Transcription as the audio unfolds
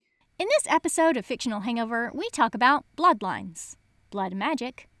In this episode of Fictional Hangover, we talk about bloodlines, blood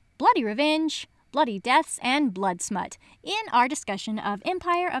magic, bloody revenge, bloody deaths, and blood smut in our discussion of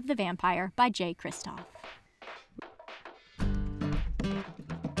Empire of the Vampire by Jay Kristoff.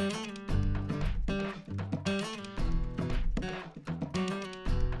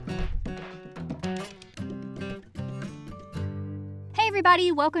 Hey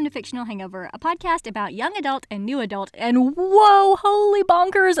everybody, welcome to Fictional Hangover, a podcast about young adult and new adult and whoa, holy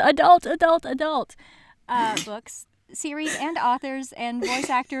bonkers, adult books, series, and authors, and voice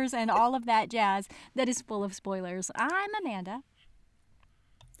actors, and all of that jazz that is full of spoilers. I'm Amanda.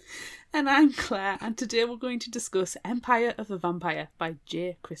 And I'm Claire, and today we're going to discuss Empire of the Vampire by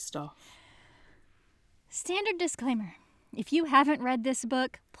Jay Kristoff. Standard disclaimer. If you haven't read this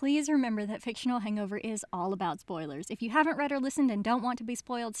book, please remember that Fictional Hangover is all about spoilers. If you haven't read or listened and don't want to be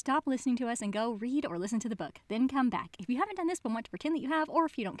spoiled, stop listening to us and go read or listen to the book. Then come back. If you haven't done this but want to pretend that you have, or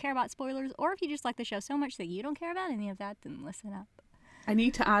if you don't care about spoilers, or if you just like the show so much that you don't care about any of that, then listen up. I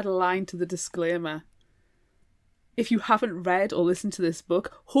need to add a line to the disclaimer. If you haven't read or listened to this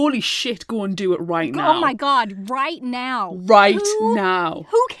book, holy shit, go and do it right now. Oh my god, right now. Right now.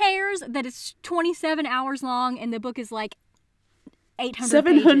 Who cares that it's 27 hours long and the book is like 800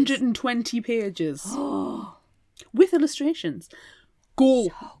 720 pages. With illustrations. Go.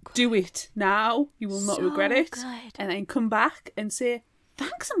 Do it now. You will not regret it. Good. And then come back and say,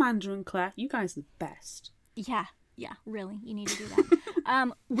 thanks, Amanda and Claire. You guys are the best. Yeah, really. You need to do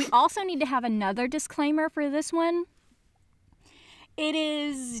that. We also need to have another disclaimer for this one. It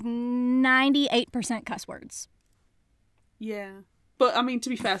is 98% cuss words. Yeah. But, I mean, to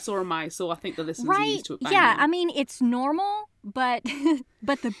be fair, so am I, so I think the listeners are used to it by Yeah, now. I mean, it's normal, but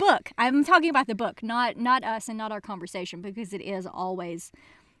but the book, I'm talking about the book, not us and not our conversation, because it is always,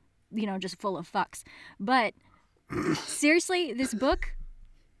 just full of fucks. But, seriously, this book...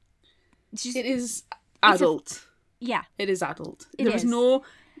 It is adult. Yeah. It is adult. It There is is. no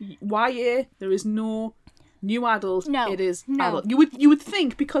YA, there is no new adult. No, it is no. adult. You would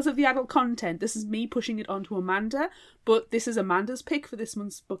think because of the adult content, this is me pushing it onto Amanda, but this is Amanda's pick for this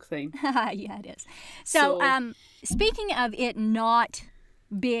month's book thing. Yeah, it is. So, speaking of it not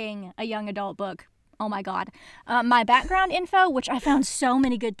being a young adult book, oh my god, my background info, which I found so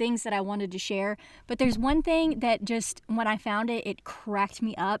many good things that I wanted to share, but there's one thing that just, when I found it, it cracked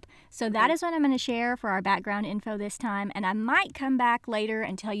me up. So that is what I'm going to share for our background info this time, and I might come back later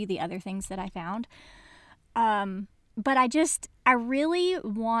and tell you the other things that I found. But I really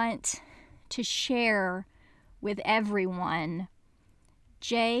want to share with everyone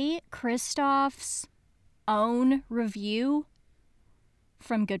Jay Kristoff's own review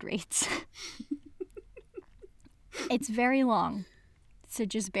from Goodreads. It's very long, so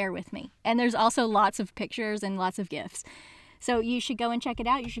just bear with me. And there's also lots of pictures and lots of GIFs. So you should go and check it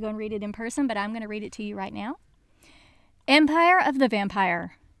out. You should go and read it in person, but I'm going to read it to you right now. Empire of the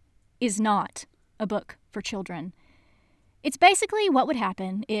Vampire is not a book for children. It's basically what would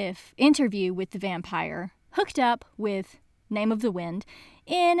happen if Interview with the Vampire hooked up with Name of the Wind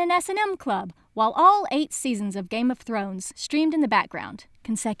in an S&M club while all 8 seasons of Game of Thrones streamed in the background,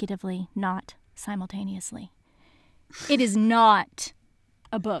 consecutively, not simultaneously. It is not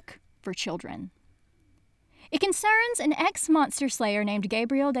a book for children. It concerns an ex-monster slayer named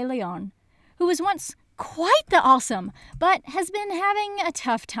Gabriel de Leon, who was once quite the awesome, but has been having a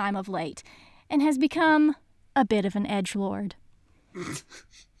tough time of late, and has become a bit of an edgelord.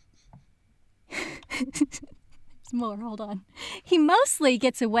 More, hold on. He mostly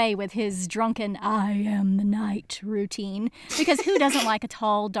gets away with his drunken I am the night routine, because who doesn't like a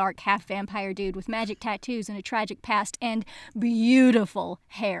tall, dark, half-vampire dude with magic tattoos and a tragic past and beautiful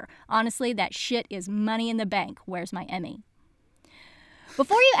hair? Honestly, that shit is money in the bank. Where's my Emmy?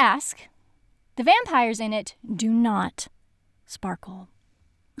 Before you ask, the vampires in it do not sparkle.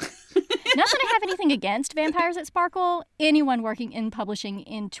 Not that I have anything against vampires that sparkle. Anyone working in publishing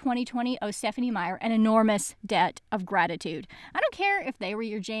in 2020 owes Stephanie Meyer an enormous debt of gratitude. I don't care if they were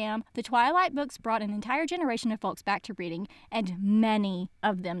your jam. The Twilight books brought an entire generation of folks back to reading, and many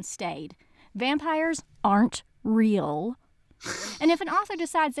of them stayed. Vampires aren't real. And if an author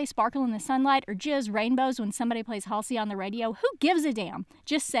decides they sparkle in the sunlight or jizz rainbows when somebody plays Halsey on the radio, who gives a damn?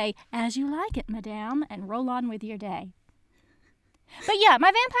 Just say, as you like it, madame, and roll on with your day. But yeah,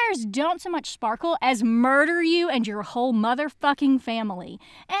 my vampires don't so much sparkle as murder you and your whole motherfucking family.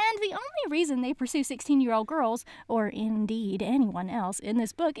 And the only reason they pursue 16-year-old girls, or indeed anyone else in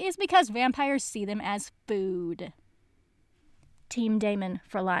this book, is because vampires see them as food. Team Damon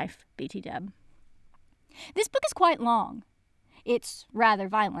for life, BT Dub. This book is quite long. It's rather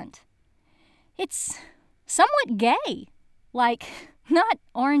violent. It's somewhat gay. Like, not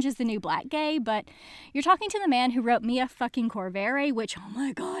Orange is the New Black gay, but you're talking to the man who wrote Mia fucking Corvere, which, oh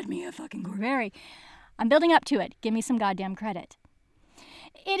my god, Mia fucking Corvere. I'm building up to it. Give me some goddamn credit.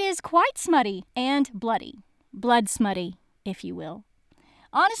 It is quite smutty and bloody. Blood smutty, if you will.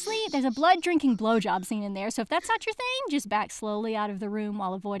 Honestly, there's a blood-drinking blowjob scene in there, so if that's not your thing, just back slowly out of the room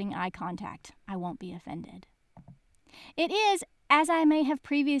while avoiding eye contact. I won't be offended. It is, as I may have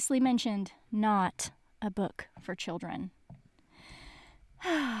previously mentioned, not a book for children.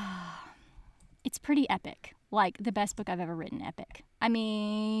 It's pretty epic. Like, the best book I've ever written epic. I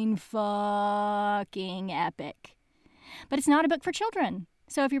mean, fucking epic. But it's not a book for children.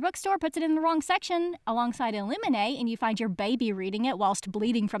 So if your bookstore puts it in the wrong section alongside Illuminate and you find your baby reading it whilst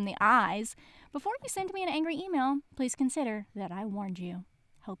bleeding from the eyes, before you send me an angry email, please consider that I warned you.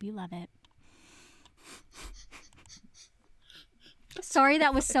 Hope you love it. Sorry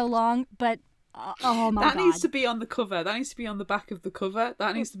that was so long, but oh my God. That needs to be on the cover. That needs to be on the back of the cover.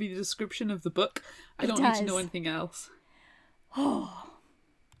 That needs to be the description of the book. I don't need to know anything else. To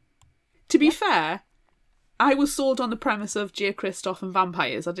be fair, I was sold on the premise of J. Kristoff and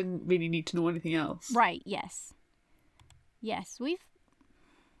vampires. I didn't really need to know anything else. Right, yes. Yes, you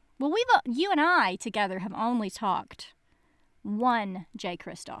and I together have only talked one J.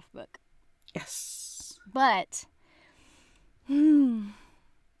 Kristoff book. Yes. But,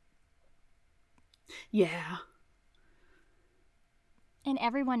 yeah. And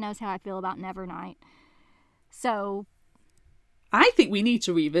everyone knows how I feel about Nevernight. So, I think we need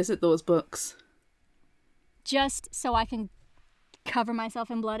to revisit those books. Just so I can cover myself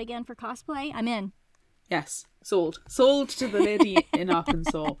in blood again for cosplay, I'm in. Yes, sold. Sold to the lady in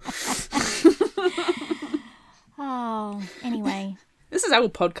Arkansas. Oh, anyway. This is our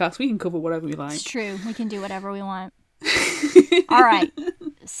podcast. We can cover whatever we like. It's true. We can do whatever we want. All right.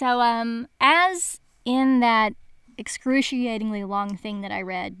 So, as in that excruciatingly long thing that I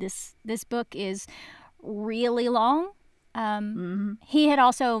read, this book is really long. He had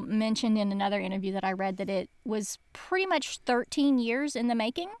also mentioned in another interview that I read that it was pretty much 13 years in the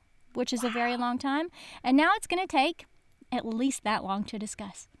making, which is a very long time. And now it's going to take at least that long to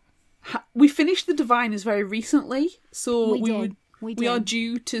discuss. We finished The Diviners very recently, so we are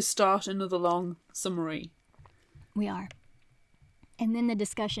due to start another long summary. We are. And then the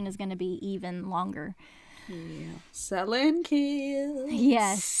discussion is going to be even longer. Yeah. Selling kills.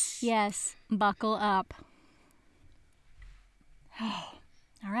 Yes. Buckle up.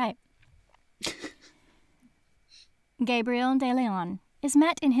 All right. Gabriel de Leon is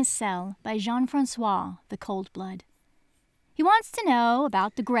met in his cell by Jean-Francois, the Cold-Blood. He wants to know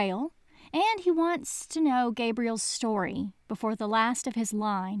about the Grail, and he wants to know Gabriel's story before the last of his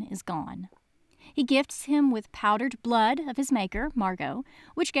line is gone. He gifts him with powdered blood of his maker, Margot,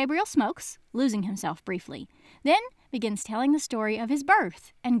 which Gabriel smokes, losing himself briefly, then begins telling the story of his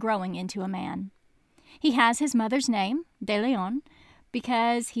birth and growing into a man. He has his mother's name, De Leon,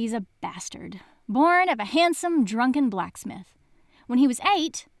 because he's a bastard, born of a handsome, drunken blacksmith. When he was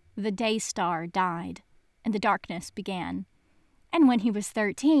 8, the day star died, and the darkness began. And when he was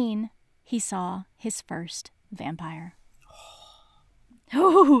 13, he saw his first vampire.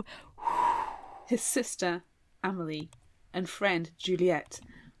 His sister, Amelie, and friend, Juliette,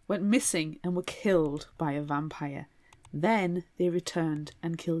 went missing and were killed by a vampire. Then they returned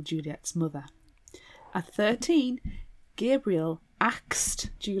and killed Juliette's mother. At 13, Gabriel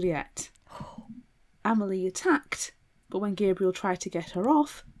axed Juliette. Amelie attacked, but when Gabriel tried to get her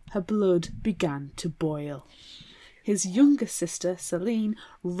off, her blood began to boil. His younger sister, Celine,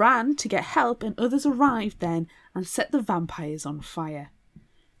 ran to get help, and others arrived then and set the vampires on fire.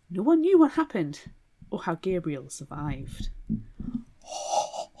 No one knew what happened or how Gabriel survived.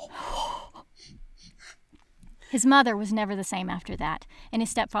 His mother was never the same after that, and his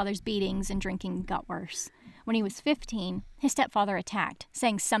stepfather's beatings and drinking got worse. When he was 15, his stepfather attacked,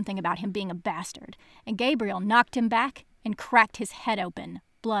 saying something about him being a bastard, and Gabriel knocked him back and cracked his head open,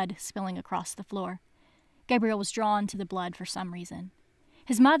 blood spilling across the floor. Gabriel was drawn to the blood for some reason.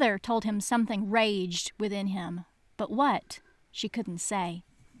 His mother told him something raged within him, but what, she couldn't say.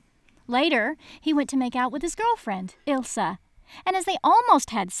 Later, he went to make out with his girlfriend, Ilsa, and as they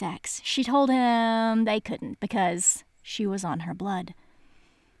almost had sex, she told him they couldn't because she was on her blood.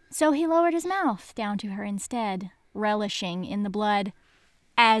 So he lowered his mouth down to her instead, relishing in the blood,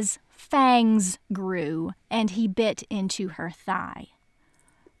 as fangs grew and he bit into her thigh.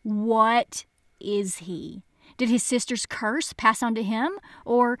 What is he? Did his sister's curse pass on to him,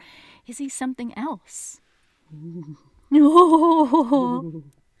 or is he something else? Ooh.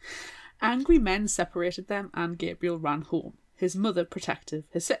 Angry men separated them and Gabriel ran home. His mother protective,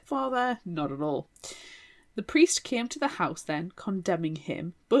 his stepfather not at all. The priest came to the house then, condemning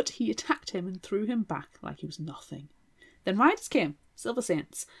him, but he attacked him and threw him back like he was nothing. Then riders came, Silver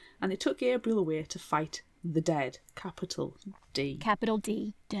Saints, and they took Gabriel away to fight the dead, capital D. Capital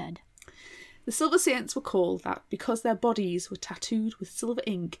D, dead. The Silver Saints were called that because their bodies were tattooed with silver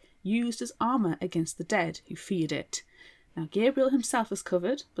ink used as armour against the dead who feared it. Now Gabriel himself is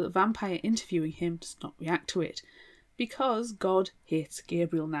covered, but the vampire interviewing him does not react to it, because God hates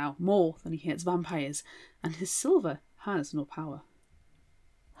Gabriel now more than he hates vampires, and his silver has no power.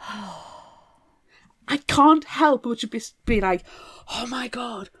 I can't help but be like, oh my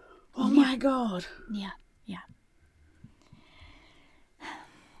God, oh my God. Yeah.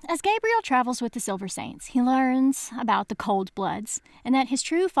 As Gabriel travels with the Silver Saints, he learns about the Cold Bloods and that his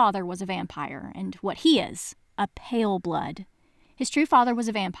true father was a vampire and what he is, a pale blood. His true father was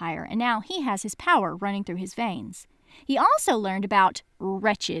a vampire, and now he has his power running through his veins. He also learned about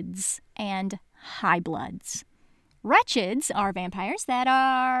wretches and high bloods. Wretches are vampires that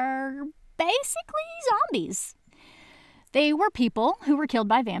are basically zombies. They were people who were killed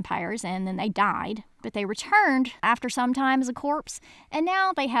by vampires and then they died, but they returned after some time as a corpse, and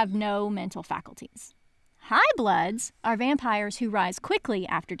now they have no mental faculties. High bloods are vampires who rise quickly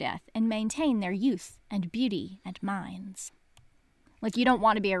after death and maintain their youth and beauty and minds. Like, you don't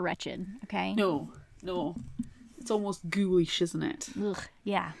want to be a wretched, okay? No. It's almost ghoulish, isn't it? Ugh,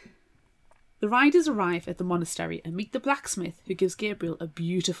 yeah. The riders arrive at the monastery and meet the blacksmith, who gives Gabriel a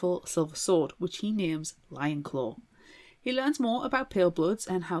beautiful silver sword, which he names Lionclaw. He learns more about pale bloods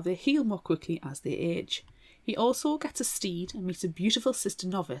and how they heal more quickly as they age. He also gets a steed and meets a beautiful sister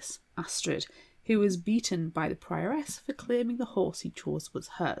novice, Astrid, who is beaten by the prioress for claiming the horse he chose was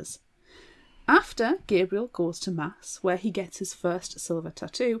hers. After, Gabriel goes to Mass, where he gets his first silver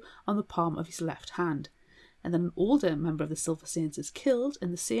tattoo on the palm of his left hand, and then an older member of the Silver Saints is killed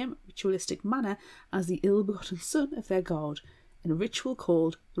in the same ritualistic manner as the ill-begotten son of their god, in a ritual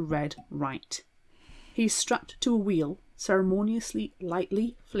called the Red Rite. He is strapped to a wheel, ceremoniously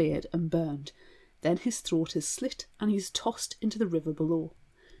lightly flayed and burned. Then his throat is slit and he is tossed into the river below.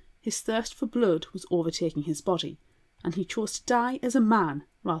 His thirst for blood was overtaking his body, and he chose to die as a man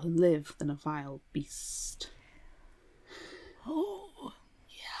rather than live than a vile beast. Oh,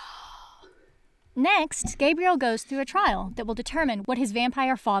 yeah. Next, Gabriel goes through a trial that will determine what his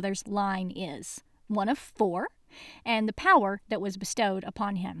vampire father's line is. One of 4, and the power that was bestowed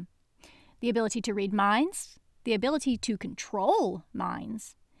upon him. The ability to read minds, the ability to control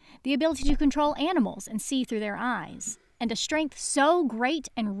minds, the ability to control animals and see through their eyes, and a strength so great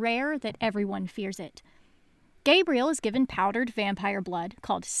and rare that everyone fears it. Gabriel is given powdered vampire blood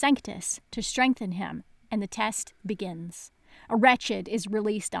called Sanctus to strengthen him, and the test begins. A wretched is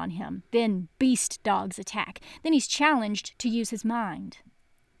released on him, then beast dogs attack, then he's challenged to use his mind.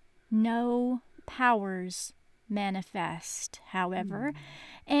 No powers manifest, however,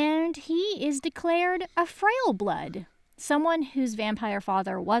 and he is declared a frail blood, someone whose vampire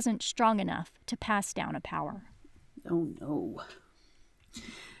father wasn't strong enough to pass down a power. Oh no.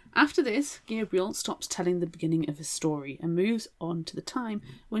 After this, Gabriel stops telling the beginning of his story and moves on to the time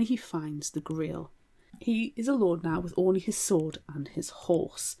when he finds the Grail. He is alone now with only his sword and his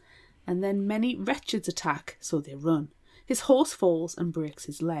horse, and then many wretches attack, so they run. His horse falls and breaks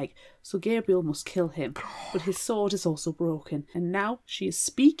his leg, so Gabriel must kill him, but his sword is also broken, and now she is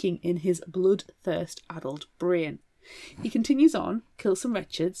speaking in his bloodthirst-addled brain. He continues on, kills some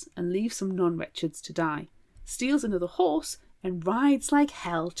wretches, and leaves some non-wretches to die, steals another horse, and rides like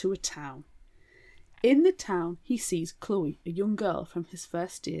hell to a town. In the town, he sees Chloe, a young girl from his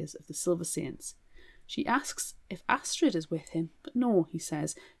first days of the Silver Saints. She asks if Astrid is with him, but no, he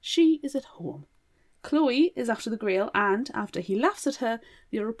says, she is at home. Chloe is after the Grail, and, after he laughs at her,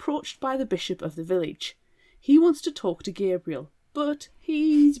 they are approached by the bishop of the village. He wants to talk to Gabriel, but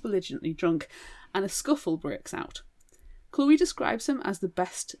he's belligerently drunk, and a scuffle breaks out. Chloe describes him as the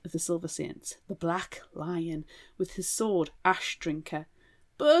best of the Silver Saints, the Black Lion, with his sword, Ash Drinker.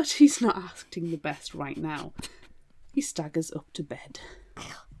 But he's not acting the best right now. He staggers up to bed.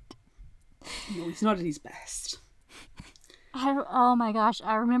 No, he's not at his best. Oh my gosh,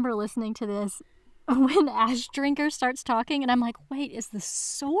 I remember listening to this when Ash Drinker starts talking, and I'm like, wait, is the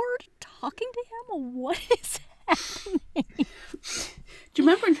sword talking to him? What is happening? Do you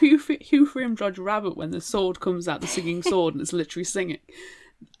remember in Who Framed Roger Rabbit when the sword comes out, the singing sword, and it's literally singing?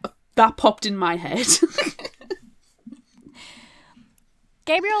 That popped in my head.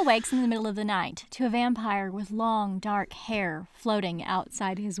 Gabriel wakes in the middle of the night to a vampire with long, dark hair floating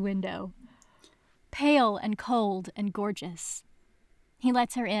outside his window. Pale and cold and gorgeous. He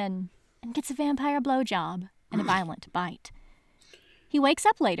lets her in and gets a vampire blowjob and a violent bite. He wakes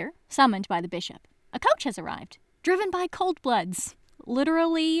up later, summoned by the bishop. a coach has arrived, driven by cold bloods.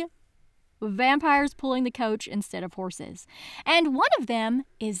 Literally, vampires pulling the coach instead of horses. And one of them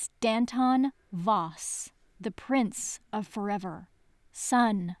is Danton Voss, the Prince of Forever,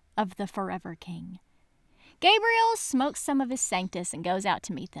 son of the Forever King. Gabriel smokes some of his Sanctus and goes out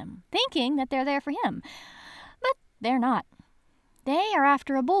to meet them, thinking that they're there for him. But they're not. They are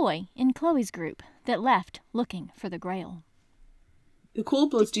after a boy in Chloe's group that left looking for the Grail. The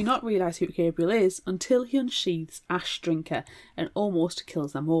Coldbloods do not realise who Gabriel is until he unsheathes Ash Drinker and almost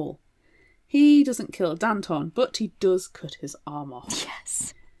kills them all. He doesn't kill Danton, but he does cut his arm off.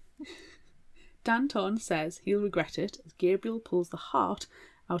 Yes. Danton says he'll regret it as Gabriel pulls the heart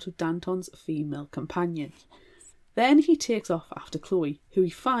out of Danton's female companion. Then he takes off after Chloe, who he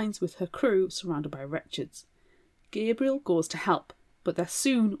finds with her crew surrounded by wretches. Gabriel goes to help, but they're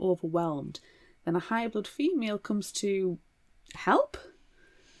soon overwhelmed. Then a high-blood female comes to help?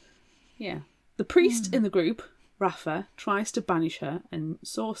 Yeah. The priest in the group, Rafa, tries to banish her, and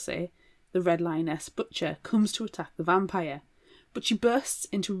Saucy, the red lioness butcher, comes to attack the vampire. But she bursts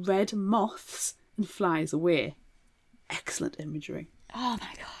into red moths and flies away. Excellent imagery. Oh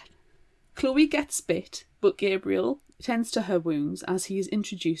my god. Chloe gets bit, but Gabriel tends to her wounds as he is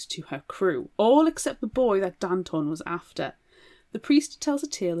introduced to her crew, all except the boy that Danton was after. The priest tells a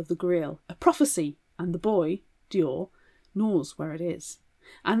tale of the Grail, a prophecy, and the boy, Dior, knows where it is.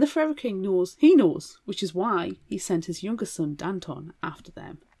 And the Forever King knows he knows, which is why he sent his younger son Danton after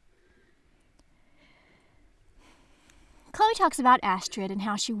them. Chloe talks about Astrid and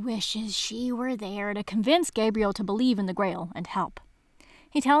how she wishes she were there to convince Gabriel to believe in the Grail and help.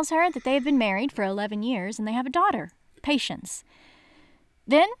 He tells her that they have been married for 11 years and they have a daughter, Patience.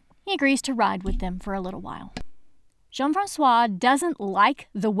 Then he agrees to ride with them for a little while. Jean-Francois doesn't like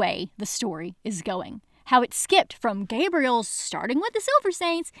the way the story is going. How it skipped from Gabriel starting with the Silver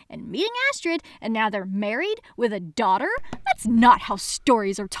Saints and meeting Astrid, and now they're married with a daughter? That's not how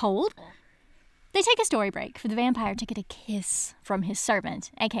stories are told. They take a story break for the vampire to get a kiss from his servant,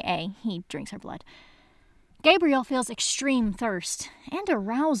 aka he drinks her blood. Gabriel feels extreme thirst and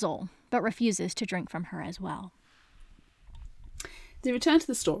arousal, but refuses to drink from her as well. They return to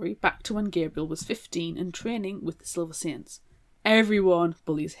the story back to when Gabriel was 15 and training with the Silver Saints. Everyone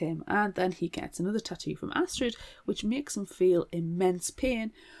bullies him, and then he gets another tattoo from Astrid, which makes him feel immense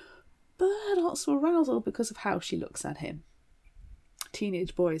pain, but also arousal because of how she looks at him.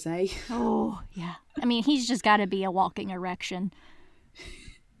 Teenage boys, eh? Oh, yeah. I mean, he's just got to be a walking erection.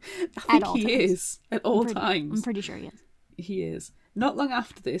 I think he is, at all times. I'm pretty sure he is. He is. Not long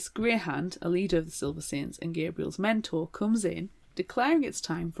after this, Greyhand, a leader of the Silver Saints and Gabriel's mentor, comes in, declaring it's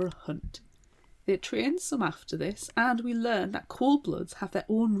time for a hunt. They train some after this, and we learn that Coldbloods have their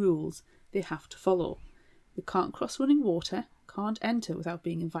own rules they have to follow. They can't cross running water, can't enter without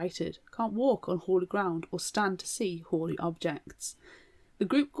being invited, can't walk on holy ground or stand to see holy objects. The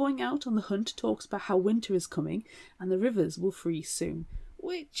group going out on the hunt talks about how winter is coming and the rivers will freeze soon,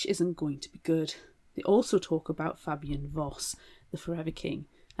 which isn't going to be good. They also talk about Fabian Voss, the Forever King,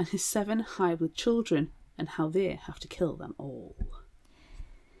 and his 7 high-blood children and how they have to kill them all.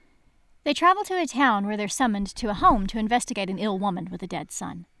 They travel to a town where they're summoned to a home to investigate an ill woman with a dead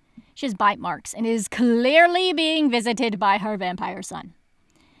son. She has bite marks and is clearly being visited by her vampire son.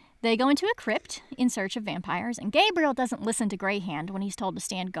 They go into a crypt in search of vampires, and Gabriel doesn't listen to Greyhand when he's told to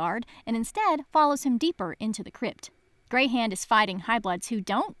stand guard, and instead follows him deeper into the crypt. Greyhand is fighting highbloods who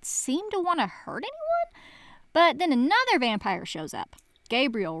don't seem to want to hurt anyone, but then another vampire shows up.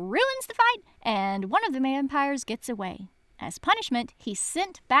 Gabriel ruins the fight, and one of the vampires gets away. As punishment, he's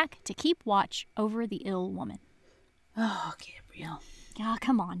sent back to keep watch over the ill woman. Oh, Gabriel. Oh,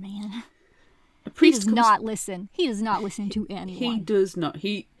 come on, man. He does not listen. He does not listen to anyone. He does not.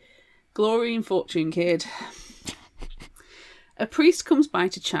 Glory and fortune, kid. A priest comes by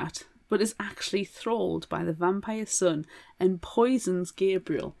to chat, but is actually thralled by the vampire son and poisons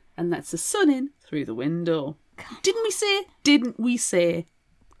Gabriel and lets the son in through the window. Didn't we say?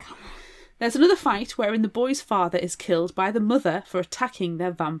 Come on. There's another fight wherein the boy's father is killed by the mother for attacking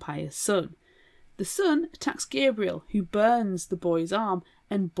their vampire son. The son attacks Gabriel, who burns the boy's arm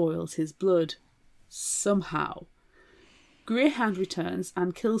and boils his blood. Somehow. Greyhound returns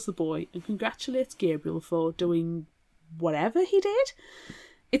and kills the boy and congratulates Gabriel for doing whatever he did.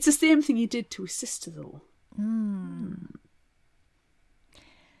 It's the same thing he did to his sister, though.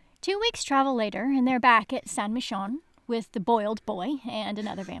 2 weeks travel later, and they're back at Saint-Michon with the boiled boy and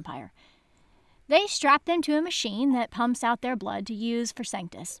another vampire. They strap them to a machine that pumps out their blood to use for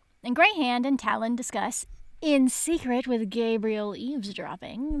Sanctus. And Greyhand and Talon discuss, in secret with Gabriel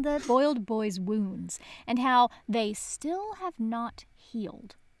eavesdropping, the boiled boy's wounds and how they still have not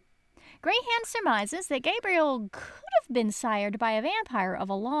healed. Greyhand surmises that Gabriel could have been sired by a vampire of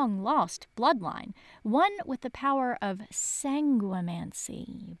a long-lost bloodline, one with the power of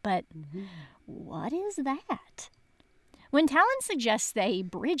sanguimancy. But what is that? When Talon suggests they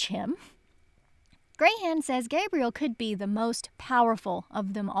bridge him, Greyhand says Gabriel could be the most powerful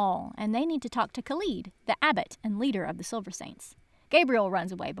of them all, and they need to talk to Khalid, the abbot and leader of the Silver Saints. Gabriel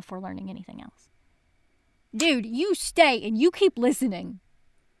runs away before learning anything else. Dude, you stay and you keep listening.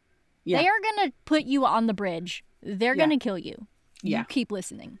 Yeah. They are going to put you on the bridge. They're going to kill you. Yeah. You keep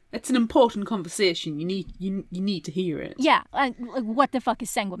listening. It's an important conversation. You need to hear it. Yeah. What the fuck is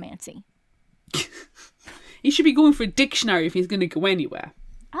sanguimancy? He should be going for a dictionary if he's going to go anywhere.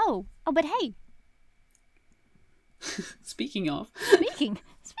 Oh, but hey. Speaking of.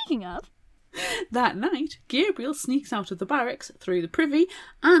 Speaking of. That night, Gabriel sneaks out of the barracks through the privy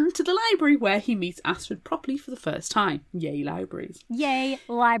and to the library where he meets Astrid properly for the first time. Yay, libraries. Yay,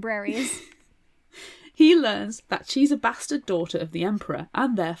 libraries. He learns that she's a bastard daughter of the Emperor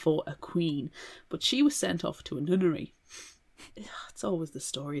and therefore a queen, but she was sent off to a nunnery. It's always the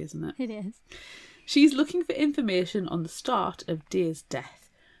story, isn't it? It is. She's looking for information on the start of Day's death,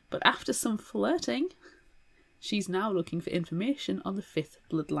 but after some flirting, she's now looking for information on the fifth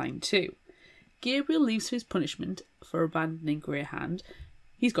bloodline too. Gabriel leaves for his punishment for abandoning Greyhand.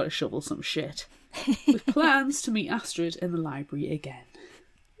 He's got to shovel some shit. With plans to meet Astrid in the library again.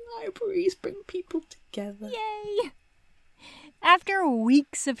 Libraries bring people together. Yay! After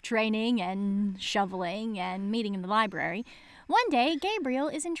weeks of training and shoveling and meeting in the library, one day Gabriel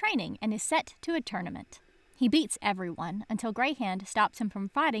is in training and is set to a tournament. He beats everyone until Greyhand stops him from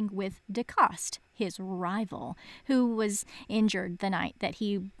fighting with DeCoste, his rival, who was injured the night that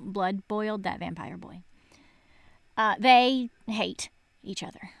he blood-boiled that vampire boy. They hate each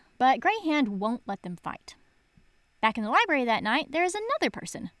other, but Greyhand won't let them fight. Back in the library that night, there is another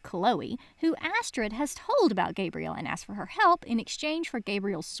person, Chloe, who Astrid has told about Gabriel and asks for her help in exchange for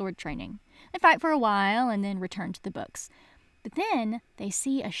Gabriel's sword training. They fight for a while and then return to the books. But then they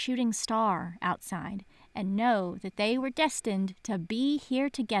see a shooting star outside and know that they were destined to be here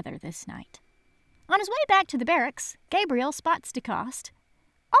together this night. On his way back to the barracks, Gabriel spots DeCoste,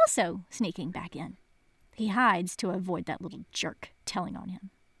 also sneaking back in. He hides to avoid that little jerk telling on him.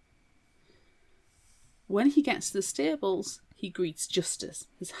 When he gets to the stables, he greets Justice,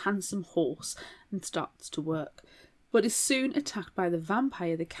 his handsome horse, and starts to work, but is soon attacked by the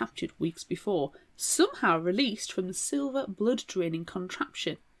vampire they captured weeks before, somehow released from the silver blood-draining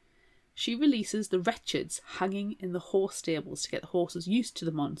contraption. She releases the wretches hanging in the horse stables to get the horses used to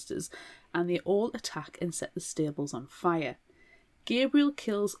the monsters, and they all attack and set the stables on fire. Gabriel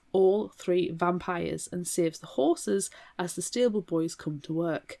kills all 3 vampires and saves the horses as the stable boys come to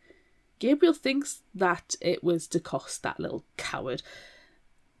work. Gabriel thinks that it was DeCoste, that little coward.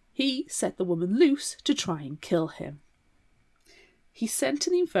 He set the woman loose to try and kill him. He's sent to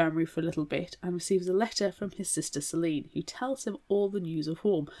the infirmary for a little bit and receives a letter from his sister Celine, who tells him all the news of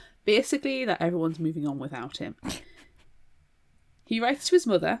home. Basically, that everyone's moving on without him. He writes to his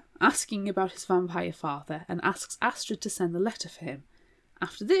mother, asking about his vampire father, and asks Astrid to send the letter for him.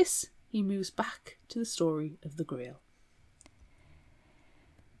 After this, he moves back to the story of the Grail.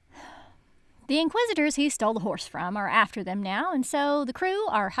 The Inquisitors he stole the horse from are after them now, and so the crew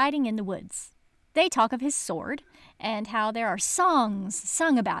are hiding in the woods. They talk of his sword, and how there are songs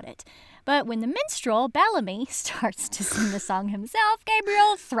sung about it. But when the minstrel, Bellamy, starts to sing the song himself,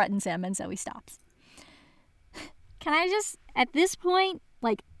 Gabriel threatens him, and so he stops. Can I just, at this point,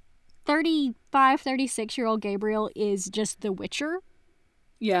 35, 36-year-old Gabriel is just the Witcher?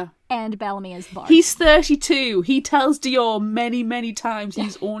 Yeah. And Bellamy is Bard. He's 32. He tells Dior many, many times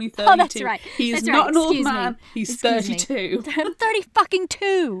he's only 32. Oh, that's right. He's that's not right. an old Excuse man. me. He's Excuse 32. Me. I'm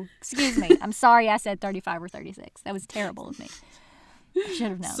 30-fucking-2. Excuse me. I'm sorry I said 35 or 36. That was terrible of me. I should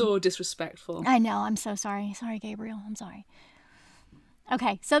have known. So disrespectful. I know. I'm so sorry. Sorry, Gabriel. I'm sorry.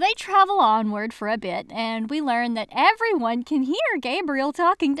 Okay, so they travel onward for a bit, and we learn that everyone can hear Gabriel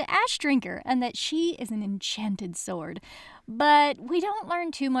talking to Ashdrinker, and that she is an enchanted sword. But we don't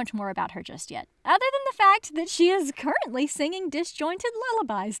learn too much more about her just yet, other than the fact that she is currently singing disjointed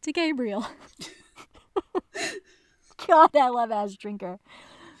lullabies to Gabriel. God, I love Ashdrinker.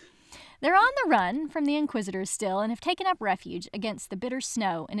 They're on the run from the Inquisitors still and have taken up refuge against the bitter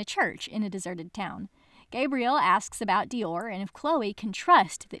snow in a church in a deserted town. Gabriel asks about Dior and if Chloe can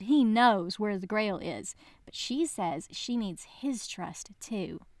trust that he knows where the Grail is, but she says she needs his trust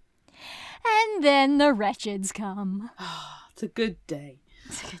too. And then the Wretcheds come. It's a good day.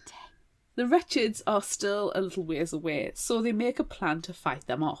 It's a good day. The Wretcheds are still a little ways away, so they make a plan to fight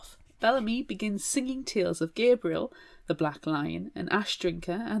them off. Bellamy begins singing tales of Gabriel, the Black Lion, and Ash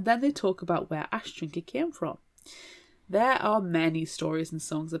Drinker, and then they talk about where Ash Drinker came from. There are many stories and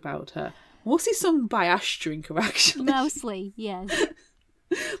songs about her, mostly sung by Ash Drinker, actually. Mostly, yes.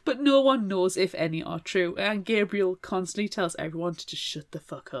 But no one knows if any are true, and Gabriel constantly tells everyone to just shut the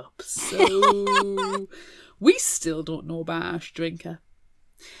fuck up. So we still don't know about Ash Drinker.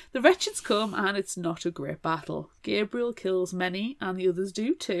 The wretches come, and it's not a great battle. Gabriel kills many, and the others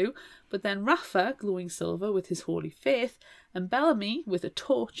do too, but then Rafa, glowing silver with his holy faith, and Bellamy, with a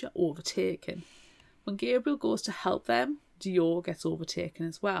torch, are overtaken. When Gabriel goes to help them, Dior gets overtaken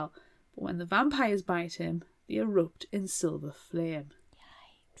as well. But when the vampires bite him, they erupt in silver flame.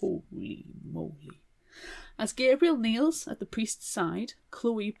 Yikes. Holy moly. As Gabriel kneels at the priest's side,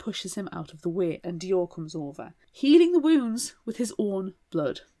 Chloe pushes him out of the way and Dior comes over, healing the wounds with his own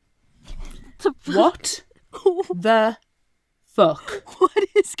blood. What the fuck? What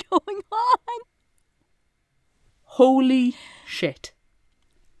is going on? Holy shit.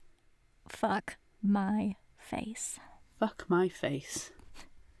 Fuck my face. Fuck my face.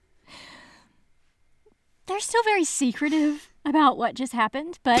 They're still very secretive about what just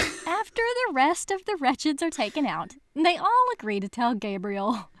happened, but after the rest of the wretches are taken out, they all agree to tell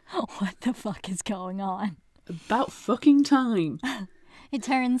Gabriel what the fuck is going on. About fucking time. It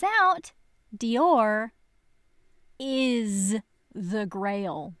turns out Dior is the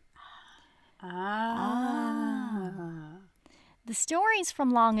Grail. The stories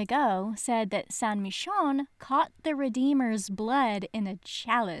from long ago said that Saint Michon caught the Redeemer's blood in a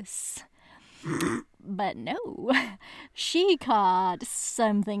chalice. But no, she caught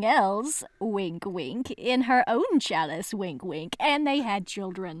something else, wink wink, in her own chalice, wink wink, and they had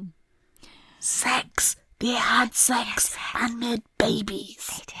children. Sex! They had sex and made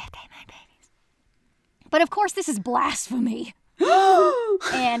babies. They made babies. But of course this is blasphemy.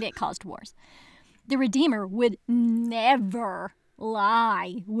 And it caused wars. The Redeemer would never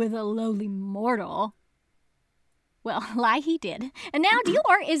lie with a lowly mortal. Well, lie he did. And now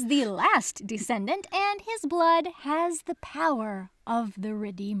Dior is the last descendant, and his blood has the power of the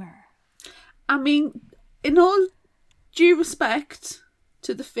Redeemer. I mean, in all due respect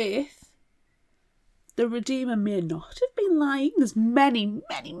to the faith, the Redeemer may not have been lying. There's many,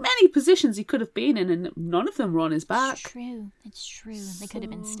 many, many positions he could have been in, and none of them were on his back. It's true. It's true. They could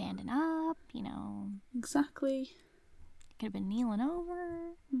have been standing up, Exactly. Could have been kneeling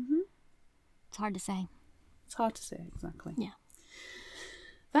over. Mm-hmm. It's hard to say. It's hard to say, exactly. Yeah.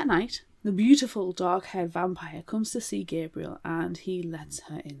 That night, the beautiful dark-haired vampire comes to see Gabriel and he lets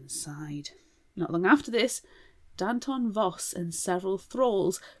her inside. Not long after this, Danton Voss and several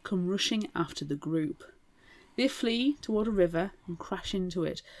thralls come rushing after the group. They flee toward a river and crash into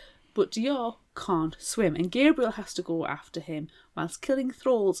it, but Dior can't swim and Gabriel has to go after him whilst killing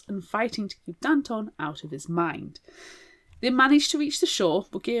thralls and fighting to keep Danton out of his mind. They manage to reach the shore,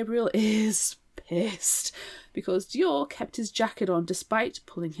 but Gabriel is pissed because Dior kept his jacket on despite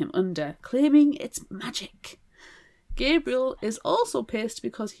pulling him under, claiming it's magic. Gabriel is also pissed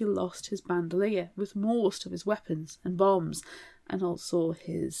because he lost his bandolier with most of his weapons and bombs, and also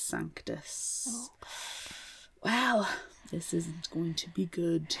his Sanctus. Oh. Well, this isn't going to be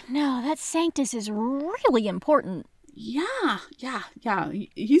good. No, that Sanctus is really important. Yeah.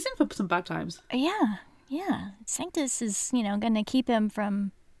 He's in for some bad times. Yeah. Sanctus is, going to keep him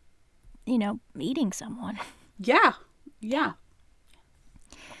from, eating someone. Yeah.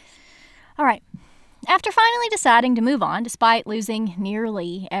 All right. After finally deciding to move on, despite losing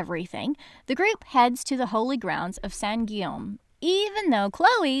nearly everything, the group heads to the holy grounds of Saint Guillaume, even though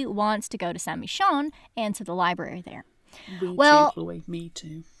Chloe wants to go to Saint Michon and to the library there. Me too, Chloe. Me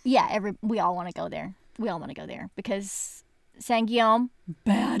too. Yeah, we all want to go there. We all want to go there because Saint Guillaume,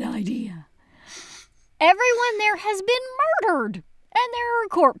 bad idea. Everyone there has been murdered, and there are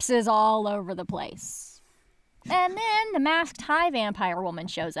corpses all over the place. And then the masked high vampire woman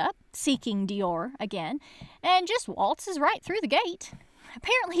shows up, seeking Dior again, and just waltzes right through the gate.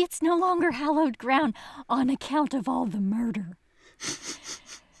 Apparently it's no longer hallowed ground on account of all the murder.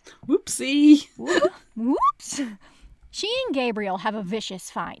 Whoopsie. Whoops. She and Gabriel have a vicious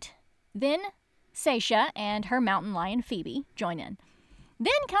fight. Then Seisha and her mountain lion Phoebe join in.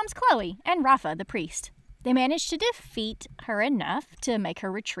 Then comes Chloe and Rafa, the priest. They manage to defeat her enough to make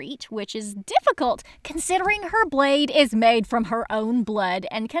her retreat, which is difficult considering her blade is made from her own blood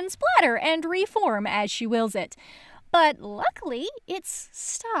and can splatter and reform as she wills it. But luckily, it's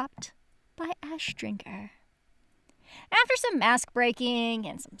stopped by Ash Drinker. After some mask breaking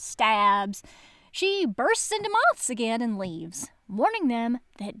and some stabs, she bursts into moths again and leaves, warning them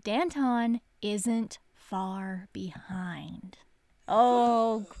that Danton isn't far behind.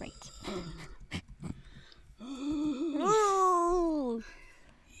 Oh, great. Ooh.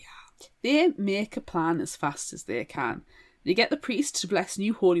 They make a plan as fast as they can. They get the priest to bless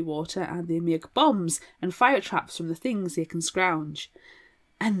new holy water, and they make bombs and fire traps from the things they can scrounge.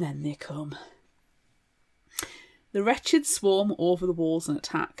 And then they come. The wretched swarm over the walls and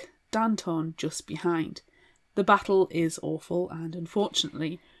attack, Danton just behind. The battle is awful, and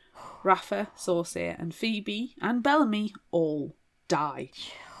unfortunately, Rafa, Saucy, and Phoebe, and Bellamy all die.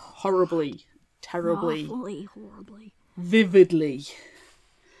 Horribly, terribly, Awfully, horribly. vividly.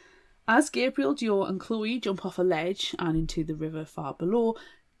 As Gabriel, Dior and Chloe jump off a ledge and into the river far below,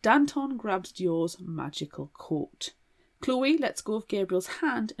 Danton grabs Dior's magical coat. Chloe lets go of Gabriel's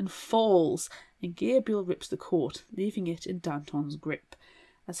hand and falls, and Gabriel rips the coat, leaving it in Danton's grip,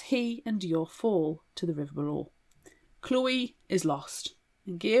 as he and Dior fall to the river below. Chloe is lost,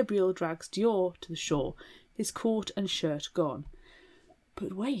 and Gabriel drags Dior to the shore, his coat and shirt gone.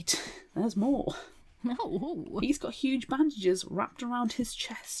 But wait, there's more. No. He's got huge bandages wrapped around his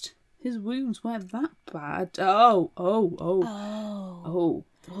chest. His wounds weren't that bad. Oh,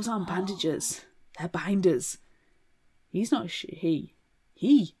 those aren't bandages. They're binders. He's not a she.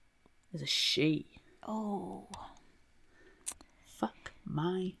 He is a she. Oh. Fuck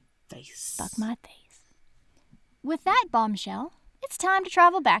my face. Fuck my face. With that bombshell, it's time to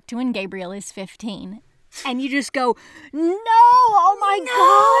travel back to when Gabriel is 15. And you just go, no! Oh my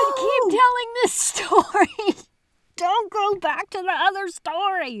God! Keep telling this story! Don't go back to the other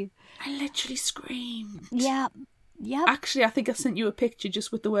story! I literally screamed. Yep. Actually, I think I sent you a picture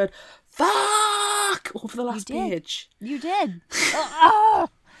just with the word fuck over the last page. You did.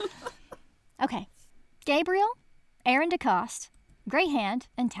 Okay. Gabriel, Aaron DeCoste, Greyhand,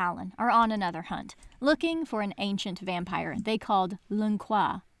 and Talon are on another hunt, looking for an ancient vampire they called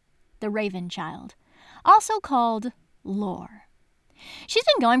L'Unquois, the Raven Child, also called Lore. She's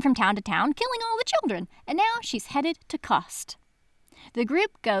been going from town to town, killing all the children, and now she's headed to Cost. The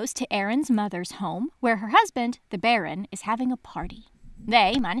group goes to Aaron's mother's home, where her husband, the Baron, is having a party.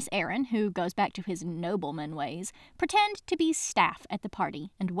 They, minus Aaron, who goes back to his nobleman ways, pretend to be staff at the party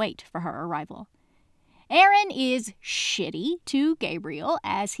and wait for her arrival. Aaron is shitty to Gabriel,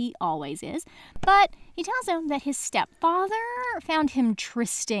 as he always is, but he tells him that his stepfather found him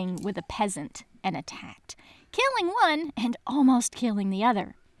trysting with a peasant and attacked, killing one and almost killing the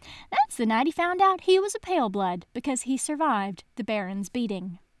other. That's the night he found out he was a pale blood because he survived the Baron's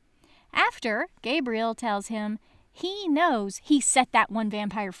beating. After, Gabriel tells him he knows he set that one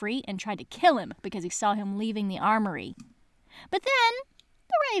vampire free and tried to kill him because he saw him leaving the armory. But then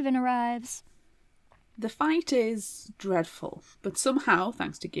the Raven arrives. The fight is dreadful, but somehow,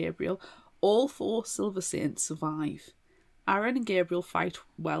 thanks to Gabriel, all 4 Silver Saints survive. Aaron and Gabriel fight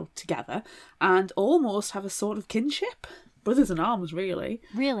well together and almost have a sort of kinship. Brothers in arms, really.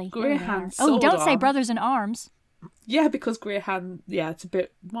 Really? Greyhand don't say brothers in arms. Yeah, because Greyhand, it's a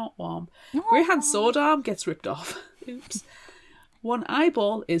bit warm. Greyhand's sword arm gets ripped off. Oops. One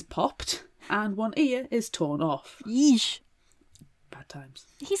eyeball is popped and one ear is torn off. Yeesh. Bad times.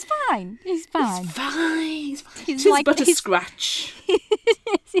 He's fine. He's fine. He's fine. He's like, but a scratch.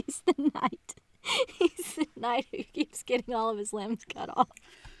 He's the knight. He's the knight who keeps getting all of his limbs cut off.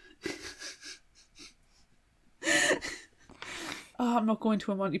 Oh, I'm not going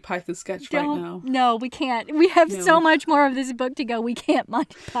to a Monty Python sketch right now. No, we can't. We have so much more of this book to go. We can't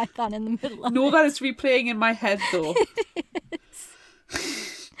Monty Python in the middle of it. No, that is replaying in my head, though. It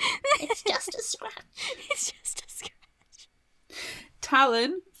is. It's just a scratch. It's just a scratch.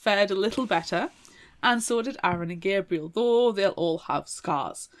 Talon fared a little better, and so did Aaron and Gabriel, though they'll all have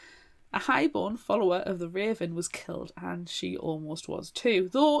scars. A highborn follower of the Raven was killed, and she almost was too,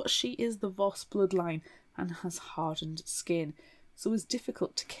 though she is the Voss bloodline and has hardened skin, so is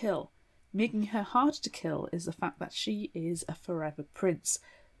difficult to kill. Making her hard to kill is the fact that she is a forever prince,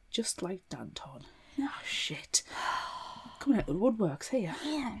 just like Danton. Oh, shit. Coming out of the woodworks here.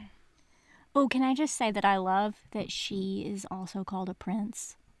 Yeah. Oh, can I just say that I love that she is also called a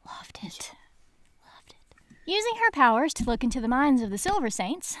prince? Loved it. Loved it. Using her powers to look into the minds of the Silver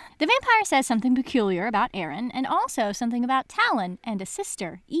Saints, the vampire says something peculiar about Aaron and also something about Talon and a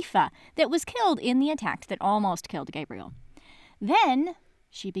sister, Aoife, that was killed in the attack that almost killed Gabriel. Then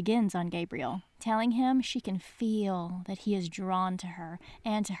she begins on Gabriel, telling him she can feel that he is drawn to her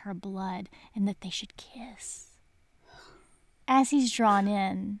and to her blood and that they should kiss. As he's drawn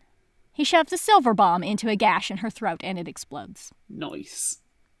in, he shoves a silver bomb into a gash in her throat and it explodes. Nice.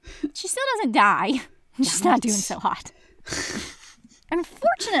 She still doesn't die. Just not doing so hot.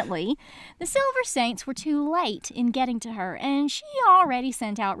 Unfortunately, the Silver Saints were too late in getting to her, and she already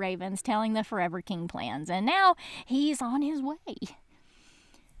sent out ravens telling the Forever King plans, and now he's on his way.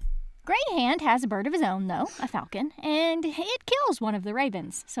 Greyhand has a bird of his own, though, a falcon, and it kills one of the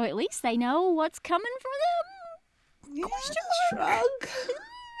ravens. So at least they know what's coming for them. Yeah, shrug.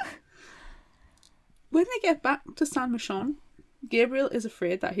 When they get back to Saint Michon, Gabriel is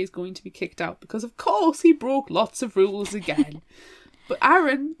afraid that he's going to be kicked out because, of course, he broke lots of rules again. But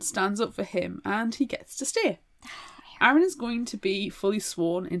Aaron stands up for him and he gets to stay. Aaron is going to be fully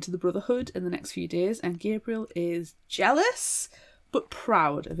sworn into the Brotherhood in the next few days, and Gabriel is jealous but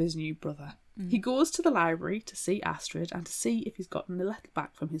proud of his new brother. He goes to the library to see Astrid and to see if he's gotten a letter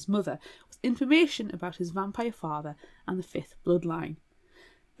back from his mother with information about his vampire father and the fifth bloodline.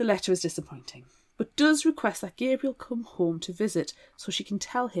 The letter is disappointing, but does request that Gabriel come home to visit so she can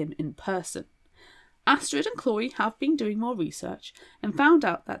tell him in person. Astrid and Chloe have been doing more research and found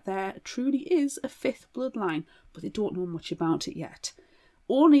out that there truly is a fifth bloodline, but they don't know much about it yet.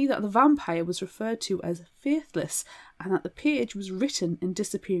 Only that the vampire was referred to as faithless and that the page was written in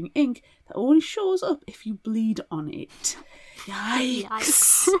disappearing ink that only shows up if you bleed on it.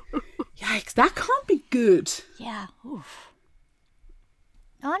 Yikes. Yikes, that can't be good. Yeah, oof.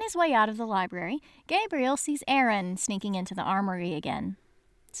 On his way out of the library, Gabriel sees Aaron sneaking into the armory again.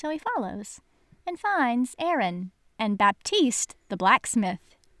 So he follows and finds Aaron and Baptiste, the blacksmith,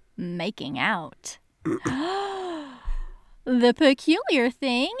 making out. The peculiar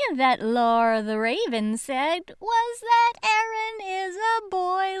thing that Laura the Raven said was that Aaron is a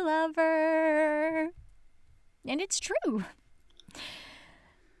boy lover. And it's true.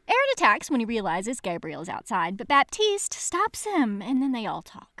 Aaron attacks when he realizes Gabriel is outside, but Baptiste stops him, and then they all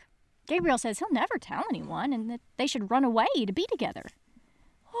talk. Gabriel says he'll never tell anyone and that they should run away to be together.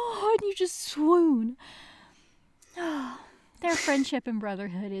 Oh, and you just swoon. Oh, their friendship and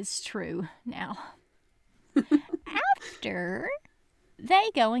brotherhood is true now. After, they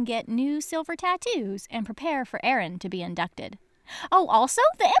go and get new silver tattoos and prepare for Aaron to be inducted. Oh, also,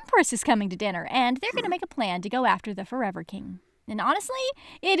 the Empress is coming to dinner, and they're going to make a plan to go after the Forever King. And honestly,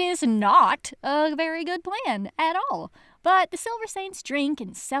 it is not a very good plan at all. But the Silver Saints drink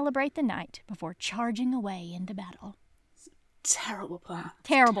and celebrate the night before charging away into battle. Terrible plan.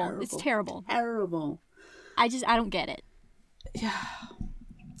 Terrible. It's terrible. Terrible. I don't get it. Yeah.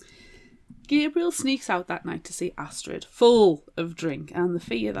 Gabriel sneaks out that night to see Astrid, full of drink and the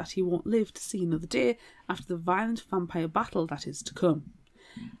fear that he won't live to see another day after the violent vampire battle that is to come.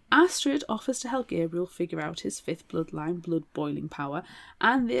 Astrid offers to help Gabriel figure out his fifth bloodline blood boiling power,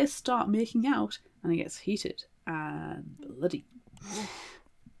 and they start making out, and it gets heated and bloody.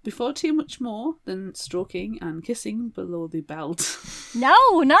 Before too much more than stroking and kissing below the belt. No,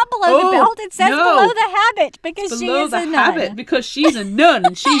 not below the belt. It says below the habit because she is a nun. Below the habit because she's a nun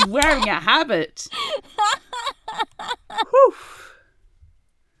and she's wearing a habit. Whew.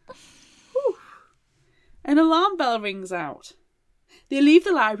 Whew. An alarm bell rings out. They leave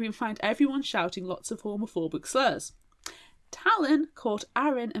the library and find everyone shouting lots of homophobic slurs. Talon caught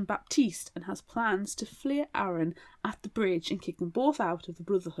Aaron and Baptiste and has plans to flay Aaron at the bridge and kick them both out of the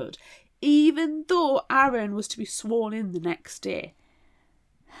Brotherhood, even though Aaron was to be sworn in the next day.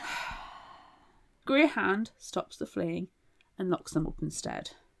 Greyhand stops the flaying and locks them up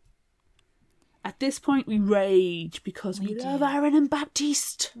instead. At this point we rage because we love Aaron and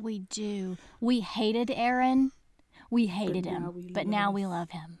Baptiste. We do. We hated Aaron. We hated him. But now we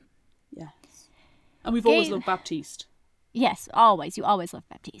love him. Yes. And we've always loved Baptiste. Yes, always. You always love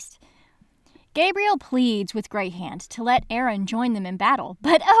Baptiste. Gabriel pleads with Greyhand to let Aaron join them in battle.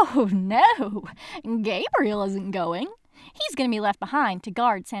 But oh no, Gabriel isn't going. He's going to be left behind to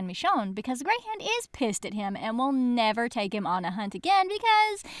guard Saint Michon because Greyhand is pissed at him and will never take him on a hunt again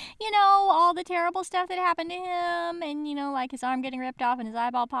because, all the terrible stuff that happened to him and, like his arm getting ripped off and his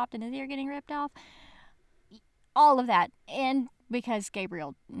eyeball popped and his ear getting ripped off. All of that. And because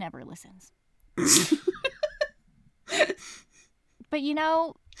Gabriel never listens. But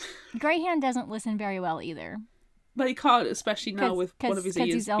Greyhand doesn't listen very well either. But he can't, especially now with one of his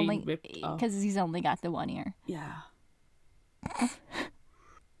ears being ripped off. Because he's only got the one ear. Yeah.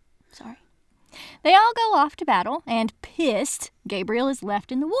 Sorry. They all go off to battle, and pissed, Gabriel is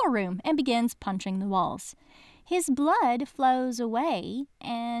left in the war room and begins punching the walls. His blood flows away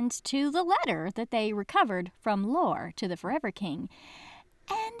and to the letter that they recovered from Lore to the Forever King.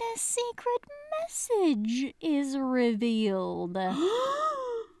 And a secret message is revealed.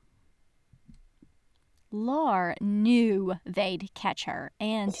 Lore knew they'd catch her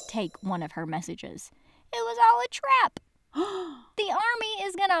and take one of her messages. It was all a trap. The army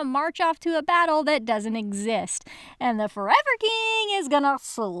is going to march off to a battle that doesn't exist, and the Forever King is going to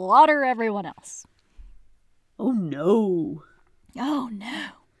slaughter everyone else. Oh no. Oh no.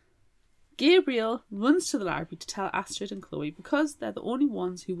 Gabriel runs to the library to tell Astrid and Chloe because they're the only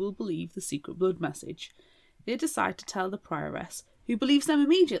ones who will believe the secret blood message. They decide to tell the prioress, who believes them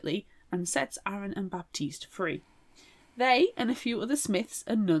immediately and sets Aaron and Baptiste free. They and a few other smiths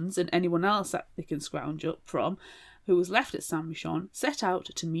and nuns and anyone else that they can scrounge up from who was left at Saint Michon set out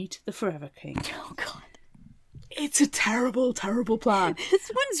to meet the Forever King. Oh, God. It's a terrible, terrible plan. This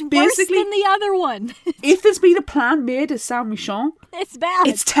one's Basically, worse than the other one. If there's been a plan made at Saint Michon, It's bad.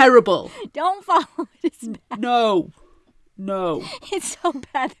 it's terrible. Don't follow it. It's bad. No. It's so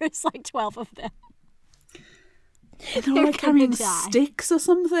bad. There's like 12 of them. They're They're like carrying gonna die. sticks or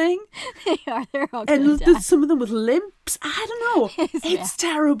something. They are. They're all And gonna die. there's some of them with limps. I don't know. It's It's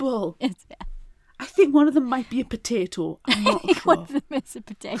terrible. It's bad. I think one of them might be a potato. I'm not One sure. of them is a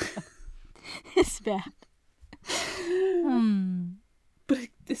potato. It's bad. But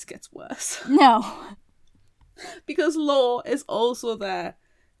this gets worse. No. Because Law is also there,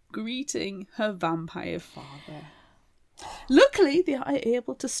 greeting her vampire father. Luckily, they are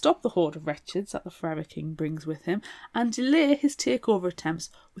able to stop the horde of wretches that the Forever King brings with him and delay his takeover attempts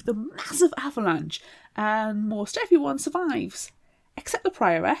with a massive avalanche, and most everyone survives. Except the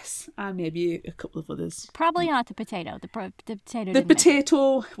prioress and maybe a couple of others. Probably not the potato. The potato. The didn't make it.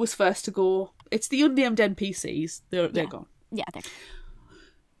 potato was first to go. It's the unnamed NPCs. They're gone. Yeah, they're.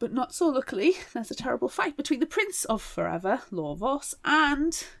 But not so luckily, there's a terrible fight between the Prince of Forever, Law Voss,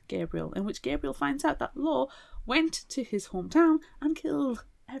 and Gabriel, in which Gabriel finds out that Law went to his hometown and killed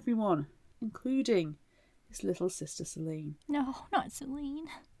everyone, including his little sister Celine. No, not Celine.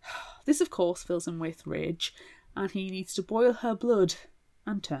 This, of course, fills him with rage, and he needs to boil her blood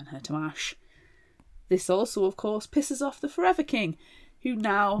and turn her to ash. This also, of course, pisses off the Forever King, who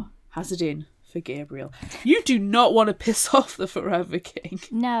now has it in for Gabriel. You do not want to piss off the Forever King.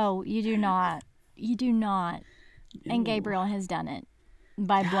 No, you do not. You do not. No. And Gabriel has done it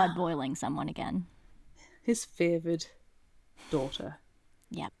by blood boiling someone again. His favoured daughter.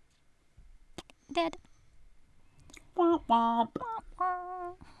 Yep. Dead. Womp womp.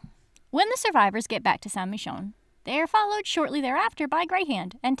 When the survivors get back to Saint Michon, they are followed shortly thereafter by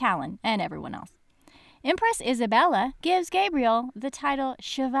Greyhand and Talon and everyone else. Empress Isabella gives Gabriel the title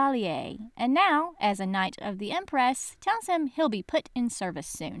Chevalier, and now, as a Knight of the Empress, tells him he'll be put in service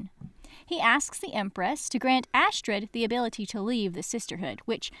soon. He asks the Empress to grant Astrid the ability to leave the sisterhood,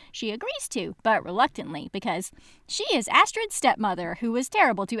 which she agrees to, but reluctantly, because she is Astrid's stepmother, who was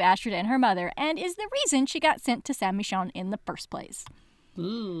terrible to Astrid and her mother, and is the reason she got sent to Saint Michon in the first place.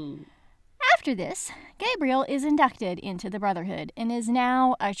 Ooh. After this, Gabriel is inducted into the Brotherhood and is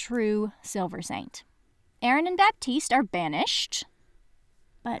now a true Silver Saint. Aaron and Baptiste are banished,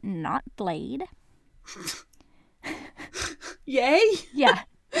 but not Blade. Yay! Yeah,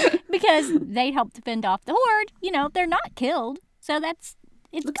 because they helped to fend off the horde. You know, they're not killed, so it's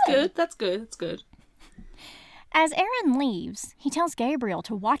good. That's good. As Aaron leaves, he tells Gabriel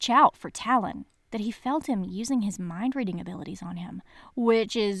to watch out for Talon, that he felt him using his mind-reading abilities on him,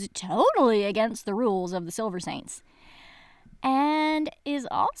 which is totally against the rules of the Silver Saints, and is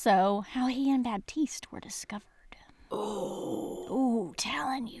also how he and Baptiste were discovered. Ooh,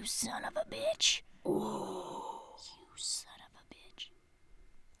 Talon, you son of a bitch. You son of a bitch.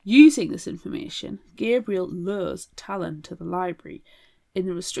 Using this information, Gabriel lures Talon to the library in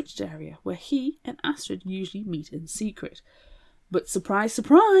the restricted area where he and Astrid usually meet in secret. But surprise,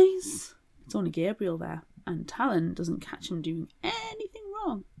 surprise, it's only Gabriel there, and Talon doesn't catch him doing anything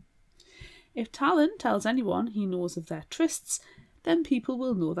wrong. If Talon tells anyone he knows of their trysts, then people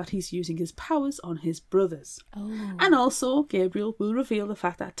will know that he's using his powers on his brothers. Oh. And also, Gabriel will reveal the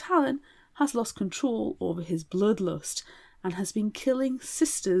fact that Talon has lost control over his bloodlust and has been killing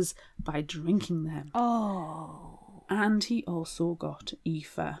sisters by drinking them. Oh. And he also got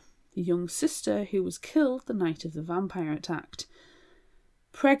Aoife, the young sister who was killed the night of the vampire attack,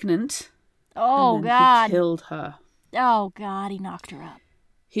 pregnant, Oh, and then God. he killed her. Oh, God, he knocked her up.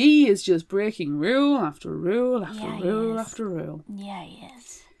 He is just breaking rule after rule after Yeah, he rule is. after rule. Yeah, he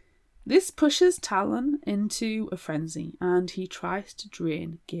is. This pushes Talon into a frenzy and he tries to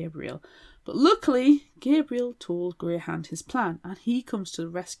drain Gabriel. But luckily, Gabriel told Greyhand his plan and he comes to the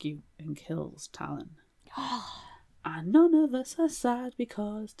rescue and kills Talon. And none of us are sad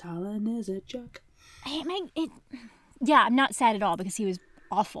because Talon is a jerk. Yeah, I'm not sad at all because he was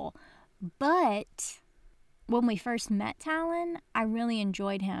awful. But when we first met Talon, I really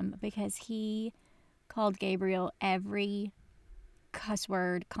enjoyed him because he called Gabriel every cuss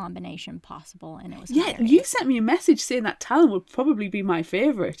word combination possible, and it was Yeah, hilarious. you sent me a message saying that Talon would probably be my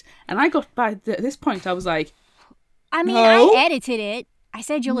favourite. And I got by this point, I was like, I mean, No. I edited it. I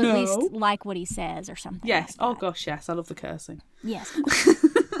said you'll at No. least like what he says or something. yes, like oh that. gosh, yes, I love the cursing. Yes.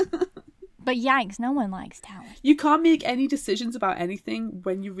 But yikes, no one likes talent. You can't make any decisions about anything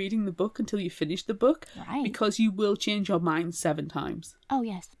when you're reading the book until you finish the book. Right. Because you will change your mind 7 times. Oh,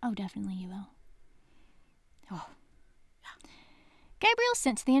 yes. Oh, definitely you will. Oh. Gabriel's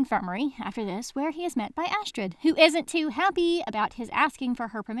sent to the infirmary after this, where he is met by Astrid, who isn't too happy about his asking for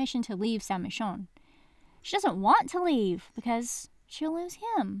her permission to leave Saint-Michon. She doesn't want to leave because she'll lose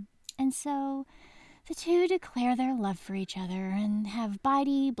him. And so the two declare their love for each other and have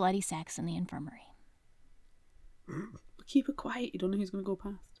bitey, bloody sex in the infirmary. Keep it quiet. You don't know who's going to go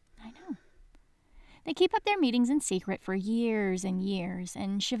past. I know. They keep up their meetings in secret for years and years,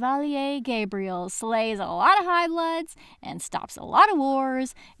 and Chevalier Gabriel slays a lot of high bloods and stops a lot of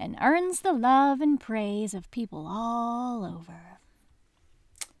wars and earns the love and praise of people all over.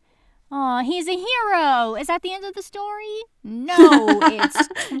 Aw, he's a hero! Is that the end of the story? No, it's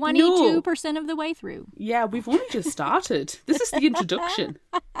 22% of the way through. Yeah, we've only just started. This is the introduction.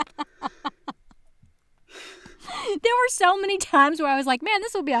 There were so many times where I was like, man,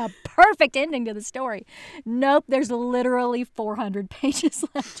 this will be a perfect ending to the story. Nope, there's literally 400 pages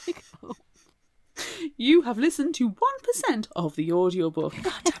left to go. You have listened to 1% of the audiobook.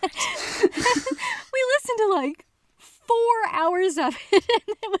 God damn it. We listened to like 4 hours of it,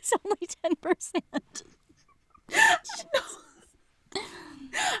 and it was only 10%.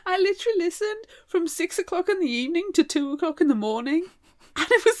 I literally listened from 6 o'clock in the evening to 2 o'clock in the morning, and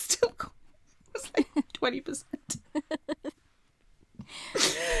it was still like 20%.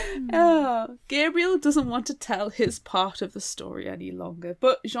 Gabriel doesn't want to tell his part of the story any longer,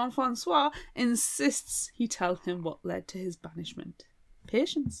 but Jean-Francois insists he tell him what led to his banishment.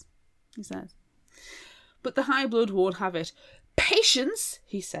 Patience, he says. But the High Blood won't have it. Patience,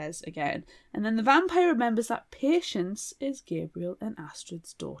 he says again, and then the vampire remembers that Patience is Gabriel and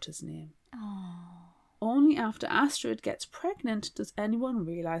Astrid's daughter's name. Oh. Only after Astrid gets pregnant does anyone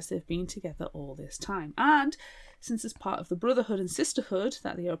realise they've been together all this time. And since this part of the brotherhood and sisterhood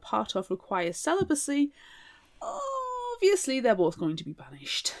that they are part of requires celibacy, obviously they're both going to be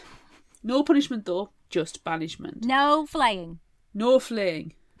banished. No punishment though, just banishment. No flaying. No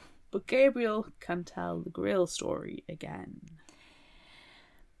flaying. But Gabriel can tell the Grail story again.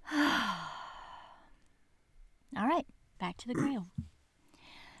 All right, back to the Grail.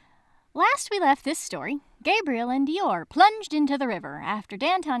 Last we left this story, Gabriel and Dior plunged into the river after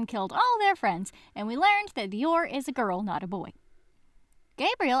Danton killed all their friends, and we learned that Dior is a girl, not a boy.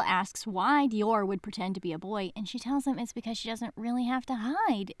 Gabriel asks why Dior would pretend to be a boy, and she tells him it's because she doesn't really have to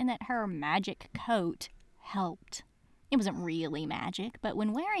hide, and that her magic coat helped. It wasn't really magic, but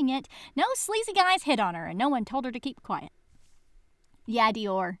when wearing it, no sleazy guys hit on her, and no one told her to keep quiet. Yeah,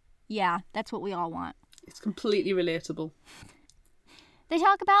 Dior. Yeah, that's what we all want. It's completely relatable. They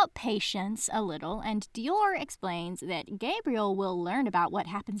talk about patience a little, and Dior explains that Gabriel will learn about what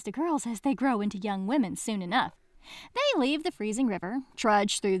happens to girls as they grow into young women soon enough. They leave the freezing river,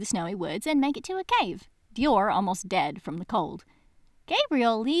 trudge through the snowy woods, and make it to a cave. Dior almost dead from the cold.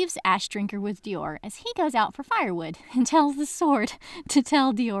 Gabriel leaves Ashdrinker with Dior as he goes out for firewood and tells the sword to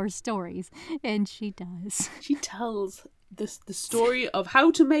tell Dior stories, and she does. She tells the story of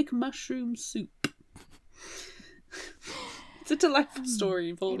how to make mushroom soup. It's a delightful story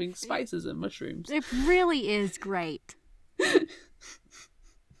involving spices and mushrooms. It really is great. I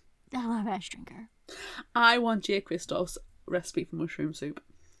love Ashdrinker. I want Jay Kristoff's recipe for mushroom soup.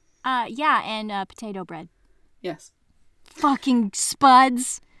 Yeah, and potato bread. Yes. Fucking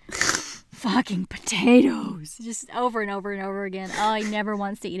spuds. Fucking potatoes. Just over and over and over again. Oh, he never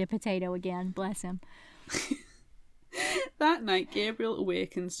wants to eat a potato again. Bless him. That night, Gabriel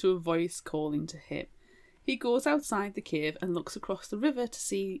awakens to a voice calling to him. He goes outside the cave and looks across the river to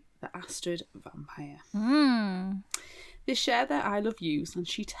see the Astrid vampire. They share their I love yous, and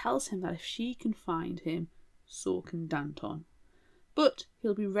she tells him that if she can find him, so can Danton. But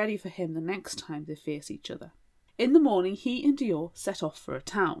he'll be ready for him the next time they face each other. In the morning, he and Dior set off for a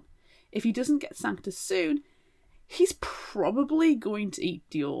town. If he doesn't get Sanctus soon, he's probably going to eat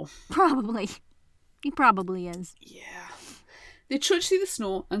Dior. Probably. He probably is. Yeah. They trudge through the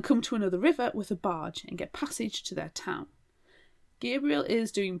snow and come to another river with a barge and get passage to their town. Gabriel is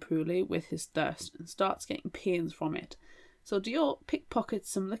doing poorly with his thirst and starts getting pains from it, so Dior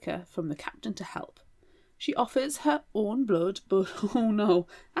pickpockets some liquor from the captain to help. She offers her own blood, but oh no,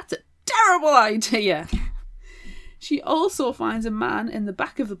 that's a terrible idea! She also finds a man in the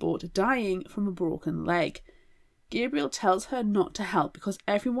back of the boat dying from a broken leg. Gabriel tells her not to help because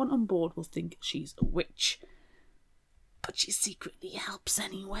everyone on board will think she's a witch. But she secretly helps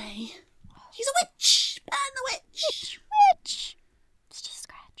anyway. She's a witch! Burn the witch! Witch! It's just a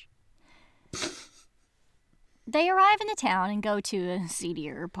scratch. They arrive in the town and go to a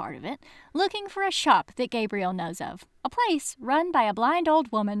seedier part of it, looking for a shop that Gabriel knows of. A place run by a blind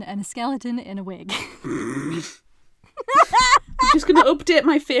old woman and a skeleton in a wig. I'm just going to update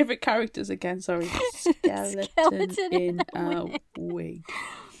my favourite characters again. Sorry. Skeleton in a wig.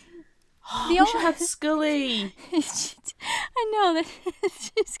 I wish I had Scully. I know that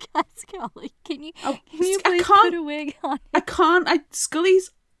she's got Scully. Can you please I put a wig on her? I can't.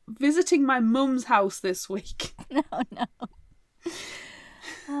 Scully's visiting my mum's house this week. No.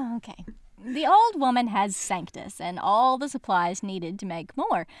 Oh, okay. The old woman has Sanctus and all the supplies needed to make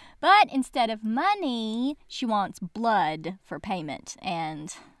more. But instead of money, she wants blood for payment.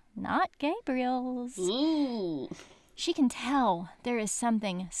 And not Gabriel's. Ooh. She can tell there is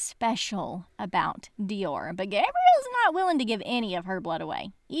something special about Dior, but Gabriel's not willing to give any of her blood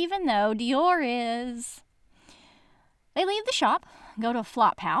away, even though Dior is. They leave the shop, go to a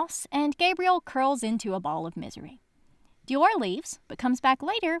flop house, and Gabriel curls into a ball of misery. Dior leaves, but comes back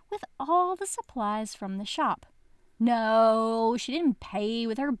later with all the supplies from the shop. No, she didn't pay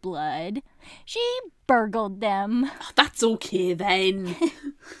with her blood. She burgled them. Oh, that's okay then.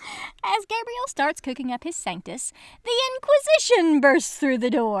 As Gabriel starts cooking up his Sanctus, the Inquisition bursts through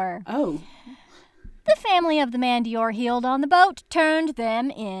the door. Oh. The family of the man Dior healed on the boat turned them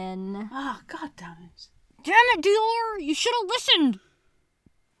in. Ah, God damn it. Damn it, Dior! You should have listened!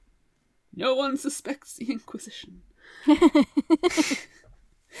 No one suspects the Inquisition.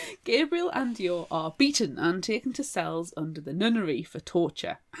 Gabriel and Dior are beaten and taken to cells under the nunnery for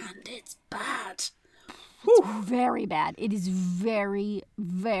torture. And it's bad. It's very bad. It is very,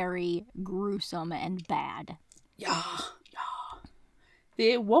 very gruesome and bad. Yeah.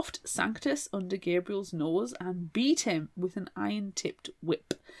 They waft Sanctus under Gabriel's nose and beat him with an iron-tipped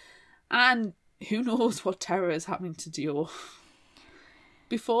whip. And who knows what terror is happening to Dior.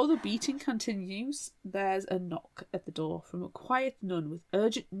 Before the beating continues, there's a knock at the door from a quiet nun with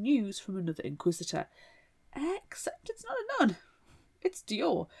urgent news from another inquisitor. Except it's not a nun. It's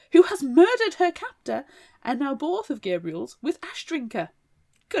Dior, who has murdered her captor, and now both of Gabriel's with Ashdrinker.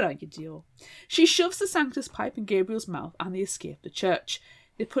 Good on you, Dior. She shoves the Sanctus pipe in Gabriel's mouth and they escape the church.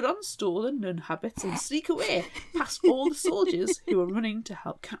 They put on stolen nun habits and sneak away past all the soldiers who are running to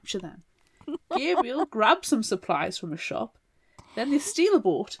help capture them. Gabriel grabs some supplies from a shop. Then they steal a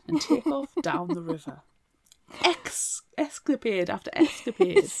boat and take off down the river. Escapade after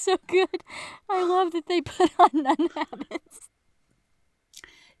escapade. It's so good. I love that they put on nun habits.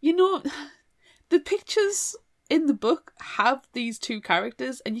 You know, the pictures in the book have these two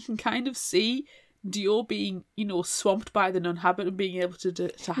characters, and you can kind of see Dior being, swamped by the nun habit and being able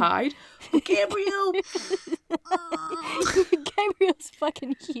to hide. But Gabriel... Gabriel's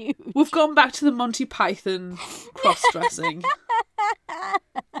fucking huge. We've gone back to the Monty Python cross-dressing.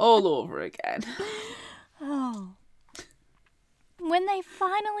 All over again. Oh. When they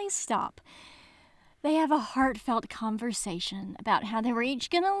finally stop, they have a heartfelt conversation about how they were each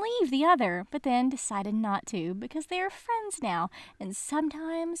going to leave the other, but then decided not to because they are friends now, and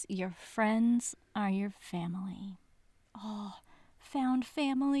sometimes your friends are your family. Oh, found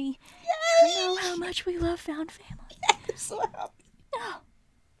family. Yay! You know how much we love found family. I'm so happy. Oh.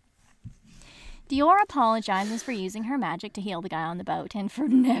 Dior apologizes for using her magic to heal the guy on the boat and for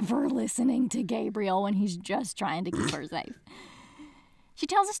never listening to Gabriel when he's just trying to keep her safe. She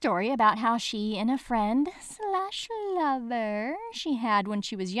tells a story about how she and a friend/lover she had when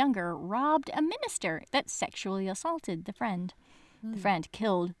she was younger robbed a minister that sexually assaulted the friend. The friend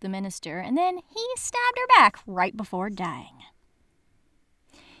killed the minister and then he stabbed her back right before dying.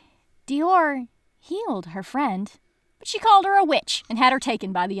 Dior healed her friend, but she called her a witch and had her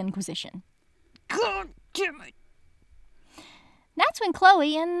taken by the Inquisition. God damn it. That's when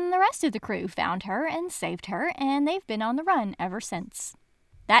Chloe and the rest of the crew found her and saved her, and they've been on the run ever since.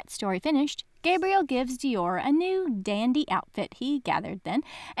 That story finished, Gabriel gives Dior a new dandy outfit he gathered then,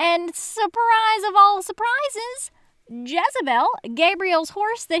 and surprise of all surprises, Jezebel, Gabriel's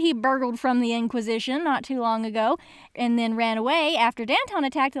horse that he burgled from the Inquisition not too long ago, and then ran away after Danton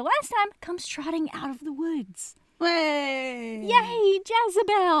attacked the last time, comes trotting out of the woods. Way! Yay,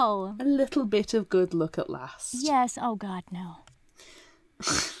 Jezebel! A little bit of good luck at last. Yes, oh God, no.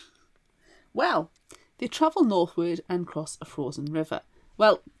 Well, they travel northward and cross a frozen river.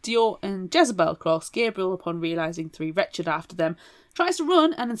 Well, Dior and Jezebel cross. Gabriel, upon realising three wretched after them, tries to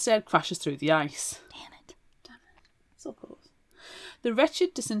run and instead crashes through the ice. Damn it. So close. The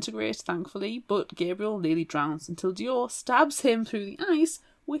wretched disintegrate, thankfully, but Gabriel nearly drowns until Dior stabs him through the ice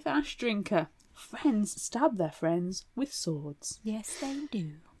with Ashdrinker. Friends stab their friends with swords. Yes, they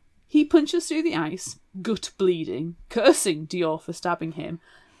do. He punches through the ice, gut bleeding, cursing Dior for stabbing him.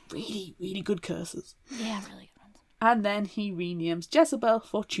 Really, really good curses. Yeah, really good And then he renames Jezebel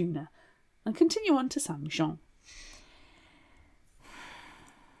Fortuna and continue on to Saint Michon.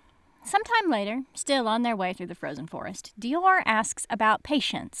 Sometime later, still on their way through the frozen forest, Dior asks about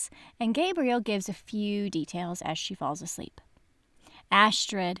Patience, and Gabriel gives a few details as she falls asleep.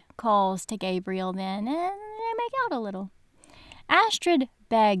 Astrid calls to Gabriel then, and they make out a little. Astrid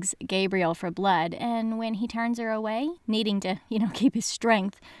begs Gabriel for blood, and when he turns her away, needing to, keep his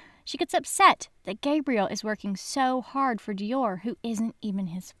strength, she gets upset that Gabriel is working so hard for Dior, who isn't even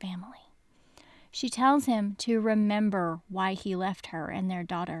his family. She tells him to remember why he left her and their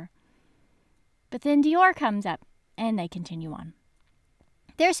daughter. But then Dior comes up, and they continue on.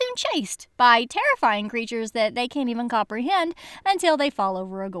 They're soon chased by terrifying creatures that they can't even comprehend until they fall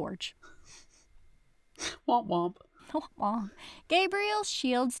over a gorge. Womp womp. Gabriel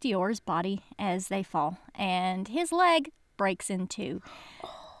shields Dior's body as they fall, and his leg breaks in two.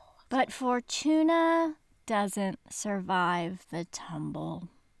 But Fortuna doesn't survive the tumble.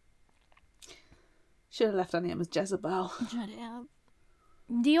 Should have left her name as Jezebel. Should have.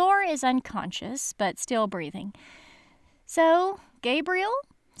 Dior is unconscious, but still breathing. So Gabriel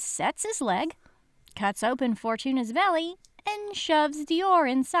sets his leg, cuts open Fortuna's belly, and shoves Dior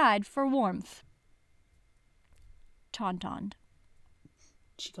inside for warmth. Tauntauned.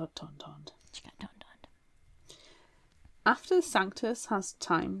 She got tauntauned. After the Sanctus has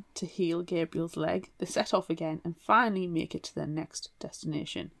time to heal Gabriel's leg, they set off again and finally make it to their next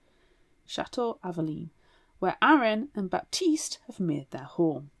destination, Chateau Aveline, where Aaron and Baptiste have made their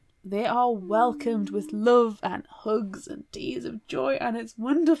home. They are welcomed with love and hugs and tears of joy, and it's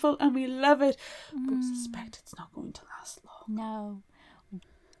wonderful and we love it, but we suspect it's not going to last long. No.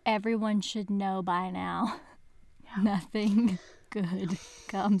 Everyone should know by now. Nothing good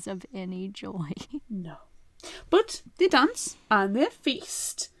comes of any joy. No. But they dance and they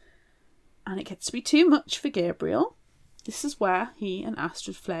feast, and it gets to be too much for Gabriel. This is where he and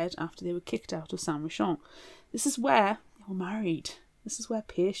Astrid fled after they were kicked out of Saint Michon. This is where they were married. This is where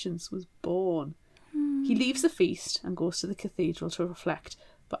Patience was born. He leaves the feast and goes to the cathedral to reflect,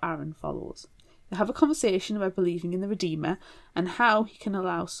 but Aaron follows. They have a conversation about believing in the Redeemer and how he can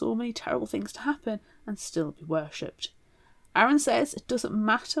allow so many terrible things to happen and still be worshipped. Aaron says it doesn't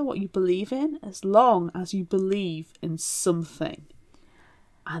matter what you believe in as long as you believe in something.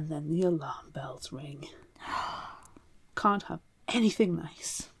 And then the alarm bells ring. Can't have anything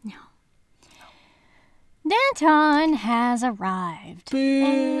nice. No. Danton has arrived. Boo!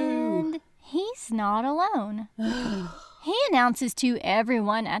 And he's not alone. He announces to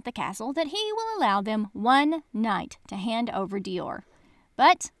everyone at the castle that he will allow them one night to hand over Dior.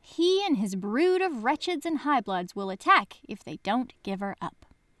 But he and his brood of wretches and highbloods will attack if they don't give her up.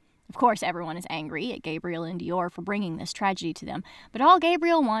 Of course, everyone is angry at Gabriel and Dior for bringing this tragedy to them, but all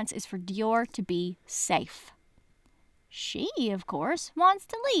Gabriel wants is for Dior to be safe. She, of course, wants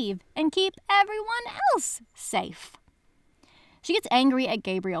to leave and keep everyone else safe. She gets angry at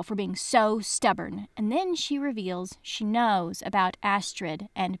Gabriel for being so stubborn, and then she reveals she knows about Astrid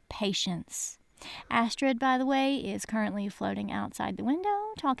and Patience. Astrid, by the way, is currently floating outside the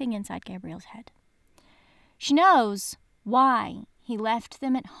window, talking inside Gabriel's head. She knows why he left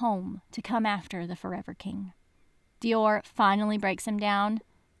them at home to come after the Forever King. Dior finally breaks him down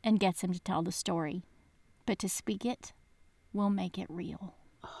and gets him to tell the story. But to speak it will make it real.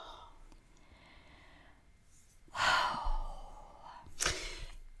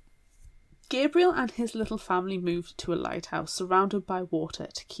 Gabriel and his little family moved to a lighthouse surrounded by water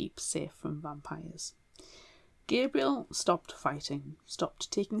to keep safe from vampires. Gabriel stopped fighting,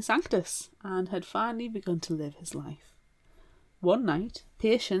 stopped taking Sanctus, and had finally begun to live his life. One night,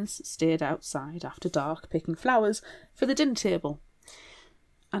 Patience stayed outside after dark picking flowers for the dinner table,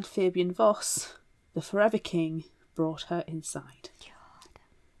 and Fabian Voss, the Forever King, brought her inside. God.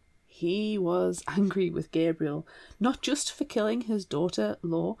 He was angry with Gabriel, not just for killing his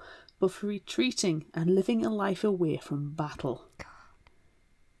daughter-in-law, but for retreating and living a life away from battle. God.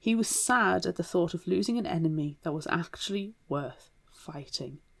 He was sad at the thought of losing an enemy that was actually worth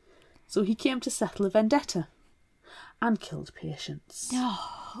fighting. So he came to settle a vendetta and killed Patience.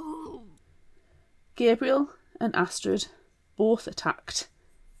 Oh. Gabriel and Astrid both attacked,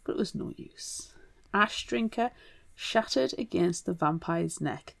 but it was no use. Ash Drinker shattered against the vampire's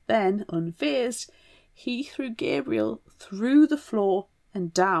neck. Then, unfazed, he threw Gabriel through the floor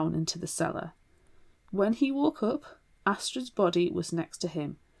and down into the cellar. When he woke up, Astrid's body was next to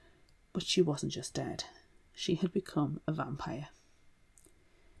him, but she wasn't just dead. She had become a vampire.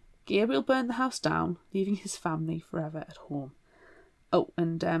 Gabriel burned the house down, leaving his family forever at home. Oh,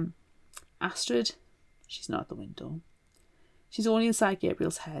 and Astrid, she's not at the window. She's only inside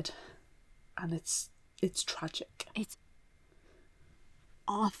Gabriel's head, and it's It's tragic. It's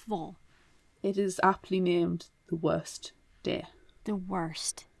awful. It is aptly named The Worst Day. The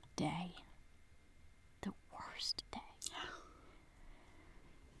worst day. The worst day.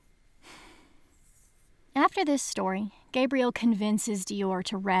 After this story, Gabriel convinces Dior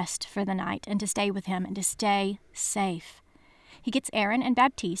to rest for the night and to stay with him and to stay safe. He gets Aaron and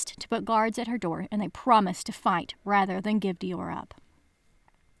Baptiste to put guards at her door, and they promise to fight rather than give Dior up.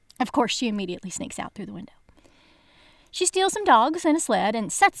 Of course, she immediately sneaks out through the window. She steals some dogs and a sled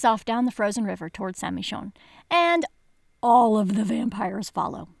and sets off down the frozen river towards Saint-Michon, and all of the vampires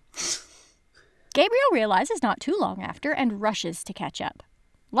follow. Gabriel realizes not too long after and rushes to catch up.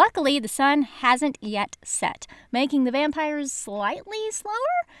 Luckily, the sun hasn't yet set, making the vampires slightly slower,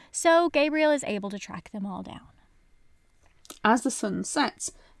 so Gabriel is able to track them all down. As the sun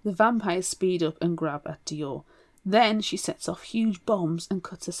sets, the vampires speed up and grab at Dior. Then she sets off huge bombs and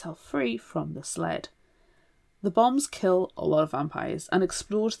cuts herself free from the sled. The bombs kill a lot of vampires and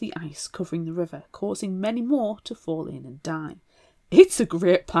explode the ice covering the river, causing many more to fall in and die. It's a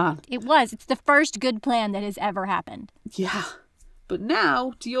great plan. It was. It's the first good plan that has ever happened. Yeah. But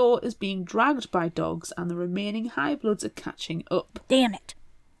now Dior is being dragged by dogs and the remaining High Bloods are catching up. Damn it.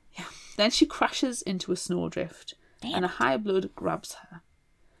 Yeah. Then she crashes into a snowdrift and a High Blood grabs her.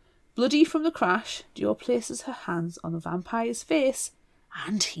 Bloody from the crash, Dior places her hands on the vampire's face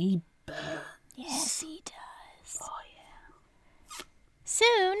and he burns. Yes, he does. Oh, yeah.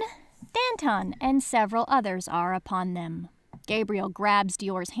 Soon, Danton and several others are upon them. Gabriel grabs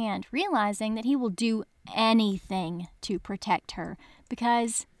Dior's hand, realizing that he will do anything to protect her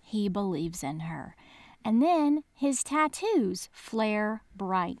because he believes in her. And then his tattoos flare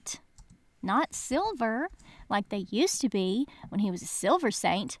bright. Not silver, like they used to be when he was a silver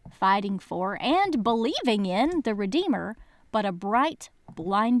saint fighting for and believing in the Redeemer, but a bright,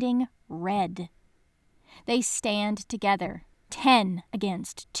 blinding red. They stand together, 10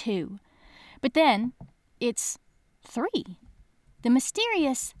 against 2. But then it's 3. The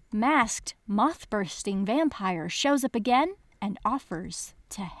mysterious, masked, moth-bursting vampire shows up again and offers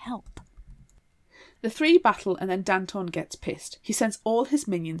to help. The 3 battle and then Danton gets pissed. He sends all his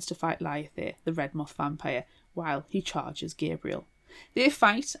minions to fight Lyathe, the red moth vampire, while he charges Gabriel. They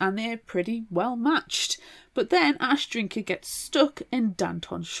fight and they're pretty well matched. But then Ash Drinker gets stuck in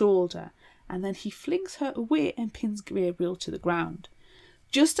Danton's shoulder and then he flings her away and pins Gabriel to the ground.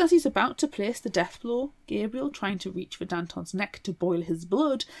 Just as he's about to place the death blow, Gabriel trying to reach for Danton's neck to boil his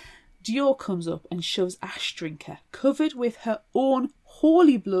blood, Dior comes up and shoves Ash Drinker, covered with her own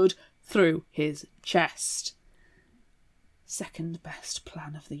holy blood, through his chest. Second best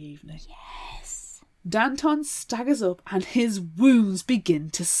plan of the evening. Yes. Danton staggers up and his wounds begin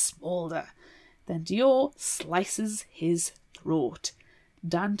to smoulder. Then Dior slices his throat.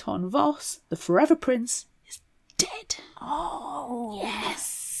 Danton Voss, the Forever Prince, is dead. Oh.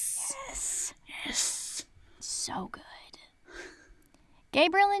 Yes. Yes. Yes. So good.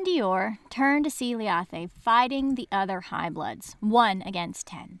 Gabriel and Dior turn to see Lyathe fighting the other High Bloods, 1 against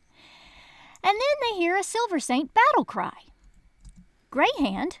 10. And then they hear a Silver Saint battle cry.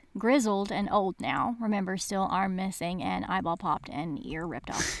 Greyhand, grizzled and old now, remember still arm missing and eyeball popped and ear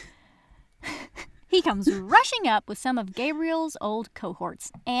ripped off. He comes rushing up with some of Gabriel's old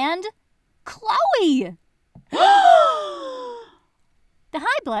cohorts and Chloe! The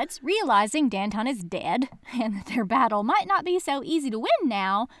High Bloods, realizing Danton is dead and that their battle might not be so easy to win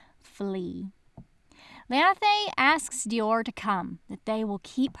now, flee. Lyathe asks Dior to come, that they will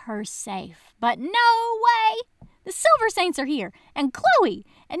keep her safe. But no way! The Silver Saints are here, and Chloe,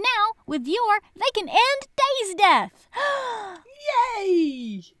 and now, with Dior, they can end Day's death.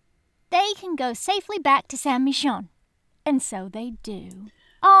 Yay! They can go safely back to Saint-Michon. And so they do.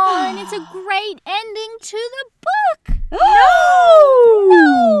 Oh, and it's a great ending to the book.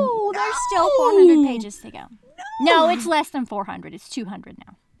 No! There's still 400 pages to go. No, it's less than 400. It's 200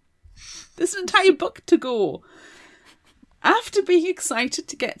 now. There's an entire book to go. After being excited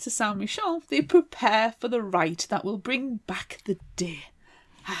to get to Saint-Michon, they prepare for the rite that will bring back the day.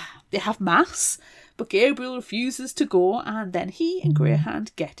 They have mass, but Gabriel refuses to go, and then he and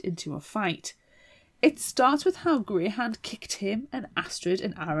Greyhand get into a fight. It starts with how Greyhand kicked him and Astrid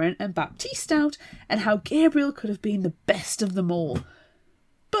and Aaron and Baptiste out, and how Gabriel could have been the best of them all.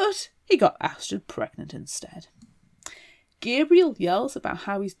 But he got Astrid pregnant instead. Gabriel yells about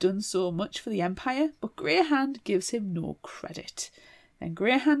how he's done so much for the Empire, but Greyhand gives him no credit. Then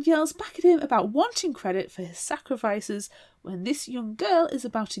Greyhand yells back at him about wanting credit for his sacrifices when this young girl is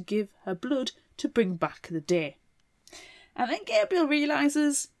about to give her blood to bring back the day. And then Gabriel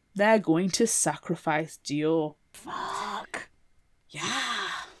realises they're going to sacrifice Dior. Fuck. Yeah.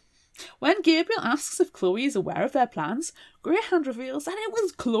 When Gabriel asks if Chloe is aware of their plans, Greyhound reveals that it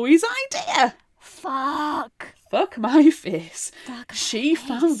was Chloe's idea. Fuck. Fuck my face. Fuck She my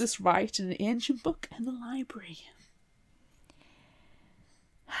found face. this right in an ancient book in the library.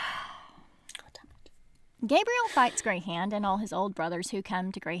 God damn it. Gabriel fights Greyhound and all his old brothers who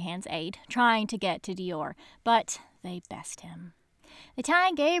come to Greyhound's aid, trying to get to Dior, but they best him. They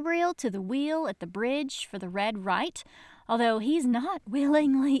tie Gabriel to the wheel at the bridge for the Red Rite, although he's not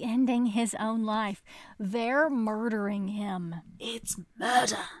willingly ending his own life. They're murdering him. It's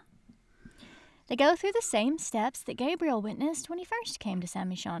murder. They go through the same steps that Gabriel witnessed when he first came to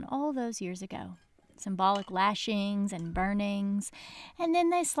Saint-Michon all those years ago. Symbolic lashings and burnings, and then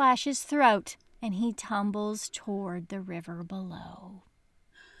they slash his throat, and he tumbles toward the river below.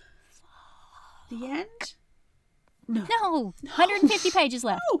 The end? No. No, 150 pages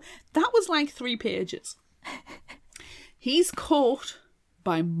left. No, that was like 3 pages. He's caught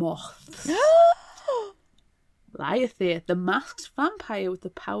by moths. Lyothere, the masked vampire with the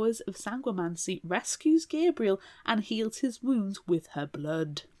powers of sanguimancy, rescues Gabriel and heals his wounds with her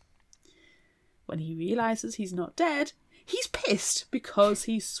blood. When he realises he's not dead, he's pissed because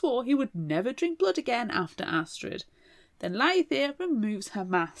he swore he would never drink blood again after Astrid. Then Lyothere removes her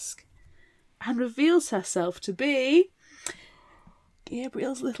mask and reveals herself to be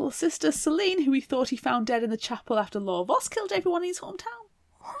Gabriel's little sister Celine, who he thought he found dead in the chapel after Laura Voss killed everyone in his hometown.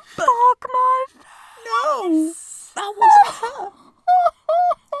 Fuck my No, that wasn't her.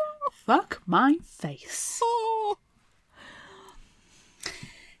 Fuck my face.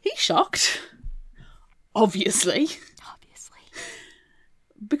 He's shocked. Obviously.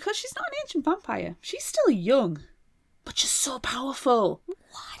 Because she's not an ancient vampire. She's still young. But she's so powerful.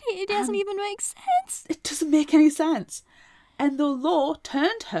 What? It doesn't even make sense. It doesn't make any sense. And though Law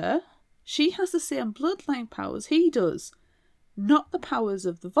turned her, she has the same bloodline powers he does. Not the powers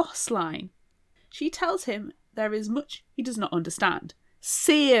of the Voss line. She tells him there is much he does not understand.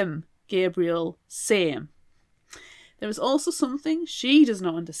 Same, Gabriel, same. There is also something she does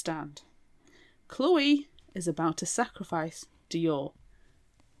not understand. Chloe is about to sacrifice Dior.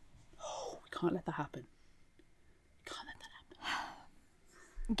 Oh, we can't let that happen. We can't let that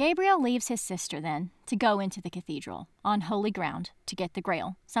happen. Gabriel leaves his sister then to go into the cathedral on holy ground to get the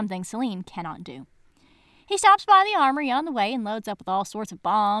Grail, something Celine cannot do. He stops by the armory on the way and loads up with all sorts of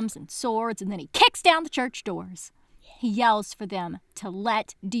bombs and swords, and then he kicks down the church doors. He yells for them to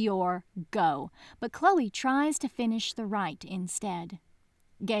let Dior go, but Chloe tries to finish the rite instead.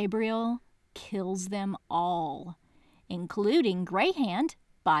 Gabriel kills them all, including Greyhound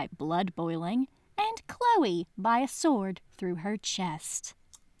by blood boiling and Chloe by a sword through her chest.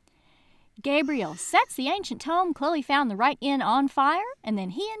 Gabriel sets the ancient tome Chloe found the Rite Inn on fire, and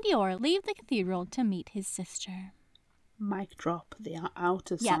then he and Dior leave the cathedral to meet his sister. Mic drop. They are out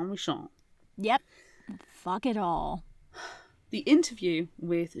of Yep. Saint-Michon. Yep. Fuck it all. The interview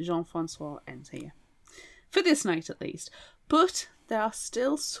with Jean-Francois ends here. For this night, at least. But there are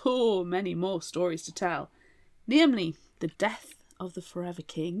still so many more stories to tell. Namely, the death of the Forever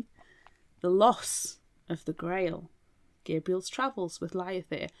King, the loss of the Grail, Gabriel's travels with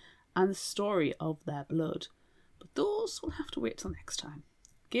Lyothere, and the story of their blood. But those will have to wait till next time.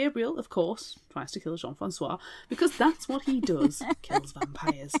 Gabriel, of course, tries to kill Jean-Francois, because that's what he does, kills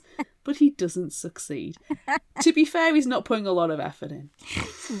vampires. But he doesn't succeed. To be fair, he's not putting a lot of effort in.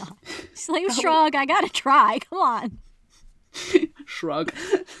 It's not. Just like, shrug, I gotta try. Come on. Shrug.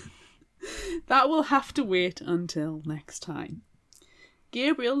 That will have to wait until next time.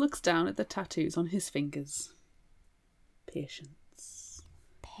 Gabriel looks down at the tattoos on his fingers. Patience.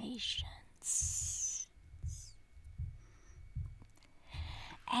 Patience.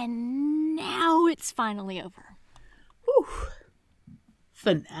 And now it's finally over. Whew.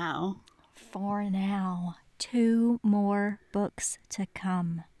 For now. For now. 2 more books to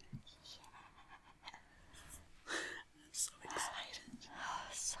come. I'm so excited.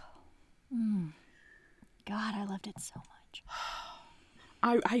 God, I loved it so much.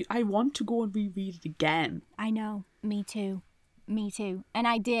 I want to go and reread it again. I know. Me too. Me too. And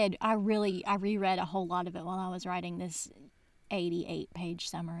I did. I reread a whole lot of it while I was writing this 88-page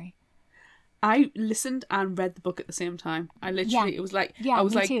summary. I listened and read the book at the same time. It was like, I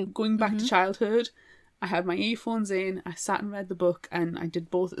was me like too. going back to childhood. I had my earphones in, I sat and read the book, and I did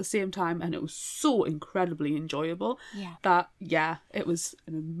both at the same time, and it was so incredibly enjoyable that, it was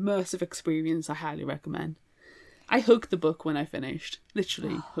an immersive experience I highly recommend. I hugged the book when I finished.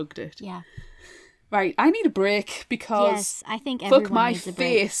 Literally hugged it. Yeah. Right, I need a break because Yes, I think everyone fuck my needs a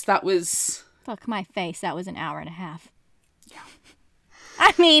break. face, that was... Fuck my face. That was an hour and a half. Yeah.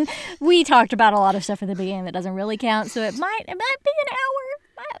 I mean, we talked about a lot of stuff at the beginning that doesn't really count, so it might be an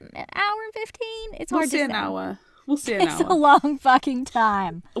hour. an hour and 15. It's We'll hard to say say. an hour. We'll say an It's a hour. long fucking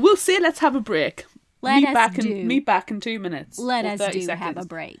time. We'll say let's have a break. Let us Meet back in 2 minutes. Let or us 30 do seconds. have a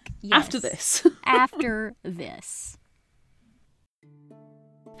break. Yes. After this. After this.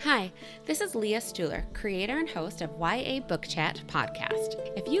 Hi, this is Leah Stuhler, creator and host of YA Book Chat podcast.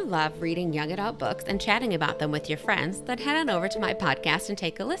 If you love reading young adult books and chatting about them with your friends, then head on over to my podcast and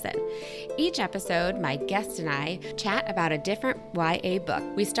take a listen. Each episode, my guest and I chat about a different YA book.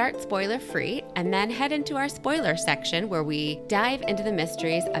 We start spoiler free and then head into our spoiler section where we dive into the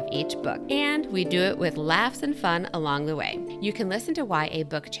mysteries of each book. And we do it with laughs and fun along the way. You can listen to YA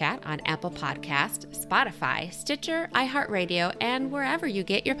Book Chat on Apple Podcast, Spotify, Stitcher, iHeartRadio, and wherever you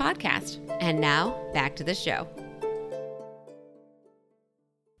get your podcast. And now, back to the show.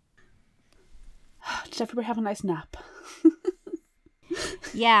 Did everybody have a nice nap?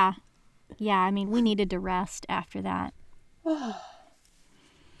 Yeah. Yeah, I mean, we needed to rest after that.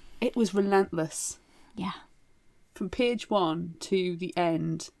 It was relentless. Yeah. From page 1 to the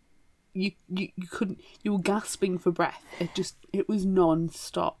end, you couldn't, you were gasping for breath. It was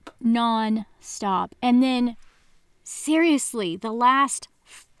non-stop. Non-stop. And then, seriously, the last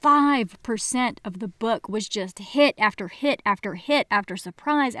 5% of the book was just hit after hit after hit after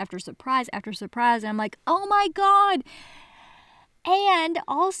surprise after surprise after surprise. And I'm like, oh my God. And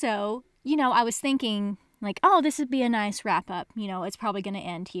also, you know, I was thinking like, oh, this would be a nice wrap up. You know, it's probably going to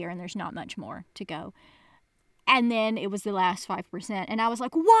end here and there's not much more to go. And then it was the last 5%. And I was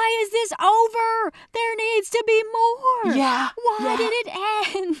like, why is this over? There needs to be more. Yeah. Why did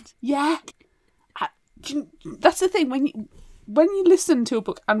it end? Yeah. That's the thing. When you listen to a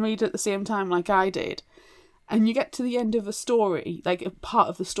book and read it at the same time like I did, and you get to the end of a story, like a part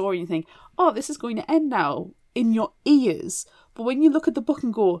of the story, and you think, oh, this is going to end now in your ears. But when you look at the book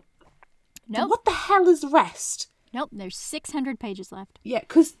and go, Nope. what the hell is the rest? Nope, there's 600 pages left. Yeah,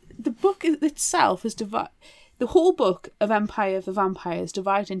 because the book itself is divided. The whole book of Empire of the Vampire is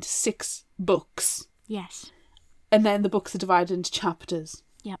divided into 6 books. Yes. And then the books are divided into chapters.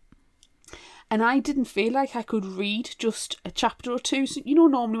 Yep. And I didn't feel like I could read just a chapter or two. So, you know,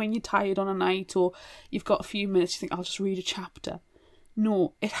 normally when you're tired on a night or you've got a few minutes, you think, I'll just read a chapter.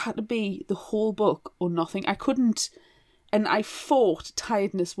 No, it had to be the whole book or nothing. I couldn't. And I fought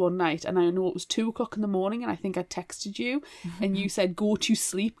tiredness one night, and I know it was 2:00 in the morning, and I think I texted you, and you said, go to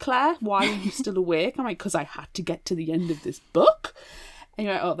sleep, Claire. Why are you still awake? I'm like, because I had to get to the end of this book. And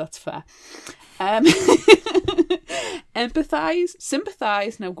you're like, oh, that's fair. Empathise,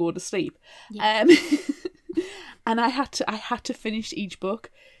 sympathise, now go to sleep. Yeah. And I had to finish each book.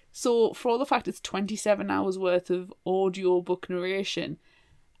 So for all the fact it's 27 hours worth of audio book narration,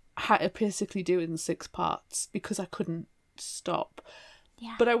 I had to basically do it in 6 parts because I couldn't stop.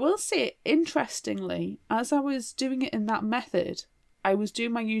 Yeah. But I will say, interestingly, as I was doing it in that method, I was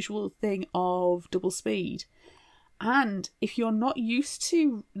doing my usual thing of double speed. And if you're not used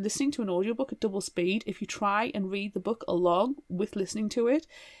to listening to an audiobook at double speed, if you try and read the book along with listening to it,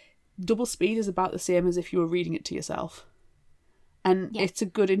 double speed is about the same as if you were reading it to yourself. And it's a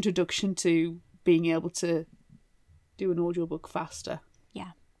good introduction to being able to do an audiobook faster.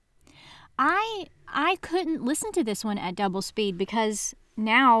 Yeah. I couldn't listen to this one at double speed because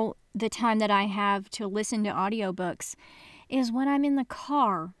now the time that I have to listen to audiobooks is when I'm in the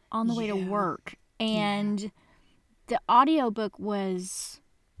car on the way to work. And the audiobook was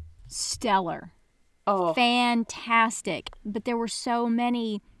stellar. Oh. Fantastic. But there were so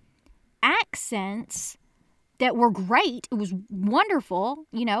many accents that were great. It was wonderful.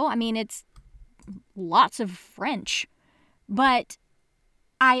 You know, I mean, it's lots of French. But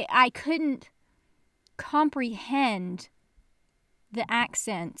I couldn't comprehend the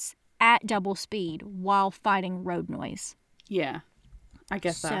accents at double speed while fighting road noise. Yeah, I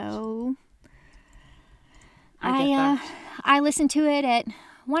get that. So I get that. I listened to it at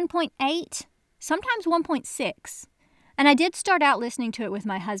 1.8, sometimes 1.6. And I did start out listening to it with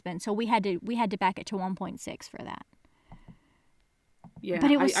my husband, so we had to back it to 1.6 for that. Yeah,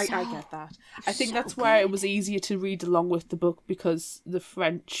 But it was I so- get that. I think so that's where it good. was easier to read along with the book because the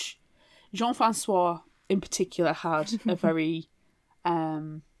French, Jean-Francois in particular, had a very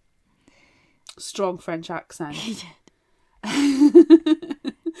strong French accent. He did.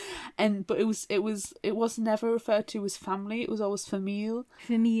 But it was never referred to as family. It was always famille.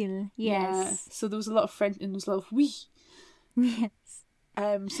 Famille, Yeah. yes. So there was a lot of French and there was a lot of oui. Yes.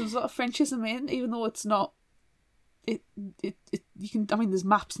 So there's a lot of Frenchism in, even though it's not. It you can. I mean, there's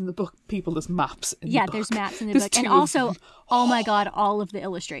maps in the book. There's maps in the book. There's maps in the There's book. And 2 of also, them. oh my God, all of the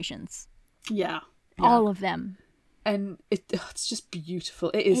illustrations. Yeah. All of them. And it's just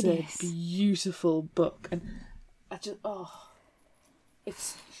beautiful. It is It a is. beautiful book, and I just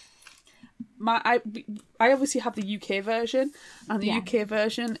It's I obviously have the UK version, and the UK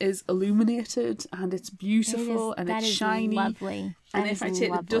version is illuminated and it's beautiful and it's shiny. Lovely. And if I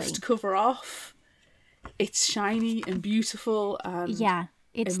take the dust cover off, it's shiny and beautiful. And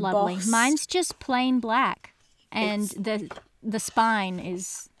it's embossed. lovely. Mine's just plain black, and the spine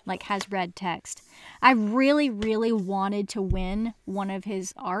is like has red text. I really, really wanted to win one of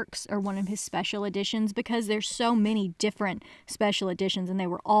his arcs or one of his special editions because there's so many different special editions, and they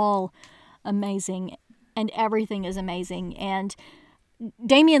were all amazing, and everything is amazing. And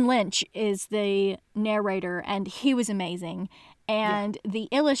Damian Lynch is the narrator, and he was amazing. And the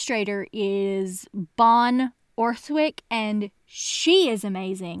illustrator is Bon Orthwick, and she is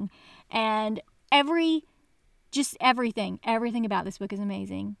amazing. And everything about this book is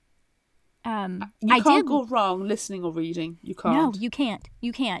amazing. You can't go wrong listening or reading. You can't. No, you can't.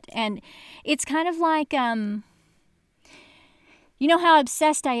 You can't. And it's kind of like, you know how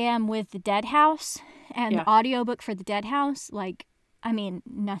obsessed I am with The Dead House and the audiobook for The Dead House? Like, I mean,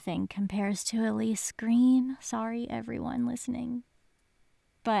 nothing compares to Elise Green. Sorry, everyone listening.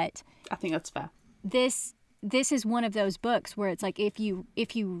 But I think that's fair. This is one of those books where it's like if you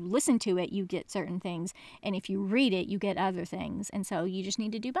listen to it, you get certain things, and if you read it, you get other things. And so you just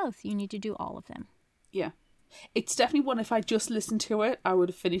need to do both. You need to do all of them. Yeah. It's definitely one, if I just listened to it, I would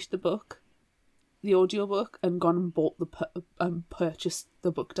have finished the book, the audiobook, and gone and bought purchased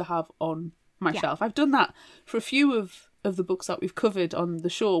the book to have on my shelf. I've done that for a few of the books that we've covered on the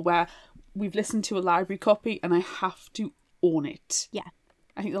show where we've listened to a library copy and I have to own it. Yeah.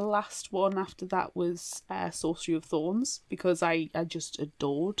 I think the last one after that was Sorcery of Thorns, because I just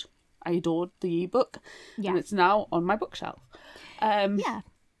adored the ebook, and it's now on my bookshelf.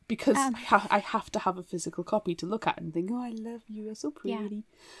 Because I have to have a physical copy to look at and think, oh, I love you, you're so pretty. Yeah.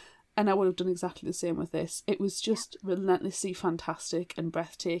 And I would have done exactly the same with this. It was just relentlessly fantastic and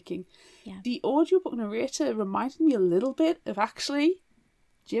breathtaking. Yeah. The audiobook narrator reminded me a little bit of actually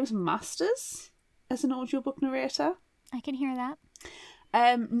James Masters as an audiobook narrator. I can hear that.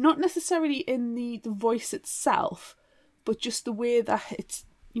 Not necessarily in the voice itself, but just the way that it's,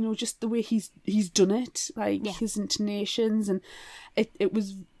 just the way he's done it, like his intonations, and it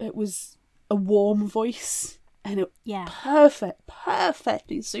was a warm voice, and it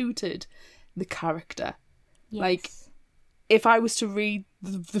perfectly suited the character. Yes. Like, if I was to read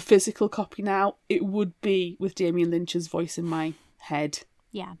the physical copy now, it would be with Damian Lynch's voice in my head.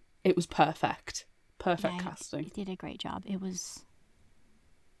 Yeah. It was perfect. Perfect casting. He did a great job. It was...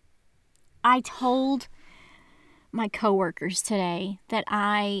 I told my coworkers today that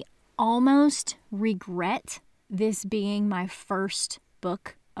I almost regret this being my first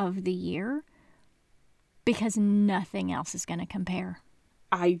book of the year because nothing else is going to compare.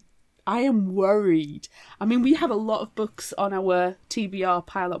 I am worried. I mean, we have a lot of books on our TBR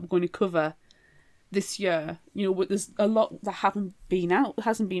pile that we're going to cover this year. There's a lot that hasn't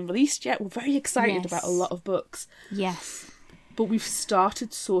been released yet. We're very excited about a lot of books. Yes. But we've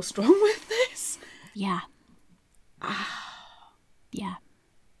started so strong with this. Yeah. Yeah.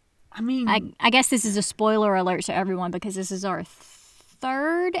 I mean... I guess this is a spoiler alert to everyone because this is our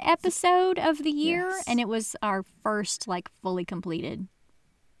third episode of the year, and it was our first, fully completed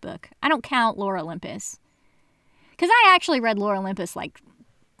book. I don't count Lore Olympus. Because I actually read Lore Olympus,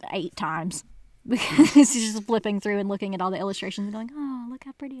 8 times. Because it's just flipping through and looking at all the illustrations and going, oh, look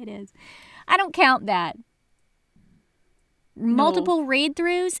how pretty it is. I don't count that. Multiple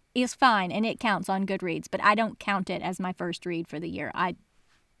read-throughs is fine, and it counts on Goodreads, but I don't count it as my first read for the year.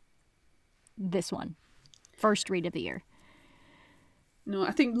 This one. First read of the year. No,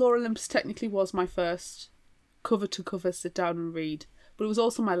 I think Lore Olympus technically was my first cover-to-cover sit-down and read, but it was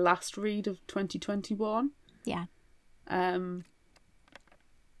also my last read of 2021. Yeah.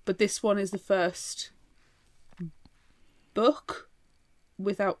 But this one is the first book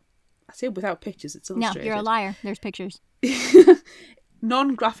without pictures. It's illustrated. No, you're a liar. There's pictures.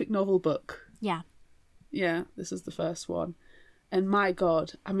 Non-graphic novel book. Yeah. Yeah, this is the first one. And my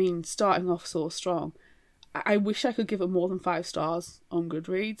God, I mean, starting off so strong. I wish I could give it more than 5 stars on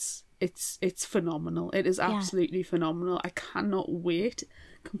Goodreads. It's phenomenal. It is absolutely phenomenal. I cannot wait.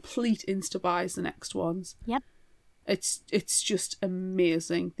 Complete insta-buys the next ones. Yep. It's just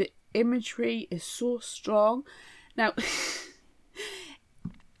amazing. The imagery is so strong. Now...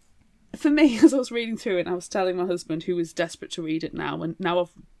 For me, as I was reading through it, I was telling my husband, who is desperate to read it now, and now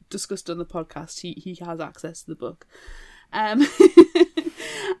I've discussed on the podcast, he has access to the book.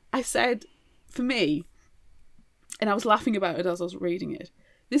 I said, for me, and I was laughing about it as I was reading it,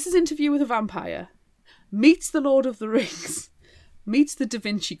 this is Interview with a Vampire, meets The Lord of the Rings, meets The Da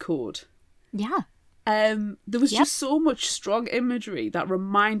Vinci Code. Yeah. There was just so much strong imagery that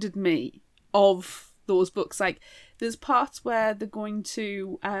reminded me of those books. Like, there's parts where they're going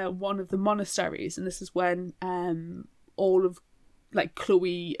to one of the monasteries, and this is when all of, like,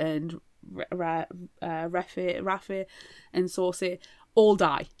 Chloe and Rafe and Cersei all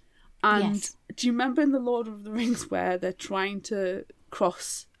die. And do you remember in The Lord of the Rings where they're trying to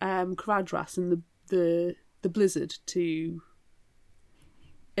cross Caradhras and the blizzard to...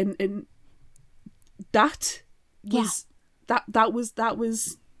 And that was that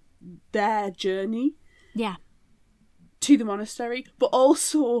was their journey to the monastery, but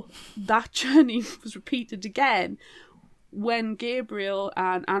also that journey was repeated again when Gabriel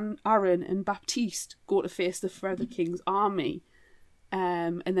and Aaron and Baptiste go to face the Forever King's army,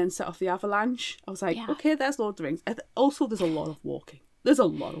 and then set off the avalanche. I was like, okay, there's Lord of the Rings. Also, there's a lot of walking. There's a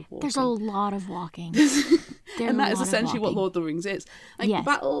lot of walking. And that is essentially what Lord of the Rings is. Like, the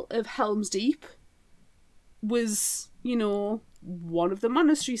Battle of Helm's Deep was, you know, one of the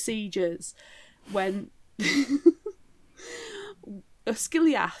monastery sieges when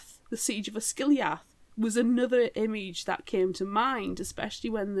Osgiliath, the siege of Osgiliath, was another image that came to mind, especially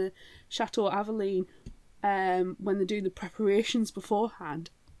when the Chateau Aveline, when they're doing the preparations beforehand.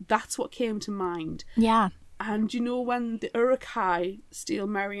 That's what came to mind. Yeah. And you know, when the Uruk-hai steal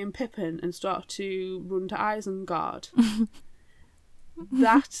Merry and Pippin and start to run to Isengard,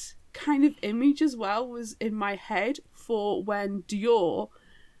 that kind of image as well was in my head for when Dior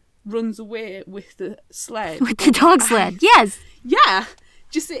runs away with the sled. With the dog sled, yes. Yeah.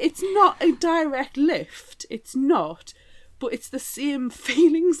 Just, it's not a direct lift. It's not. But it's the same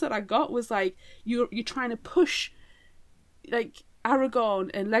feelings that I got, was like, you're trying to push, like,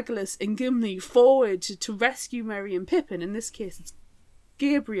 Aragorn and Legolas and Gimli forward to rescue Merry and Pippin. In this case, it's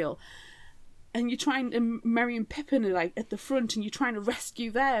Gabriel. And you're trying to, Merry and Pippin are like at the front and you're trying to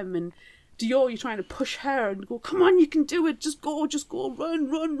rescue them. And Dior, you're trying to push her and go, come on, you can do it. Just go,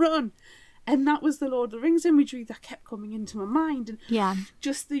 run. And that was the Lord of the Rings imagery that kept coming into my mind. And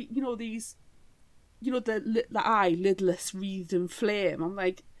just the, you know, these, you know, the eye, lidless, wreathed in flame. I'm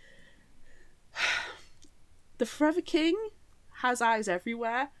like, the Forever King has eyes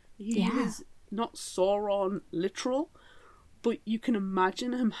everywhere. He is not Sauron literal, but you can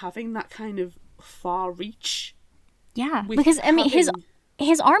imagine him having that kind of far reach. Yeah, because I mean, his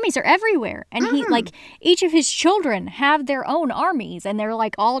armies are everywhere, and he, like, each of his children have their own armies, and they're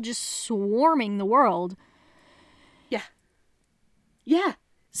like all just swarming the world. Yeah.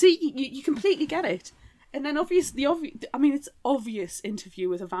 See, you completely get it. And then it's obvious interview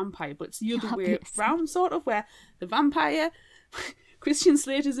with a vampire, but it's the other way around, sort of, where the vampire, Christian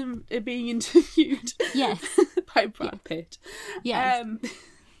Slater's being interviewed by Brad Pitt. Yes.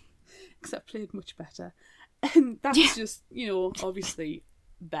 Except played much better. And that's just, you know, obviously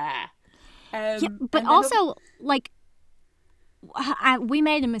there. But also, like, we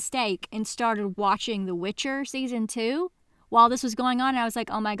made a mistake and started watching The Witcher season 2 while this was going on. And I was like,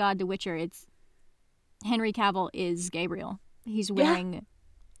 oh my God, The Witcher, it's Henry Cavill is Gabriel. He's wearing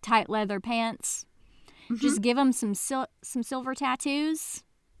tight leather pants. Just give him some silver tattoos.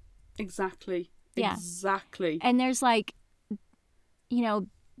 Exactly. Yeah. Exactly. And there's, like, you know,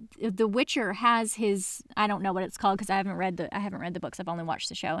 The Witcher has his, I don't know what it's called because I haven't read the books. I've only watched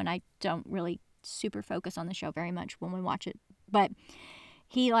the show, and I don't really super focus on the show very much when we watch it. But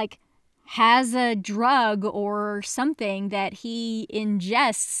he, like, has a drug or something that he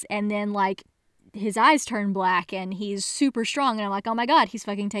ingests, and then, like, his eyes turn black and he's super strong, and I'm like, oh my God, he's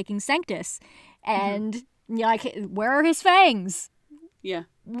fucking taking Sanctus. And you're like, where are his fangs? Yeah.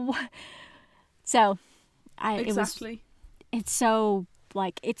 So exactly. It's so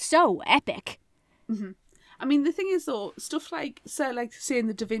epic. I mean, the thing is, though, stuff like say in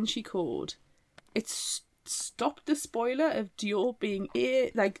the Da Vinci Code, it's stopped the spoiler of Dior being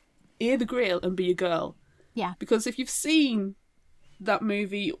A the Grail and B a girl. Yeah. Because if you've seen that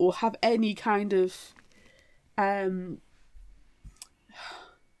movie or have any kind of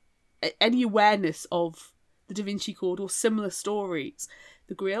any awareness of the Da Vinci Code or similar stories,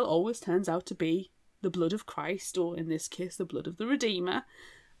 the Grail always turns out to be the blood of Christ, or in this case, the blood of the Redeemer.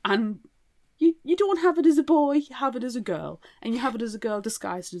 And you don't have it as a boy, you have it as a girl. And you have it as a girl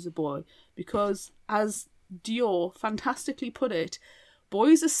disguised as a boy. Because, as Dior fantastically put it,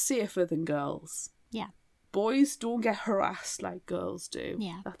 boys are safer than girls. Yeah. Boys don't get harassed like girls do.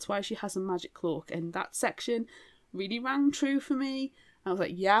 Yeah. That's why she has a magic cloak. And that section really rang true for me. I was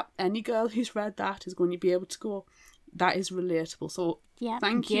like, yeah, any girl who's read that is going to be able to go, that is relatable. So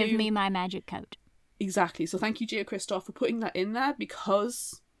thank you. Give me my magic coat. Exactly. So thank you, J. Christoph, for putting that in there,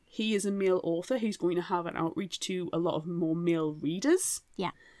 because he is a male author. He's going to have an outreach to a lot of more male readers. Yeah.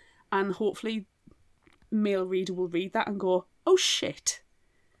 And hopefully male reader will read that and go, oh shit,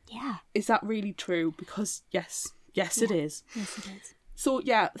 Yeah. is that really true? Because yes, it is. Yes, it is. So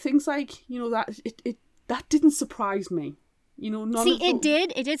yeah, things like, you know, that that didn't surprise me. You know, none See, of it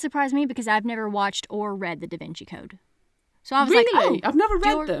the... did surprise me because I've never watched or read the Da Vinci Code. So I was Really? like, oh. I've never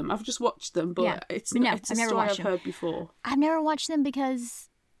read Dior... them. I've just watched them, but Yeah. it's No, a I've never story watched I've them. heard before. I've never watched them because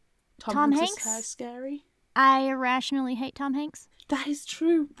Tom Hanks' Hanks? hair's scary. I irrationally hate Tom Hanks. That is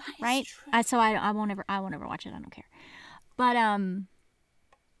true. That is Right? true. So I won't ever watch it. I don't care. But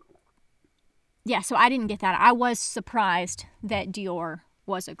yeah, so I didn't get that. I was surprised that Dior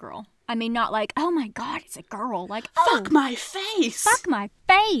was a girl. I mean, not like, oh my God, it's a girl. Like, oh, Fuck my face. fuck my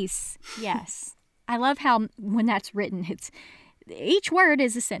face. Yes. I love how when that's written, it's each word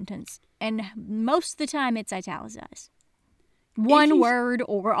is a sentence, and most of the time it's italicized. One word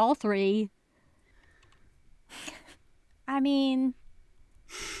or all three. I mean,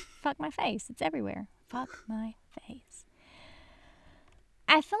 fuck my face. It's everywhere. Fuck my face.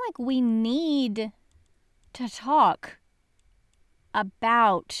 I feel like we need to talk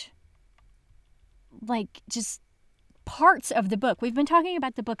about, like, just parts of the book. We've been talking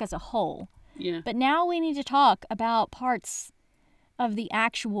about the book as a whole. Yeah. But now we need to talk about parts of the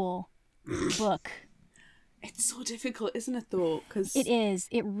actual book. It's so difficult, isn't it, though? Cause... It is.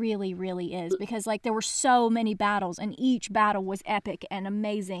 It really, really is. Because, like, there were so many battles, and each battle was epic and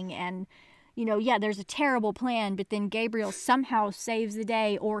amazing. And, you know, yeah, there's a terrible plan, but then Gabriel somehow saves the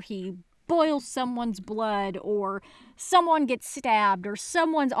day, or he boils someone's blood, or someone gets stabbed, or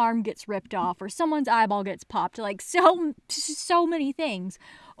someone's arm gets ripped off, or someone's eyeball gets popped. Like, so many things.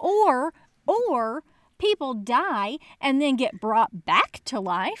 Or people die and then get brought back to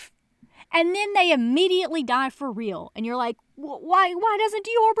life, and then they immediately die for real. And you're like, why doesn't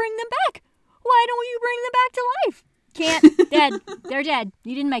Dior bring them back? Why don't you bring them back to life? Can't. Dead. They're dead.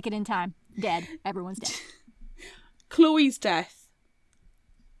 You didn't make it in time. Dead. Everyone's dead. Chloe's death.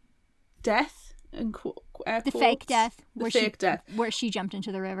 Death? And the fake death. Death. Where she jumped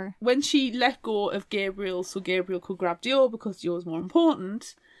into the river. When she let go of Gabriel so Gabriel could grab Dior because Dior was more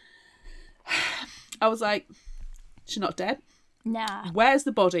important, I was like, she's not dead. Nah. Where's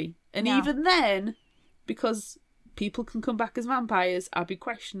the body? And No. even then, because people can come back as vampires, I'd be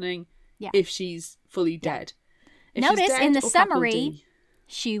questioning Yeah. if she's fully dead. If she's Notice dead in the or summary, faculty.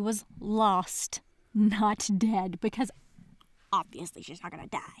 she was lost, not dead, because obviously she's not going to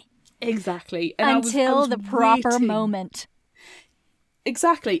die. Exactly. And I Until was the proper waiting. moment.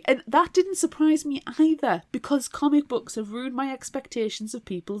 Exactly. And that didn't surprise me either, because comic books have ruined my expectations of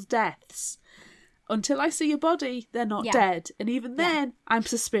people's deaths. Until I see a body, they're not Yeah. dead. And even then, I'm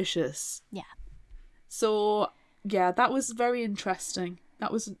suspicious. Yeah. So, yeah, that was very interesting.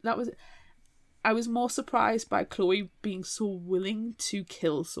 That was. I was more surprised by Chloe being so willing to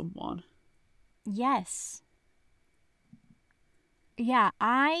kill someone. Yes. Yeah,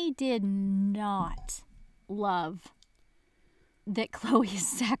 I did not love that Chloe is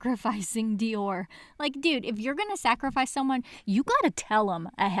sacrificing Dior. Like, dude, if you're going to sacrifice someone, you got to tell them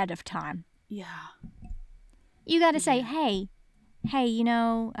ahead of time. Yeah. You got to say, hey, you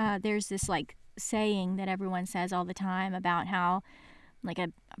know, there's this, like, saying that everyone says all the time about how, like, a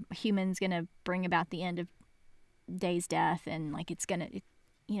human's going to bring about the end of day's death, and, like, it's going to,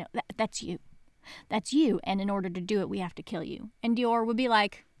 you know, that's you. That's you, and in order to do it, we have to kill you. And Dior would be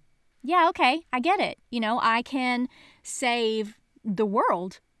like, yeah, okay, I get it. You know, I can save the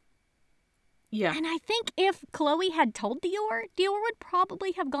world. Yeah. And I think if Chloe had told Dior would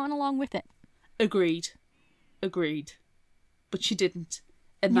probably have gone along with it. Agreed. But she didn't.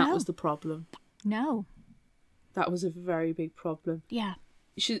 And No. that was the problem. No. That was a very big problem. Yeah.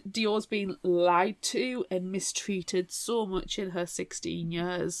 Dior's been lied to and mistreated so much in her 16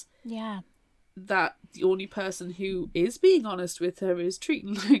 years Yeah. that the only person who is being honest with her, is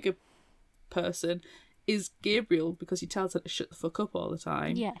treating like a person, is Gabriel, because he tells her to shut the fuck up all the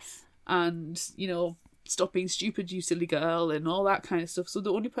time. Yes. And, you know, stop being stupid, you silly girl, and all that kind of stuff. So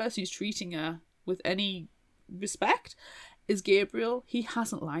the only person who's treating her with any respect is Gabriel. He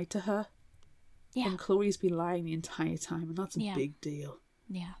hasn't lied to her. Yeah. And Chloe's been lying the entire time, and that's a Yeah. big deal.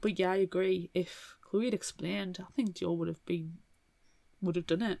 Yeah. But yeah, I agree. If Chloe had explained, I think Dior would have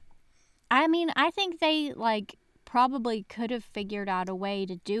done it. I mean, I think they, like, probably could have figured out a way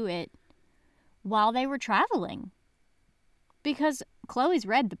to do it while they were traveling. Because Chloe's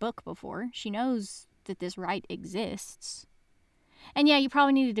read the book before. She knows that this rite exists. And yeah, you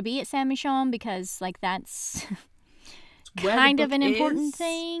probably needed to be at Saint Michon because, like, that's Where the kind of book an important is.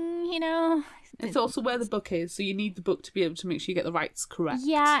 thing, you know? It's also where the book is, so you need the book to be able to make sure you get the rights correct.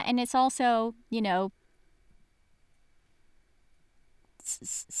 Yeah, and it's also, you know,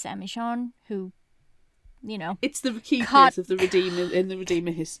 Saint Michon, who It's the key Caught- place of the Redeemer in the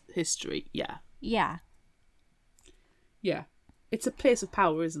Redeemer history. Yeah. Yeah, Yeah. It's a place of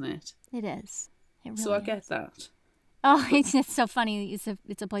power, isn't it? it is. It really So I is. get that. Oh, it's so funny.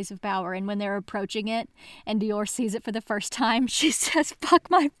 It's a place of power, and when they're approaching it, and Dior sees it for the first time, she says,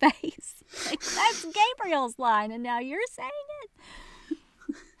 "Fuck my face." Like, that's Gabriel's line, and now you're saying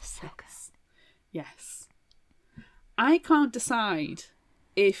it. So good. Yes. I can't decide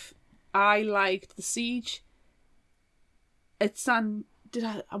if I liked the siege at San.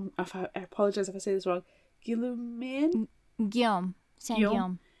 I apologize if I say this wrong. Guillaume. Guillaume,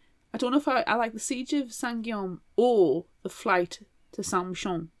 Saint-Guillaume. I don't know if I like the siege of Saint Guillaume or the flight to Saint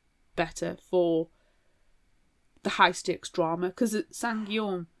Michon better for the high stakes drama, because at Saint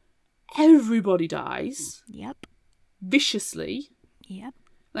Guillaume everybody dies Yep. viciously. Yep.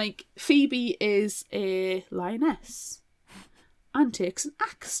 Like, Phoebe is a lioness and takes an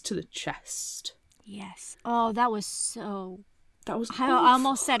axe to the chest. Yes. Oh, that was so. That was I awful.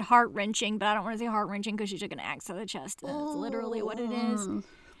 almost said heart-wrenching, but I don't want to say heart-wrenching because she took an axe to the chest. That's literally what it is.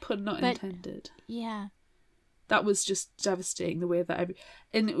 Pun not But- intended. Yeah. That was just devastating, the way that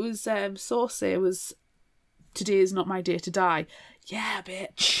and it was Saucy was, "Today is not my day to die." Yeah,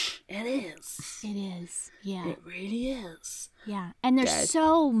 bitch, it is. It is. Yeah. It really is. Yeah. And there's Dead.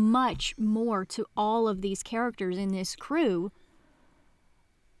 so much more to all of these characters in this crew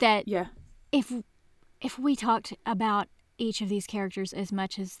that Yeah, if we talked about each of these characters as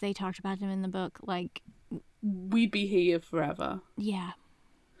much as they talked about them in the book, like, we'd be here forever. yeah.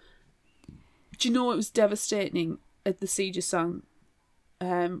 Do you know what was devastating at the siege of Sang?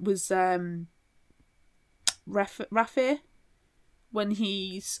 Was Rafe, when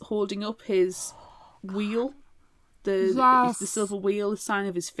he's holding up his wheel, the Yes. silver wheel, the sign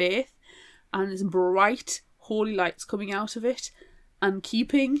of his faith, and there's bright holy lights coming out of it, and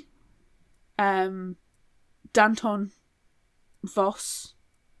keeping Danton Voss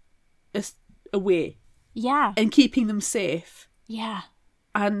away Yeah. and keeping them safe. Yeah.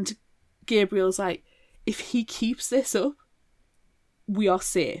 And Gabriel's like, if he keeps this up, we are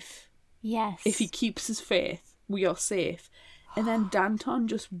safe. Yes. If he keeps his faith, we are safe. And then Danton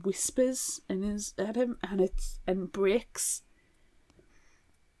just whispers at him, and breaks.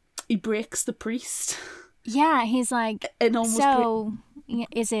 He breaks the priest. Yeah, he's like, And almost so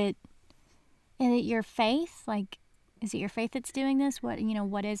is it your faith? Like, is it your faith that's doing this? What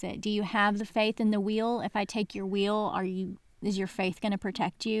is it? Do you have the faith in the wheel? If I take your wheel, is your faith going to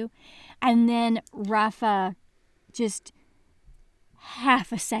protect you? And then Rafa, just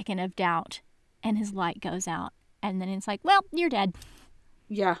half a second of doubt, and his light goes out. And then it's like, well, you're dead.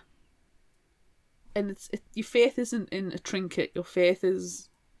 Yeah. And your faith isn't in a trinket. Your faith is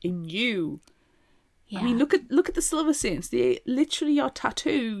in you. Yeah. I mean, look at the Silver Saints. They literally are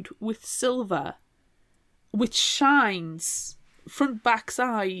tattooed with silver, which shines front, back,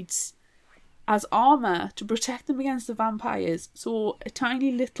 sides as armor to protect them against the vampires. So a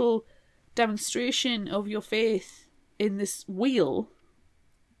tiny little demonstration of your faith in this wheel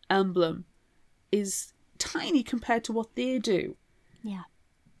emblem is tiny compared to what they do. Yeah.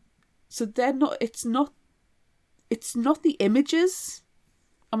 So they're not. It's not the images.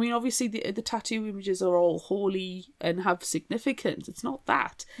 I mean, obviously the tattoo images are all holy and have significance. It's not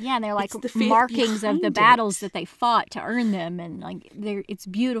that. Yeah, and they're like It's the faith markings of behind the it. battles that they fought to earn them, and like it's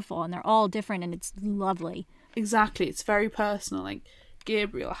beautiful, and they're all different, and it's lovely. Exactly. It's very personal. Like,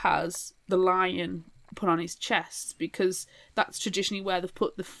 Gabriel has the lion put on his chest because that's traditionally where they've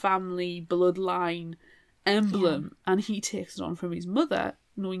put the family bloodline emblem, and he takes it on from his mother,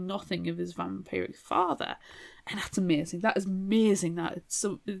 knowing nothing of his vampiric father. And that's amazing. That is amazing. That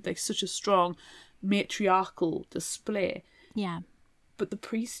it's such a strong matriarchal display. Yeah. But the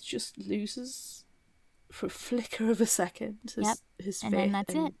priest just loses for a flicker of a second his And faith then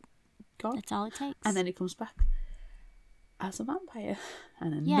that's in it. God. That's all it takes. And then he comes back as a vampire.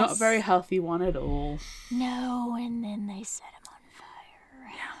 And a Yes. not very healthy one at all. No, and then they set him on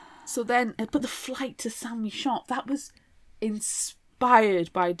fire. So then, but the flight to Saint Michon, that was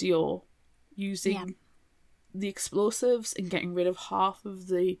inspired by Dior using the explosives and getting rid of half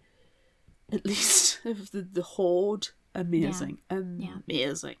of at least of the horde. Amazing.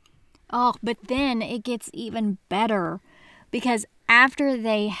 Amazing. Oh, but then it gets even better because after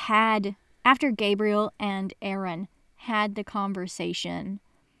Gabriel and Aaron had the conversation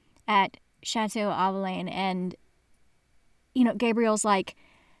at Chateau Avelin, and Gabriel's like,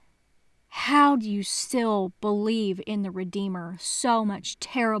 how do you still believe in the Redeemer? So much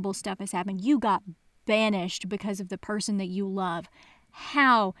terrible stuff has happened. You got banished because of the person that you love.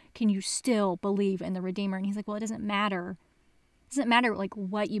 How can you still believe in the Redeemer? And he's like, well, it doesn't matter. doesn't matter like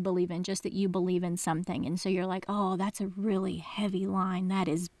what you believe in, just that you believe in something. And so you're like, oh, that's a really heavy line. That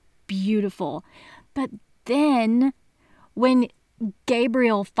is beautiful. But then when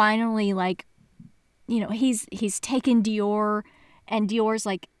Gabriel finally, like, you know, he's taken Dior, and Dior's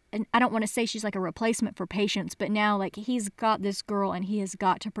like, and I don't want to say she's like a replacement for Patience, but now like he's got this girl and he has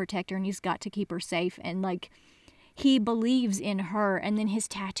got to protect her and he's got to keep her safe, and like he believes in her, and then his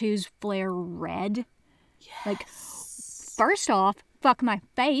tattoos flare red. Yes. Like, first off, fuck my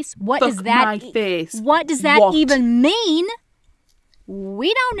face. What Fuck does that my face. What does that What? even mean?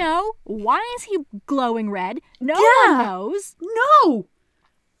 We don't know. Why is he glowing red? No Yeah. one knows. No!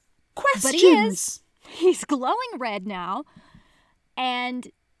 Questions! But he is. He's glowing red now. And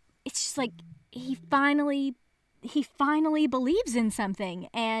it's just like he finally believes in something,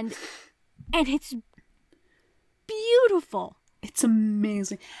 and it's beautiful. It's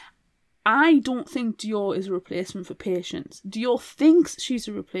amazing. I don't think Dior is a replacement for Patience. Dior thinks she's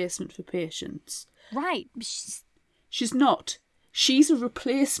a replacement for Patience. Right. She's not. She's a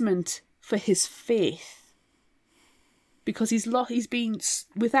replacement for his faith. Because he's been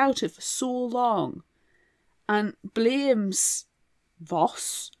without it for so long. And blames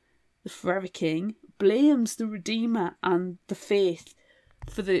Voss, the Forever King, blames the Redeemer and the faith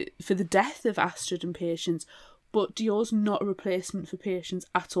for the death of Astrid and Patience. But Dior's not a replacement for Patience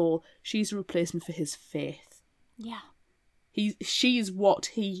at all. She's a replacement for his faith. Yeah. She's what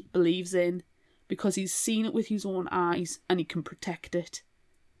he believes in, because he's seen it with his own eyes and he can protect it.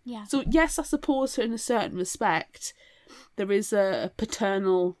 Yeah. So yes, I suppose in a certain respect, there is a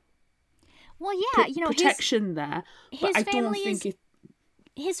paternal protection there. But I don't think it.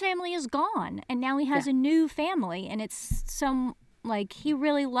 His family is gone, and now he has a new family, and it's like he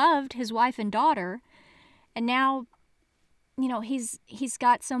really loved his wife and daughter, and now, you know, he's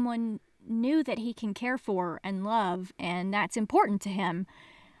got someone new that he can care for and love, and that's important to him.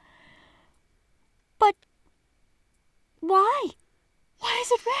 But why? Why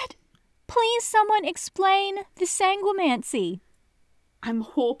is it red? Please, someone explain the sanguimancy. I'm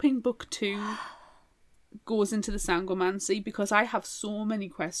hoping book 2 goes into the sanguimancy, because I have so many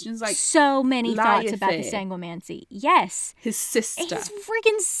questions. Like, so many thoughts about the Liathé, sanguimancy. Yes. his sister. His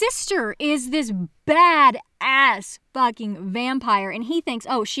freaking sister is this badass fucking vampire, and he thinks,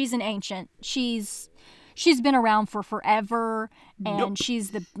 oh, she's an ancient. She's been around for forever, and Nope.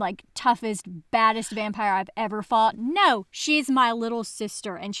 she's the like toughest, baddest vampire I've ever fought. No, she's my little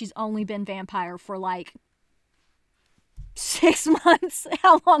sister, and she's only been vampire for like 6 months.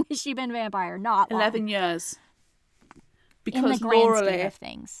 How long has she been vampire? Not long. 11 years. In Because the grand scheme Lorelei of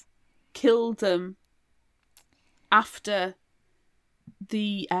things. killed them after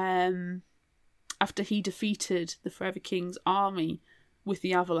after he defeated the Forever King's army with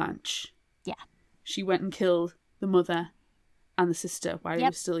the avalanche. Yeah. She went and killed the mother and the sister while he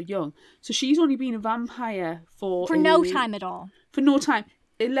Yep. was still young. So she's only been a vampire for No time at all. For no time.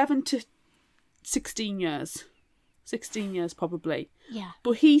 11 to 16 years. 16 years probably. Yeah.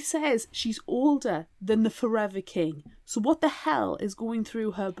 But he says she's older than the Forever King. So what the hell is going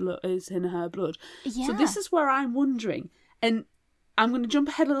through her blood? Is in her blood? Yeah. So this is where I'm wondering, and I'm going to jump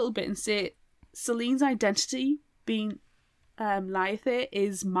ahead a little bit and say Celine's identity being Liathé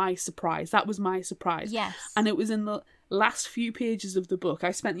is my surprise. That was my surprise. Yes. And it was in the last few pages of the book.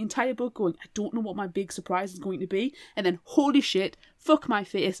 I spent the entire book going, I don't know what my big surprise is going to be, and then holy shit, fuck my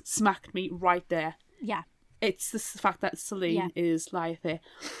face, smacked me right there. Yeah. It's the fact that Celine Yeah. is Liathé.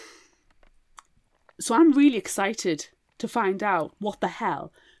 So I'm really excited to find out what the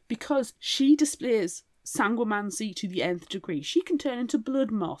hell, because she displays sanguimancy to the nth degree. She can turn into blood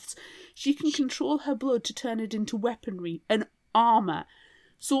moths. She can control her blood to turn it into weaponry and armour.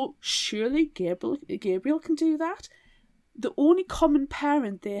 So surely Gabriel can do that? The only common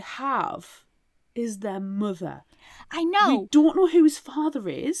parent they have is their mother. I know. We don't know who his father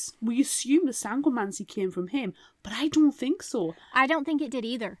is. We assume the sanguimancy came from him, but I don't think so. I don't think it did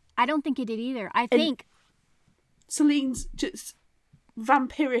either. I think Celine's just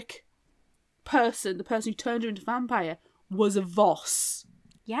vampiric person, the person who turned her into vampire, was a Voss.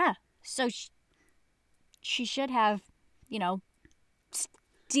 yeah. So she should have,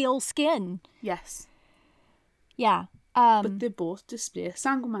 steel skin. Yes. Yeah. But they both display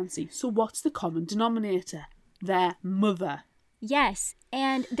sanguimancy. So what's the common denominator? Their mother. Yes,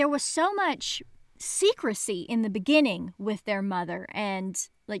 and there was so much secrecy in the beginning with their mother, and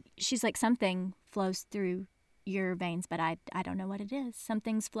like she's like, something flows through your veins, but I don't know what it is.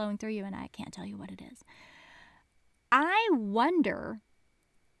 Something's flowing through you and I can't tell you what it is. I wonder,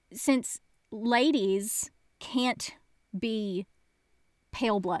 since ladies can't be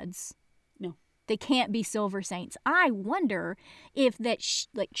pale bloods, No. They can't be silver saints. I wonder if that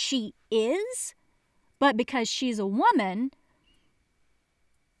she is, but because she's a woman,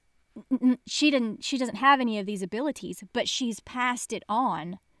 she doesn't have any of these abilities, but she's passed it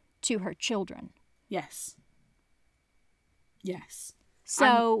on to her children. Yes. Yes.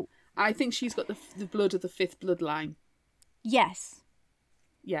 So I think she's got the blood of the fifth bloodline. yes.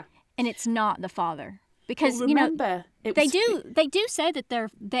 Yeah. And it's not the father. Because But remember, they do say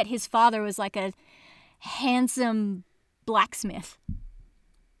that his father was like a handsome blacksmith.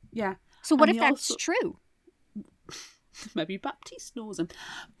 Yeah. So what And if that's true? Maybe Baptiste knows him.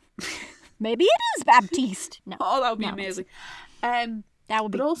 Maybe it is Baptiste. No. Oh, that would be No, amazing. That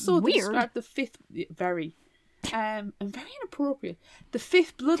would be But also they weird. describe the fifth and very inappropriate. The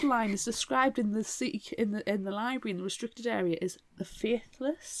fifth bloodline is described in the library in the restricted area as the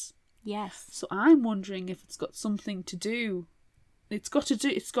faithless. Yes. So I'm wondering if it's got something to do. It's got to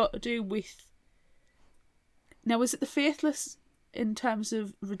do with. Now, is it the faithless in terms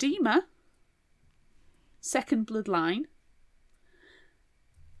of Redeemer? Second bloodline.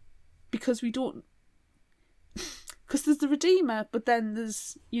 Because we don't. Because there's the Redeemer, but then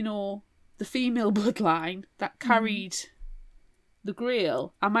there's, the female bloodline that carried the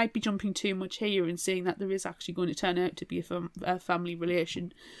Grail. I might be jumping too much here and saying that there is actually going to turn out to be a family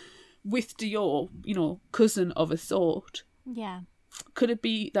relation with Dior, cousin of a sort. Yeah. Could it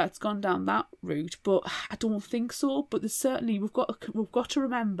be that's gone down that route? But I don't think so. But there's certainly we've got to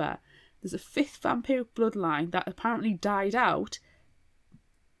remember there's a fifth vampiric bloodline that apparently died out,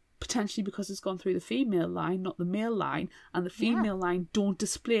 potentially because it's gone through the female line, not the male line, and the female line don't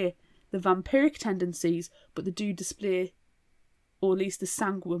display the vampiric tendencies, but they do display, or at least the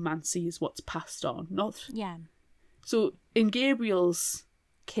sanguimancy is what's passed on. So in Gabriel's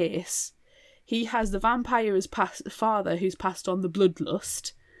case, he has the vampire as father who's passed on the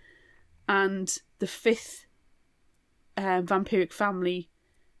bloodlust, and the fifth vampiric family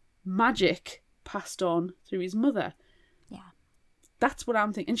magic passed on through his mother. Yeah. That's what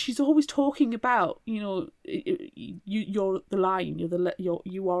I'm thinking. And she's always talking about, you're the lion,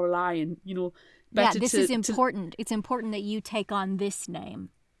 you are a lion, better this is important. It's important that you take on this name.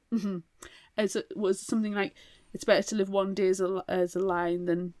 Mm-hmm. As it was something like, it's better to live one day as a lion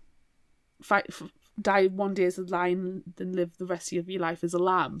than die one day as a lion than live the rest of your life as a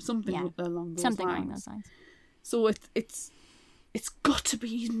lamb. Something along those lines. So it's got to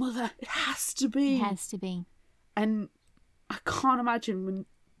be his mother. It has to be. It has to be. And I can't imagine when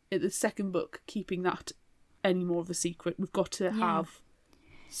in the second book keeping that any more of a secret. We've got to have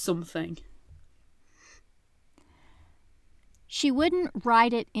something. She wouldn't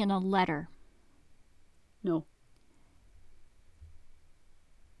write it in a letter. No.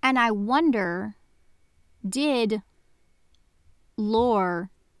 And I wonder, did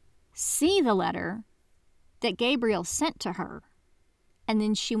Lore see the letter that Gabriel sent to her, and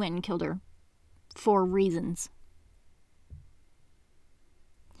then she went and killed her for reasons?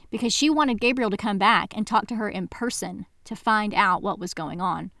 Because she wanted Gabriel to come back and talk to her in person to find out what was going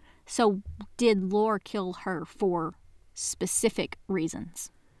on. So did Lore kill her for specific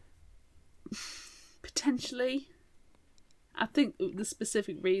reasons? Potentially. I think the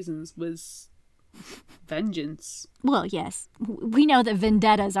specific reasons was vengeance. Well, yes. We know that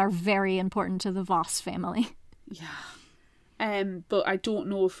vendettas are very important to the Voss family. Yeah. But I don't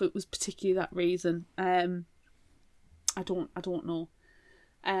know if it was particularly that reason. I don't know.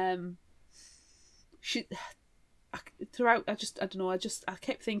 I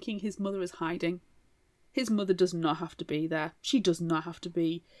kept thinking his mother is hiding. His mother does not have to be there. She does not have to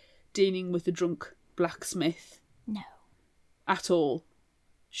be dealing with a drunk blacksmith. No. At all.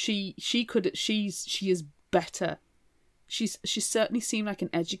 She is better. She certainly seemed like an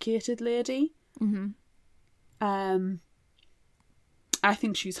educated lady. Mm-hmm. I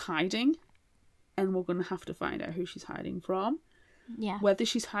think she's hiding, and we're going to have to find out who she's hiding from. Yeah. Whether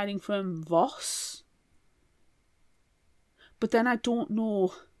she's hiding from Voss. But then I don't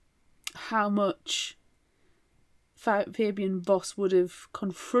know how much Fabian Voss would have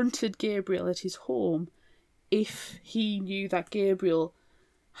confronted Gabriel at his home if he knew that Gabriel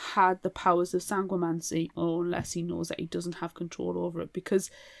had the powers of sanguimancy, or unless he knows that he doesn't have control over it. Because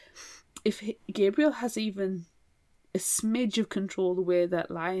if Gabriel has even a smidge of control the way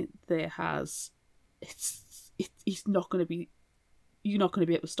that Lion there has, he's not going to be... You're not going to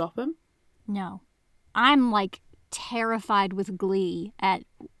be able to stop him. No. I'm terrified with glee at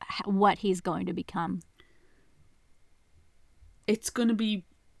what he's going to become. It's going to be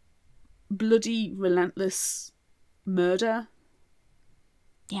bloody, relentless murder.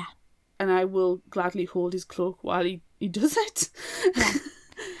 Yeah. And I will gladly hold his cloak while he does it. Yeah.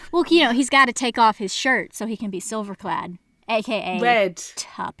 Well, he's got to take off his shirt so he can be silver clad, a.k.a. Red.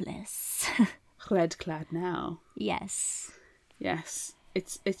 topless. Red clad now. Yes. Yes.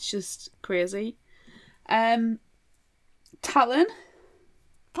 It's just crazy. Talon.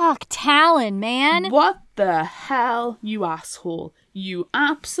 Fuck Talon, man. What the hell, you asshole. You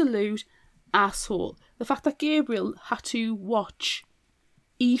absolute asshole. The fact that Gabriel had to watch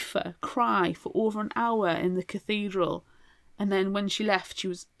Aoife cry for over an hour in the cathedral, and then when she left,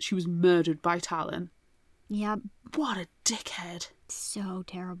 she was murdered by Talon. Yeah. What a dickhead. So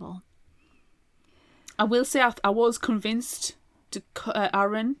terrible. I will say I was convinced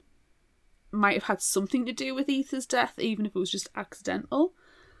Aaron might have had something to do with Aoife's death, even if it was just accidental.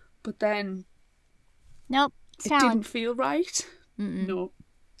 But then... Nope. It Talon. didn't feel right. No.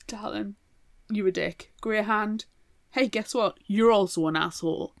 Talon, you're a dick. Greyhand, hey, guess what? You're also an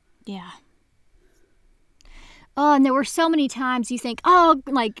asshole. Yeah. Oh, and there were so many times you think, oh,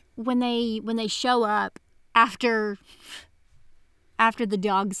 like when they show up after the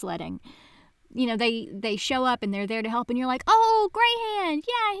dog sledding, they show up and they're there to help, and you're like, oh, Greyhand,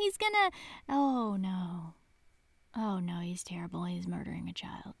 yeah, he's gonna. Oh no, he's terrible. He's murdering a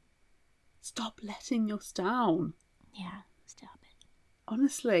child. Stop letting us down. Yeah, stop it.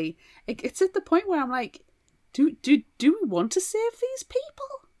 Honestly, it's at the point where I'm like, do we want to save these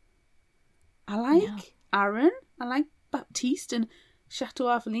people? I like Aaron, I like Baptiste and Chateau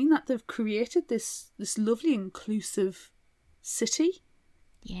Aveline, that they've created this lovely inclusive city.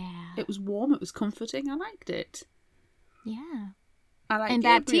 Yeah. It was warm, it was comforting, I liked it. Yeah. I like And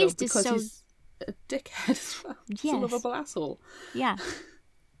Gabriel Baptiste is because so... he's a dickhead as well. He's a Yes. lovable asshole. Yeah.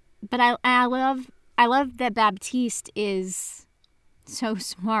 But I love that Baptiste is so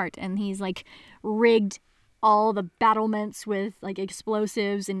smart, and he's like rigged all the battlements with like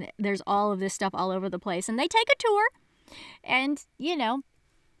explosives, and there's all of this stuff all over the place, and they take a tour, and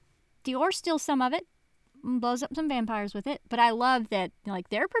Dior steals some of it and blows up some vampires with it. But I love that like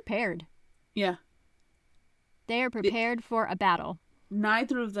they're prepared. Yeah. They are prepared for a battle.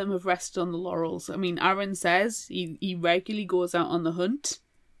 Neither of them have rested on the laurels. I mean, Aaron says he regularly goes out on the hunt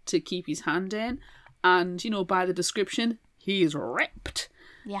to keep his hand in, and by the description, he's ripped.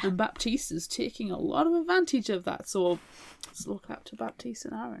 Yeah. And Baptiste is taking a lot of advantage of that, so let's look up to Baptiste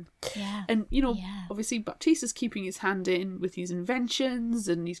and Aaron. Yeah. And obviously Baptiste is keeping his hand in with his inventions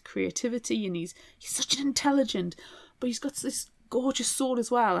and his creativity, and he's such an intelligent, but he's got this gorgeous sword as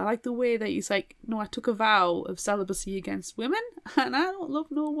well. I like the way that he's like, no, I took a vow of celibacy against women, and I don't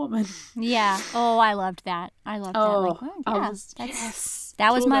love no woman. Yeah. Oh, I loved that. I loved that. Like, well, yeah,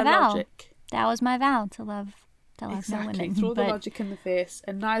 that was my vow. Logic. That was my vow to love Exactly. no women. Throw the logic in the face,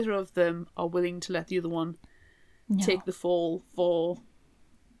 and neither of them are willing to let the other one take the fall for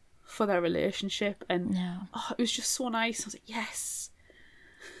their relationship. And it was just so nice. I was like, yes,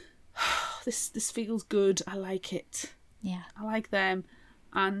 this feels good. I like it. Yeah, I like them,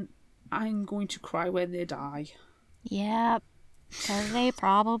 and I'm going to cry when they die. Yep, because they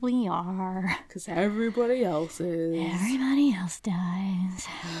probably are. Because everybody else is. Everybody else dies.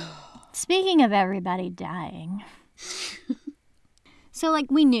 Speaking of everybody dying, so like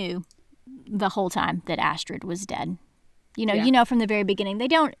we knew the whole time that Astrid was dead. From the very beginning. They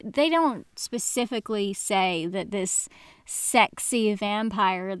don't specifically say that this sexy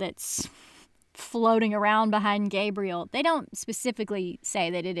vampire that's floating around behind Gabriel, they don't specifically say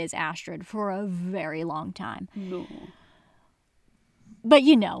that it is Astrid for a very long time. No. But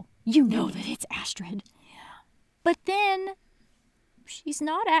you know that it's Astrid. Yeah. But then she's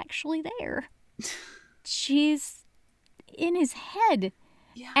not actually there. She's in his head.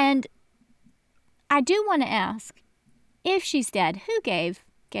 Yeah. And I do want to ask, if she's dead, who gave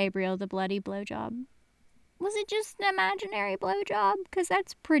Gabriel the bloody blowjob? Was it just an imaginary blowjob? Because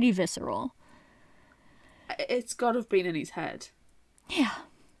that's pretty visceral. It's got to have been in his head. Yeah.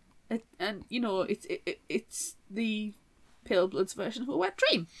 It's the Pale Bloods version of a wet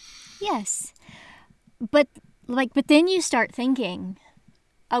dream. Yes. But then you start thinking,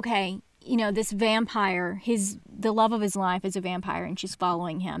 okay, this vampire, the love of his life is a vampire, and she's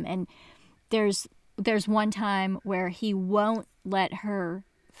following him. And there's one time where he won't let her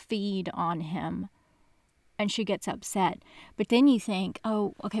feed on him, and she gets upset. But then you think,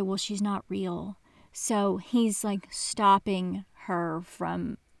 oh, okay, well, she's not real. So he's like stopping her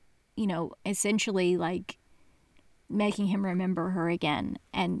from, essentially like making him remember her again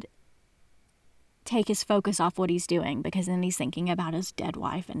and take his focus off what he's doing, because then he's thinking about his dead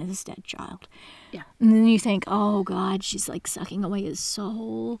wife and his dead child. Yeah. And then you think, oh God, she's like sucking away his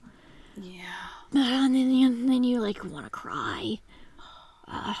soul. Yeah. And then you like want to cry.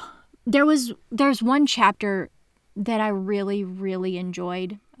 There's one chapter that I really, really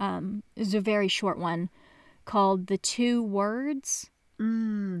enjoyed It's a very short one called The Two Words.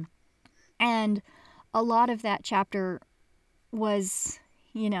 And a lot of that chapter was,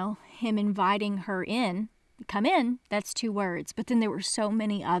 him inviting her in. Come in, that's 2 words. But then there were so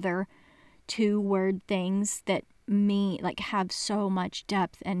many other 2-word things that have so much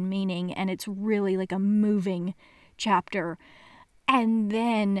depth and meaning, and it's really like a moving chapter. And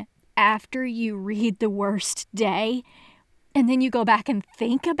then after you read The Worst Day, and then you go back and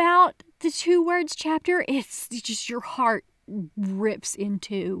think about the 2 words chapter, it's just your heart rips in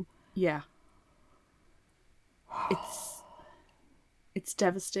 2. Yeah. It's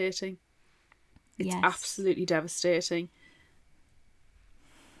devastating. It's absolutely devastating.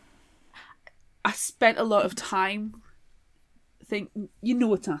 I spent a lot of time thinking,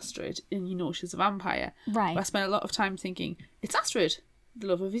 it's Astrid, and she's a vampire. Right. But I spent a lot of time thinking, it's Astrid, the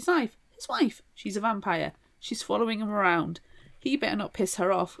love of his life. His wife, she's a vampire. She's following him around. He better not piss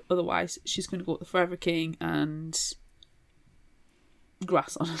her off, otherwise she's going to go to the Forever King and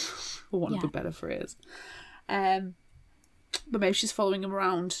grass on him, for want of a better phrase. But maybe she's following him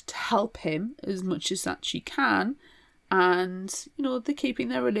around to help him as much as that she can, and they're keeping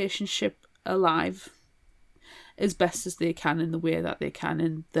their relationship alive as best as they can in the way that they can,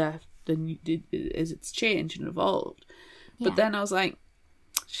 and as it's changed and evolved. But then I was like,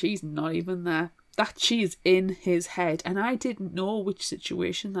 she's not even there. That she is in his head, and I didn't know which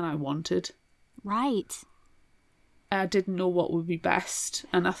situation that I wanted. Right. I didn't know what would be best,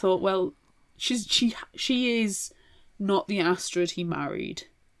 and I thought, well, she is not the Astrid he married.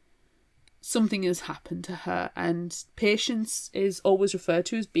 Something has happened to her, and Patience is always referred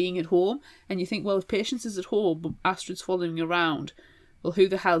to as being at home, and you think, well, if Patience is at home but Astrid's following around, well, who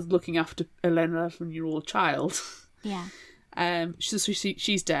the hell's looking after an 11-year-old child? Yeah.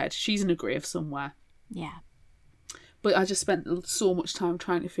 She's dead. She's in a grave somewhere. Yeah. But I just spent so much time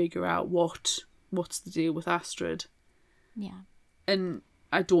trying to figure out what's the deal with Astrid. Yeah. And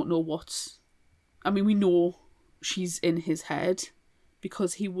I don't know we know she's in his head,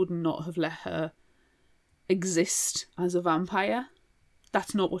 because he would not have let her exist as a vampire.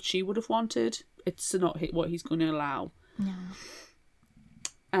 That's not what she would have wanted. It's not what he's going to allow. No.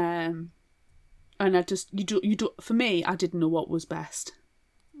 And I just, for me, I didn't know what was best.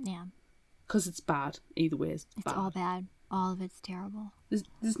 Yeah. Because it's bad. Either way, it's bad. It's all bad. All of it's terrible. There's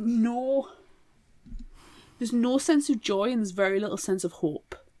no sense of joy, and there's very little sense of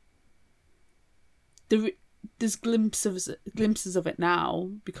hope. There's glimpses of it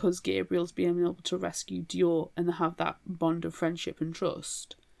now, because Gabriel's being able to rescue Dior, and they have that bond of friendship and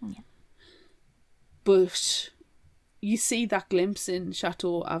trust. Yeah. But you see that glimpse in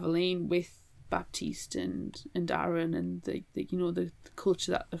Chateau Aveline with Baptiste and Aaron, and the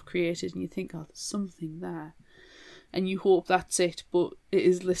culture that they've created, and you think, oh, there's something there, and you hope that's it. But it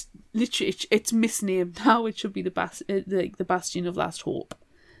is literally, it's misnamed now. It should be the Bastion of Last Hope,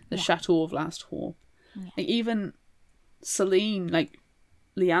 the Chateau of Last Hope. Yeah. Like, even Celine, like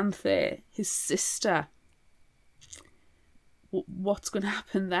Leanthe, his sister, what's going to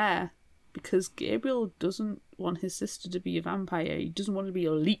happen there? Because Gabriel doesn't want his sister to be a vampire. He doesn't want to be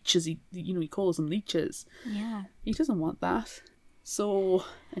a leech, as he calls them leeches. Yeah. He doesn't want that. So,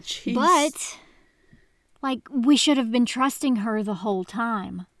 and she's... But, we should have been trusting her the whole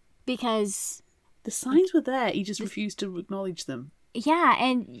time, because... The signs were there, he just refused to acknowledge them. Yeah,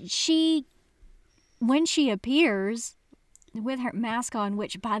 and when she appears with her mask on,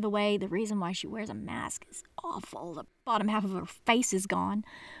 which, by the way, the reason why she wears a mask is awful. The bottom half of her face is gone.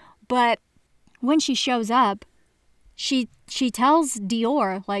 But when she shows up, she tells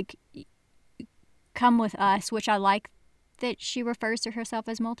Dior, come with us, which I like that she refers to herself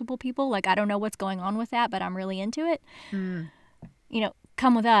as multiple people. I don't know what's going on with that, but I'm really into it.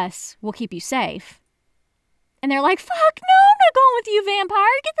 Come with us, we'll keep you safe. And they're like, fuck, no, I'm not going with you, vampire.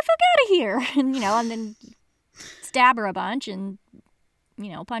 Get the fuck out of here. And, and then stab her a bunch and,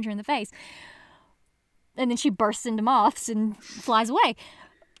 punch her in the face. And then she bursts into moths and flies away.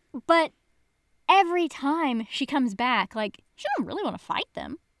 But every time she comes back, she don't really want to fight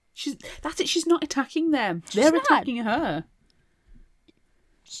them. That's it. She's not attacking them. They're attacking her.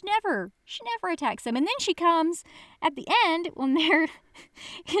 She never attacks them. And then she comes at the end when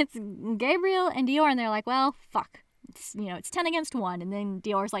it's Gabriel and Dior, and they're like, well, fuck. It's 10 against 1. And then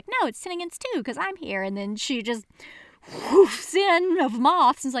Dior's like, no, it's 10 against 2 because I'm here. And then she just whoofs in of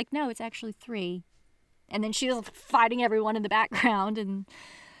moths and is like, no, it's actually 3. And then she's fighting everyone in the background, and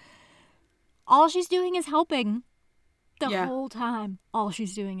all she's doing is helping the whole time. All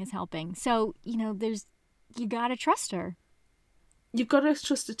she's doing is helping. So, you gotta trust her. you've got to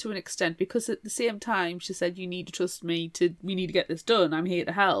trust her to an extent, because at the same time she said, you need to trust me, we need to get this done, I'm here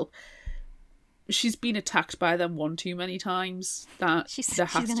to help. She's been attacked by them one too many times that there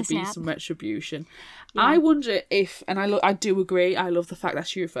has to be some retribution. Yeah. I wonder if, and I do agree, I love the fact that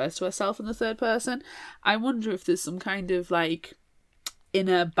she refers to herself in the third person. I wonder if there's some kind of like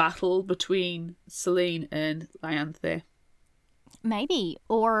inner battle between Selene and Ianthe. Maybe.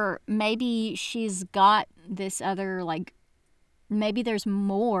 Or maybe she's got this other, like, maybe there's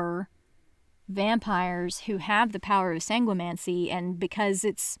more vampires who have the power of sanguimancy, and because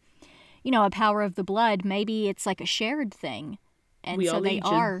it's, you know, a power of the blood, maybe it's like a shared thing. And we so are they legion.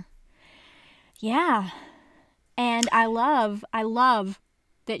 are. Yeah. And I love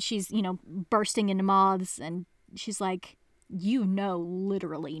that she's, you know, bursting into moths, and she's like, you know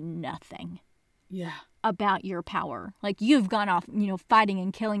literally nothing. Yeah. About your power. Like, you've gone off, you know, fighting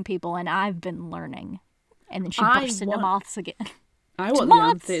and killing people, and I've been learning. And then she bursts into moths again. I want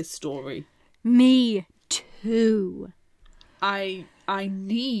Ianthe's story. Me too. I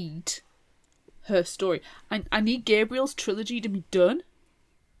need her story. I need Gabriel's trilogy to be done.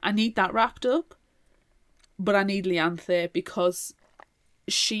 I need that wrapped up. But I need Ianthe, because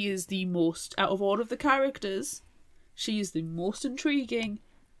she is the most, out of all of the characters, she is the most intriguing.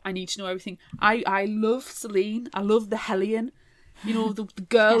 I need to know everything. I love Selene. I love the Hellion. You know, the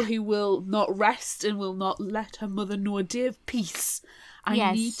girl who will not rest and will not let her mother know a day of peace.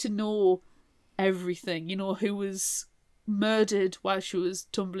 I need to know everything. You know, who was murdered while she was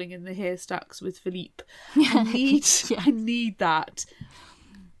tumbling in the haystacks with Philippe. I need that.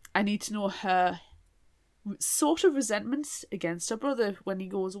 I need to know her sort of resentment against her brother when he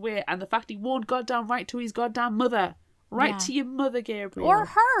goes away, and the fact he won't goddamn write to his goddamn mother. Write to your mother, Gabriel. Or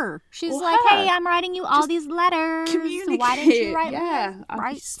her. She's like, hey, I'm writing you all these letters. Communicate. Why don't you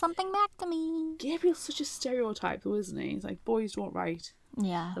write something back to me? Gabriel's such a stereotype, though, isn't he? He's like, boys don't write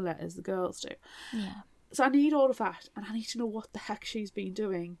the letters, the girls do. Yeah. So I need all of that, and I need to know what the heck she's been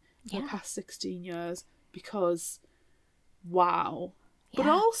doing for the past 16 years, because, wow. Yeah.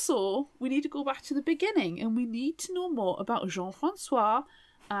 But also, we need to go back to the beginning, and we need to know more about Jean-Francois,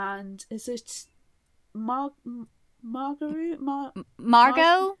 and is it Margot,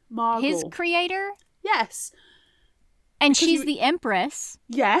 his creator? Yes. And she's the Empress.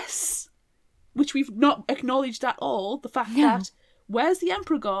 Yes. Which we've not acknowledged at all. The fact that, where's the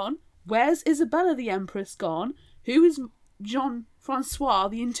Emperor gone? Where's Isabella the Empress gone? Who is Jean-Francois,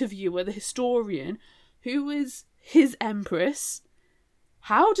 the interviewer, the historian? Who is his Empress?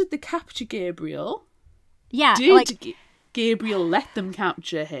 How did they capture Gabriel? Yeah. Did Gabriel let them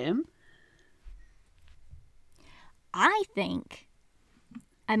capture him? I'm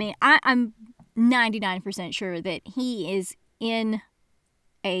 99% sure that he is in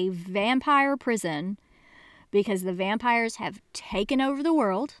a vampire prison because the vampires have taken over the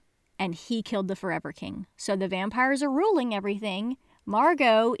world and he killed the Forever King. So the vampires are ruling everything.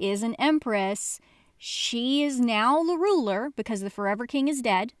 Margot is an empress. She is now the ruler because the Forever King is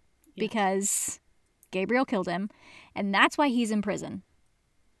dead because Gabriel killed him. And that's why he's in prison.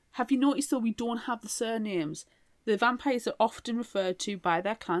 Have you noticed, though, we don't have the surnames? The vampires are often referred to by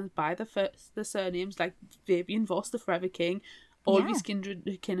their clans, by the surnames, like Fabian Voss, the Forever King. All of his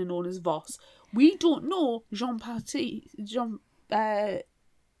kindred kin are known as Voss. We don't know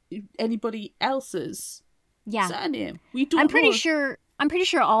anybody else's surname. We don't. I'm pretty sure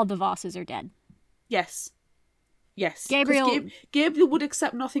all the Vosses are dead. Yes. Gabriel would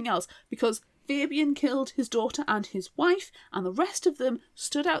accept nothing else, because Fabian killed his daughter and his wife, and the rest of them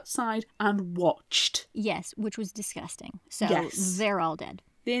stood outside and watched. Yes, which was disgusting. So they're all dead.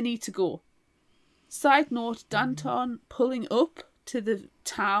 They need to go. Side note, Danton pulling up to the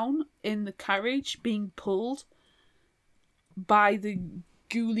town in the carriage, being pulled by the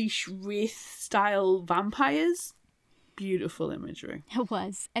ghoulish wraith-style vampires. Beautiful imagery. It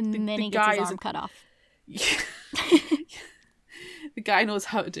was. And then he gets his arm cut off. The guy knows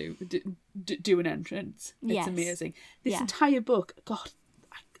how to do an entrance. It's amazing. This entire book, God,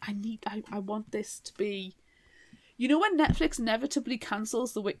 I want this to be... You know when Netflix inevitably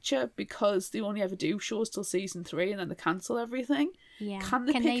cancels The Witcher because they only ever do shows till season 3 and then they cancel everything? Yeah. Can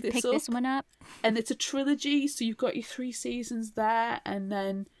they pick this one up? And it's a trilogy, so you've got your 3 seasons there, and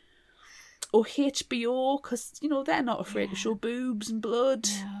then... Or HBO, because, you know, they're not afraid to show boobs and blood.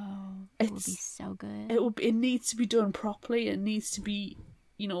 No. It would be so good. It needs to be done properly. It needs to be,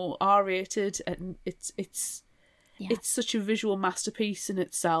 you know, R-rated, and it's such a visual masterpiece in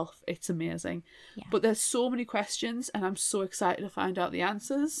itself. It's amazing. Yeah. But there's so many questions, and I'm so excited to find out the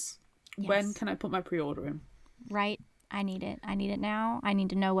answers. Yes. When can I put my pre-order in? Right. I need it. I need it now. I need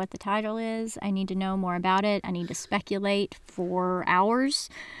to know what the title is. I need to know more about it. I need to speculate for hours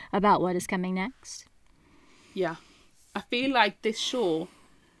about what is coming next. Yeah. I feel like this show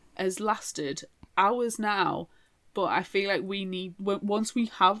has lasted hours now, but I feel like we need, once we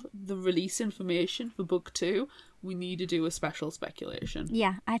have the release information for book 2, we need to do a special speculation.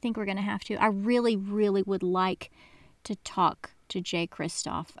 Yeah, I think we're going to have to. I really, really would like to talk to Jay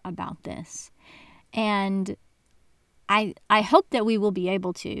Kristoff about this. And I hope that we will be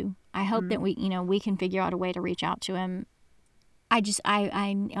able to. I hope that we can figure out a way to reach out to him. I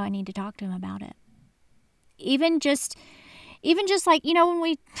need to talk to him about it. Even just like, when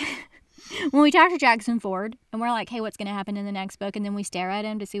we when we talk to Jackson Ford and we're like, hey, what's going to happen in the next book? And then we stare at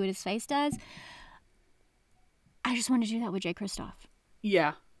him to see what his face does. I just want to do that with Jay Kristoff.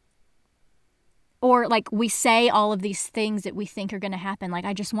 Yeah. Or like we say all of these things that we think are going to happen. Like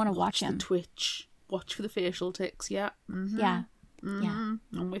I just want to watch him. The twitch. Watch for the facial tics. Yeah. Mm-hmm. Yeah. Mm-hmm.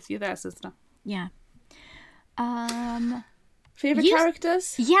 Yeah. I'm with you there, sister. Yeah. Favorite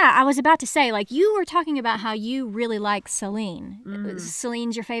characters? Yeah, I was about to say, like, you were talking about how you really like Celine.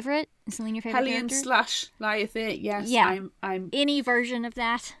 Celine's your favorite? Is Celine your favorite Hellion character? / Liathate, yes. Yeah. I'm any version of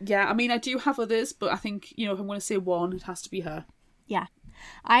that. Yeah, I mean, I do have others, but I think, if I'm going to say one, it has to be her. Yeah.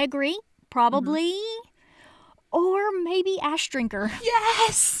 I agree. Probably. Or maybe Ash Drinker.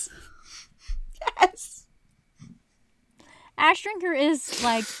 Yes! Yes! Ash Drinker is,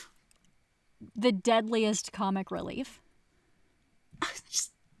 like, the deadliest comic relief.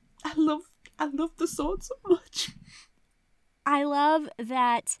 I love the sword so much. I love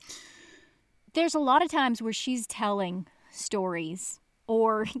that there's a lot of times where she's telling stories,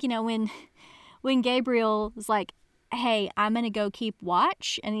 or when Gabriel is like, hey, I'm gonna go keep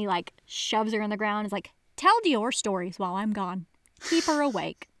watch, and he like shoves her in the ground, is like, tell Dior stories while I'm gone, keep her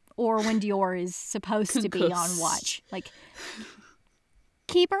awake. Or when Dior is supposed to be on watch, like,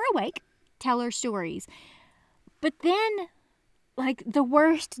 keep her awake, tell her stories. But then, like, the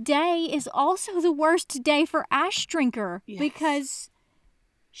worst day is also the worst day for Ash Drinker. Yes. Because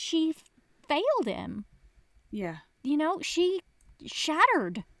she failed him. Yeah. She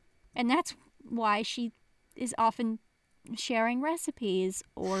shattered. And that's why she is often sharing recipes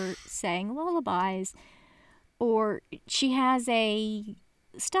or saying lullabies. Or she has a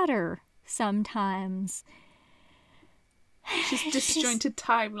stutter sometimes. She's disjointed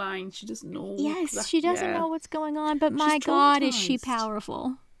timeline. She doesn't know. Yes, she doesn't know what's going on, but my God, is she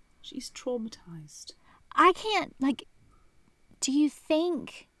powerful. She's traumatized. I can't, like, do you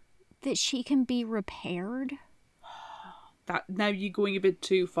think that she can be repaired? Now you're going a bit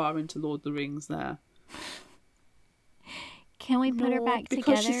too far into Lord of the Rings there. Can we put her back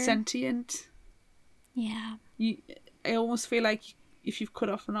together? Because she's sentient. Yeah. I almost feel like if you've cut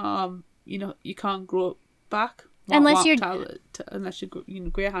off an arm, you can't grow it back. Unless you're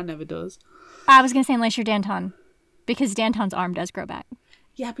Greyhound never does. I was going to say unless you're Danton. Because Danton's arm does grow back.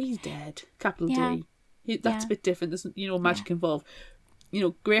 Yeah, but he's dead. Capital D. That's Yeah. a bit different. There's magic involved.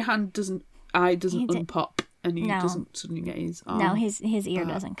 Greyhound doesn't unpop and he doesn't suddenly get his arm. No, his ear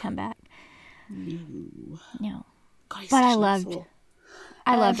doesn't come back. No. God, But I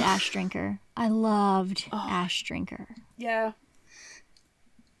loved Ash Drinker. I loved Ash Drinker. Yeah.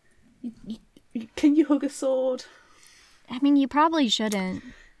 Can you hug a sword? I mean, you probably shouldn't.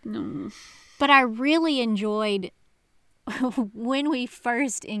 No. But I really enjoyed when we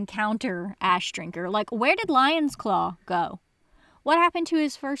first encounter Ash Drinker. Like, where did Lion's Claw go? What happened to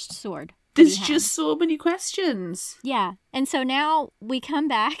his first sword? There's just so many questions. Yeah. And so now we come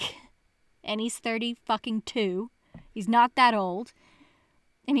back, and he's 32. He's not that old.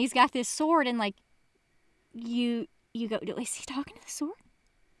 And he's got this sword, and, like, you go, is he talking to the sword?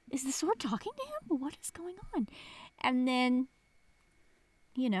 Is the sword talking to him? What is going on? And then,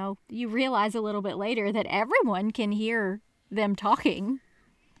 you realize a little bit later that everyone can hear them talking.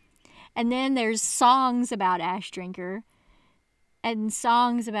 And then there's songs about Ash Drinker and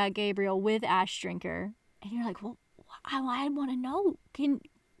songs about Gabriel with Ash Drinker. And you're like, well, I want to know.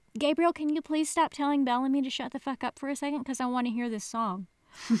 Gabriel, can you please stop telling Bellamy to shut the fuck up for a second? Because I want to hear this song.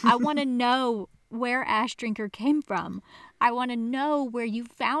 I want to know where Ash Drinker came from. I want to know where you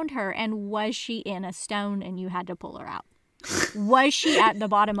found her, and was she in a stone and you had to pull her out? Was she at the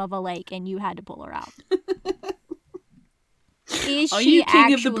bottom of a lake and you had to pull her out? Is Are she you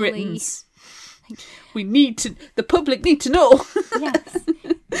king of the Britons? The public need to know. Yes.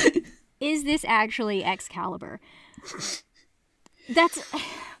 Is this actually Excalibur? That's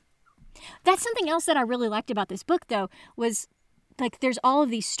something else that I really liked about this book, though, was like there's all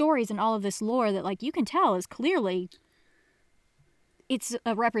of these stories and all of this lore that, like, you can tell is clearly it's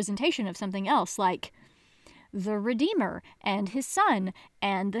a representation of something else. Like the Redeemer and his son,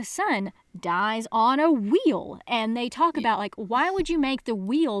 and the son dies on a wheel. And they talk about, like, why would you make the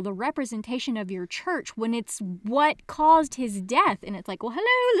wheel the representation of your church when it's what caused his death? And it's like, well,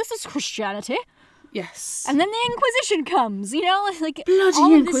 hello, this is Christianity. Yes. And then the Inquisition comes, you know? Like, Bloody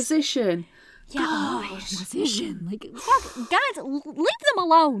all of this- Inquisition. Yeah, oh, Inquisition. Like, fuck, guys, leave them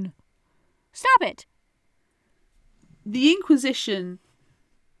alone. Stop it. The Inquisition,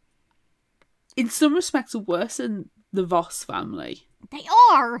 in some respects, are worse than the Voss family. They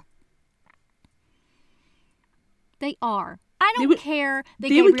are. They are. I don't care that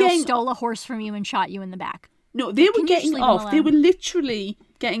Gabriel stole a horse from you and shot you in the back. No, they were Can you just getting leave them off. They alone? were literally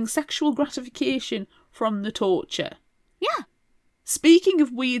getting sexual gratification from the torture. Yeah. Speaking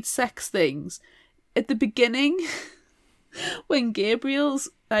of weird sex things, at the beginning, when Gabriel's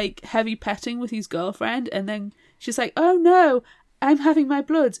like heavy petting with his girlfriend, and then she's like, "Oh no, I'm having my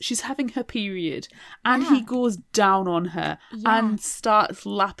bloods." She's having her period, and he goes down on her and starts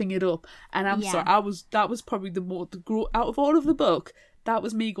lapping it up. And I'm sorry, that was probably out of all of the book. That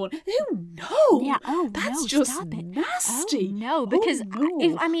was me going, "Oh no, Yeah, oh that's no, just stop it. nasty." Oh, no, because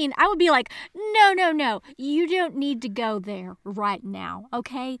no. I would be like, no, you don't need to go there right now,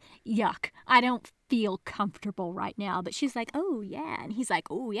 okay? Yuck. I don't feel comfortable right now. But she's like, oh yeah, and he's like,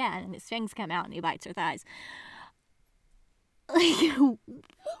 oh yeah, and his fangs come out and he bites her thighs.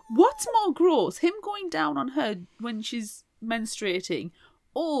 What's more gross, him going down on her when she's menstruating,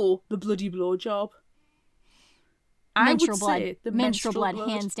 or the bloody blowjob? Menstrual blood. Say the menstrual blood,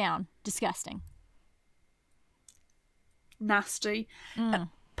 hands down. Disgusting. Nasty.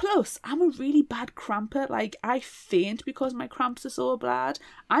 Plus, I'm a really bad cramper. Like, I faint because my cramps are so bad.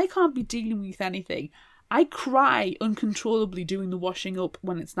 I can't be dealing with anything. I cry uncontrollably doing the washing up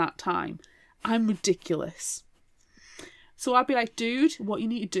when it's that time. I'm ridiculous. So I'd be like, dude, what you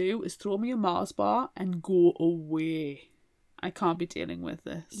need to do is throw me a Mars bar and go away. I can't be dealing with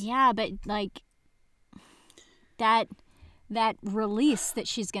this. Yeah, but like that release that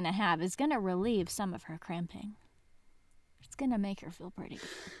she's going to have is going to relieve some of her cramping. It's going to make her feel pretty good.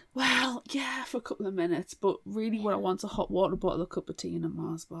 Well, yeah, for a couple of minutes, but really what I want is a hot water bottle, a cup of tea and a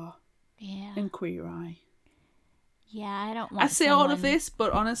Mars bar. Yeah. And Queer Eye. Yeah, I don't want I say all of this,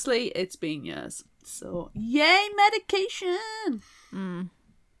 but honestly, it's been years. So, yay, medication!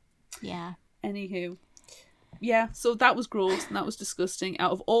 Yeah. Anywho. Yeah, so that was gross and that was disgusting.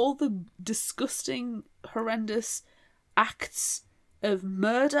 Out of all the disgusting, horrendous acts of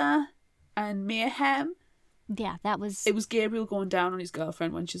murder and mayhem, yeah, it was Gabriel going down on his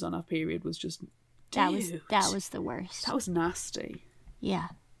girlfriend when she's on her period was just, that was the worst. That was nasty. Yeah.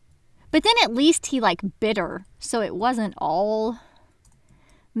 But then at least he like bit her, so it wasn't all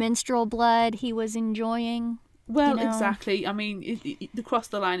menstrual blood he was enjoying. Well, you know? exactly. I mean, they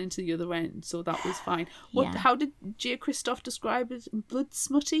crossed the line into the other end, so that was fine. Yeah. How did J. Christoph describe it? Blood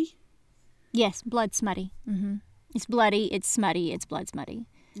smutty? Yes, blood smutty. Mm-hmm. It's bloody, it's smutty, it's blood smutty.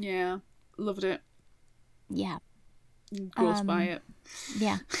 Yeah, loved it. Yeah. Grossed by it.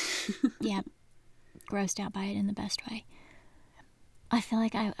 Yeah. Yeah. Grossed out by it in the best way. I feel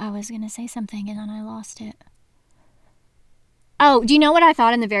like I was going to say something and then I lost it. Oh, do you know what I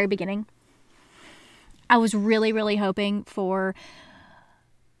thought in the very beginning? I was really, really hoping for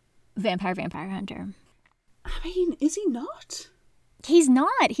Vampire Hunter. I mean, is he not? He's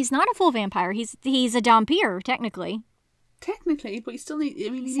not. He's not a full vampire. He's a Dhampir, technically. Technically, but he still needs... I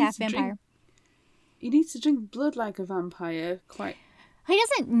mean, he's half vampire. He needs to drink blood like a vampire, quite... He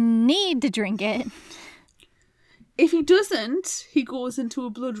doesn't need to drink it. If he doesn't, he goes into a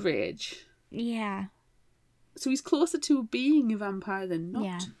blood rage. Yeah. So he's closer to being a vampire than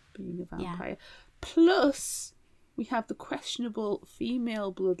not being a vampire. Yeah. Plus, we have the questionable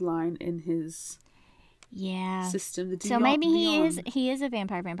female bloodline in his system. So maybe he is a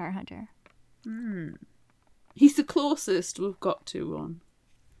vampire hunter. He's the closest we've got to Ron.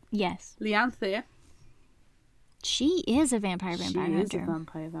 Yes. Leanthe. She is a vampire hunter. She is a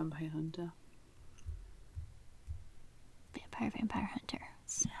vampire hunter. Vampire hunter.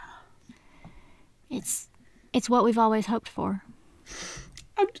 It's what we've always hoped for.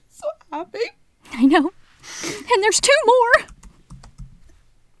 I'm just so happy. I know. And there's 2 more.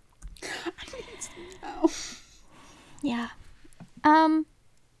 I need to know. Yeah.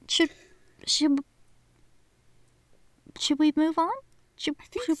 Should we move on? Should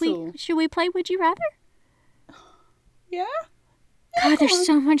we play Would You Rather? Yeah. God, there's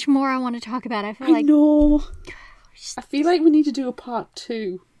so much more I want to talk about. I I know. I feel like we need to do a part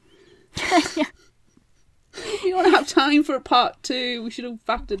 2. Yeah. We don't have time for a part 2. We should have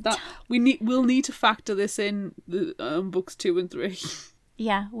factored that. We'll need to factor this in the books 2 and 3.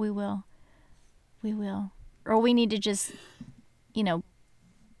 Yeah, we will. We will. Or we need to just, you know,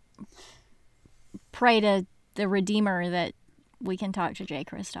 pray to the Redeemer that we can talk to Jay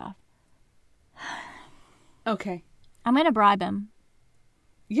Kristoff. Okay. I'm going to bribe him.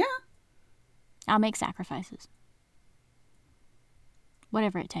 Yeah. I'll make sacrifices.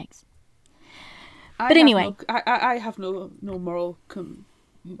 Whatever it takes. But anyway. I have no moral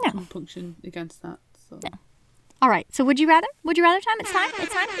compunction against that. So. No. All right. So would you rather? Would you rather time? It's time.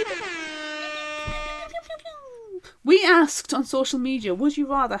 It's time. We asked on social media, would you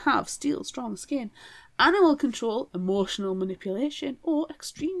rather have steel strong skin, animal control, emotional manipulation, or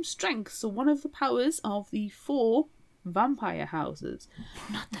extreme strength? So one of the powers of the 4 vampire houses.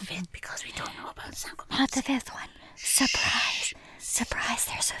 Not the 5th, because we don't know about Sangoma's. Not the 5th one. Surprise. Surprise,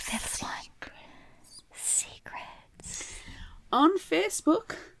 there's a 5th one. Secrets. On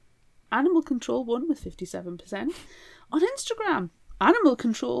Facebook, animal control won with 57%. On Instagram, animal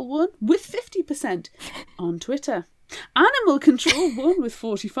control won with 50%. On Twitter, animal control won with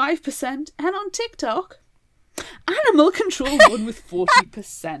 45%. And on TikTok, animal control won with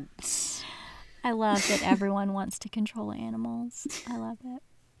 40%. I love that everyone wants to control animals. I love it.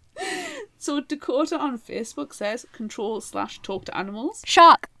 So Dakota on Facebook says, control/talk to animals.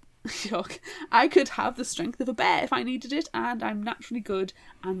 Shock. Shock. I could have the strength of a bear if I needed it, and I'm naturally good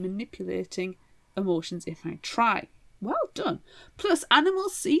at manipulating emotions if I try. Well done. Plus,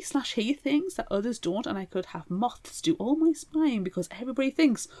 animals see/hear things that others don't, and I could have moths do all my spying because everybody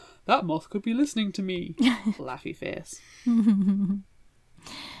thinks that moth could be listening to me. Laughy face.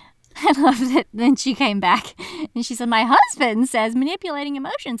 I love that. Then she came back and she said, my husband says manipulating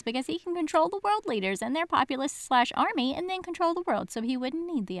emotions because he can control the world leaders and their populace/army and then control the world, so he wouldn't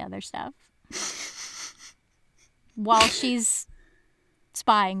need the other stuff. While she's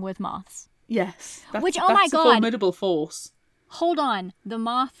spying with moths. Yes. Which, oh that's my a God. formidable force. Hold on. The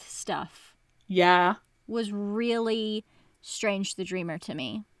moth stuff Yeah. was really Strange the Dreamer to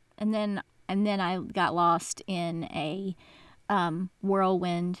me. And then I got lost in a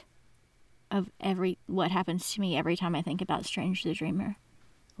whirlwind of what happens to me every time I think about Strange the Dreamer.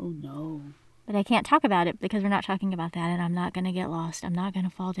 Oh no. But I can't talk about it because we're not talking about that, and I'm not going to get lost. I'm not going to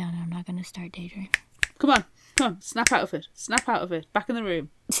fall down, and I'm not going to start daydreaming. Come on, snap out of it. Snap out of it. Back in the room.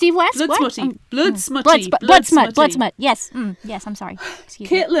 Steve West? Blood what? smutty. Blood smutty. Blood smut. Yes. Yes, I'm sorry.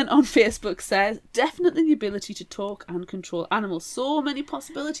 Excuse me. Caitlin on Facebook says, definitely the ability to talk and control animals. So many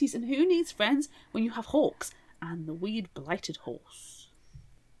possibilities, and who needs friends when you have hawks and the weed blighted horse?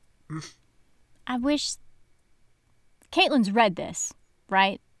 I wish Caitlin's read this,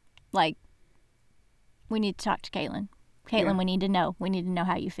 right? Like, we need to talk to Caitlin. Caitlin, Yeah. we need to know. We need to know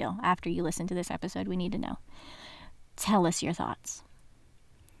how you feel after you listen to this episode. We need to know. Tell us your thoughts.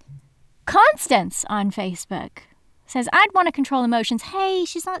 Constance on Facebook says, I'd want to control emotions. Hey,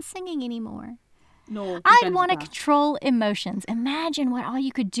 she's not singing anymore. No. I'd want to control emotions. Imagine what all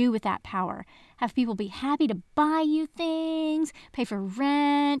you could do with that power. Have people be happy to buy you things, pay for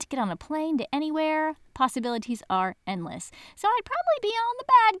rent, get on a plane to anywhere. Possibilities are endless. So I'd probably be on the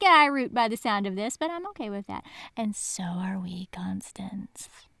bad guy route by the sound of this, but I'm okay with that. And so are we, Constance.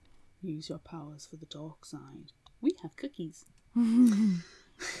 Use your powers for the dark side. We have cookies.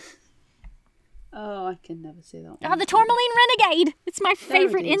 Oh, I can never say that one. Oh, the Tourmaline Renegade. It's my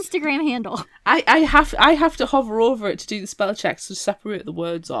favorite it is. Instagram handle. I have to hover over it to do the spell checks to separate the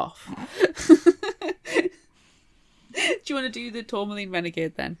words off. Do you want to do the Tourmaline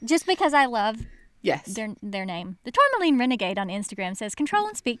Renegade then? Just because I love Yes. their name. The Tourmaline Renegade on Instagram says, control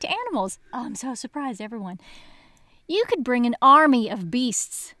and speak to animals. Oh, I'm so surprised, everyone. You could bring an army of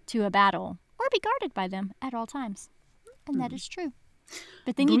beasts to a battle or be guarded by them at all times. And that is true.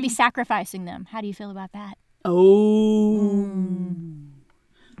 But then you'd be sacrificing them. How do you feel about that? Oh.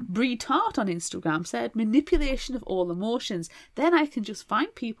 Brie Tart on Instagram said, manipulation of all emotions. Then I can just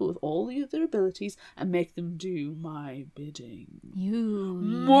find people with all the other abilities and make them do my bidding.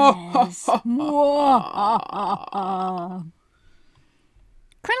 You, yes. Crinoline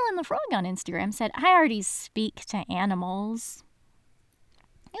the Frog on Instagram said, I already speak to animals.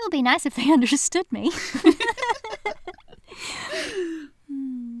 It would be nice if they understood me.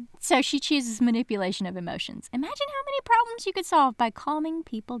 So she chooses manipulation of emotions. Imagine how many problems you could solve by calming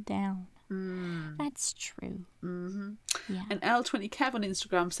people down. That's true. Mm-hmm. Yeah. And L20 Kev on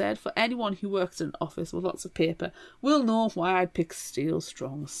Instagram said, for anyone who works in an office with lots of paper will know why I'd pick steel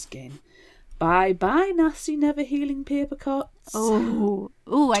strong skin. Bye bye nasty never healing paper cuts. Oh,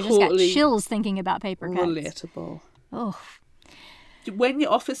 I just got Totally chills thinking about paper cuts. Relatable. Oh, When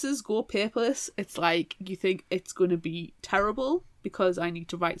your offices go paperless, it's like you think it's going to be terrible because I need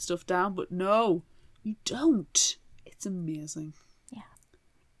to write stuff down, but no, you don't. It's amazing. yeah.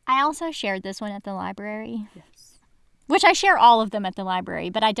 I also shared this one at the library, Yes. which I share all of them at the library,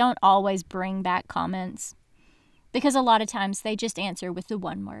 but I don't always bring back comments because a lot of times they just answer with the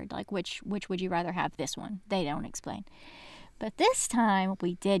one word, like which would you rather have? This one. They don't explain. But this time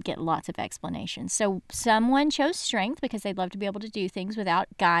we did get lots of explanations. So someone chose strength because they'd love to be able to do things without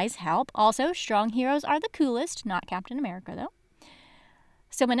Guy's help. Also, strong heroes are the coolest, not Captain America though.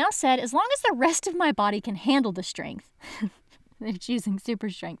 Someone else said, as long as the rest of my body can handle the strength. They're choosing super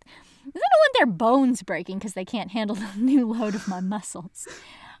strength. I don't want their bones breaking because they can't handle the new load of my muscles.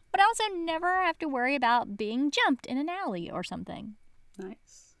 But I also never have to worry about being jumped in an alley or something.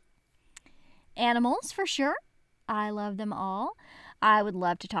 Nice. Animals, for sure. I love them all. I would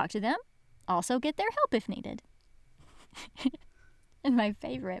love to talk to them. Also get their help if needed. And my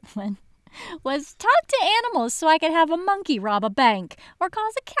favorite one was talk to animals so I could have a monkey rob a bank or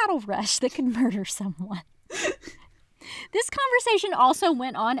cause a cattle rush that could murder someone. This conversation also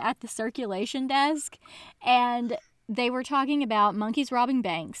went on at the circulation desk, and they were talking about monkeys robbing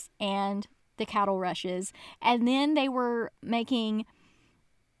banks and the cattle rushes, and then they were making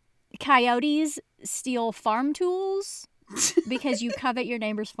coyotes steal farm tools because you covet your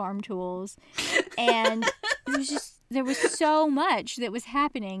neighbor's farm tools, and there was so much that was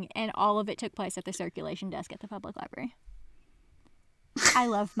happening, and all of it took place at the circulation desk at the public library. I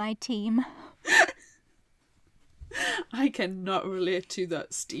love my team. I cannot relate to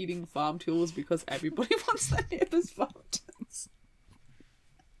that stealing farm tools because everybody wants their neighbour's farm tools.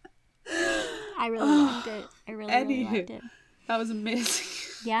 I really loved it. I really loved it. That was amazing.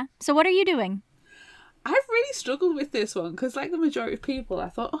 Yeah? So what are you doing? I've really struggled with this one because, like the majority of people, I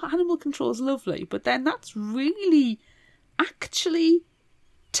thought, oh, animal control is lovely. But then that's really actually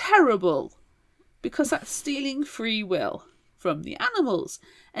terrible because that's stealing free will from the animals.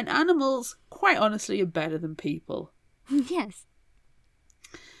 And animals, quite honestly, are better than people. Yes.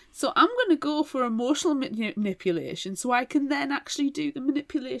 So I'm going to go for emotional manipulation so I can then actually do the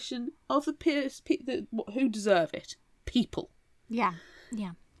manipulation of who deserve it. People. Yeah.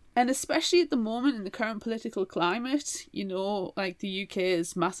 Yeah. And especially at the moment in the current political climate, you know, like the UK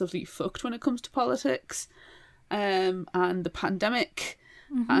is massively fucked when it comes to politics, and the pandemic,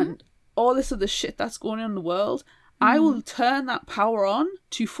 and all this other shit that's going on in the world. I will turn that power on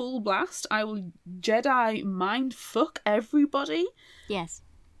to full blast. I will Jedi mind fuck everybody. Yes.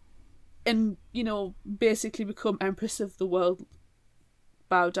 And, you know, basically become Empress of the world.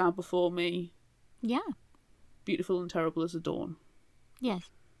 Bow down before me. Yeah. Beautiful and terrible as a dawn. Yes.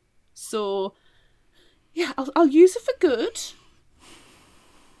 So, yeah, I'll use it for good.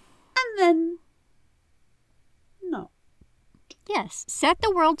 And then, no. Yes. Set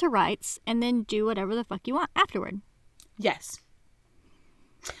the world to rights and then do whatever the fuck you want afterward. Yes.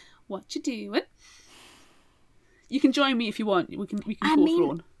 What you doing? You can join me if you want. We can call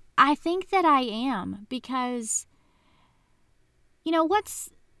Throne. I think that I am because, you know,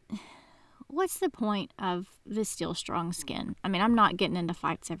 what's the point of the Steel Strong skin? I mean, I'm not getting into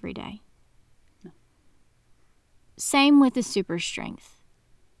fights every day. No. Same with the super strength.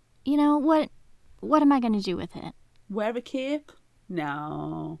 You know, what am I going to do with it? Wear a cape?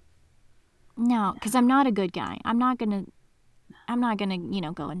 No. No, because I'm not a good guy. I'm not gonna, you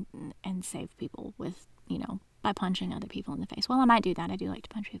know, go and save people with, you know, by punching other people in the face. Well, I might do that. I do like to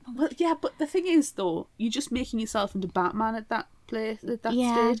punch people. Well, yeah, but the thing is, though, you're just making yourself into Batman at that place, at that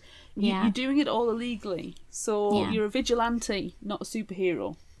stage. You're doing it all illegally. So you're a vigilante, not a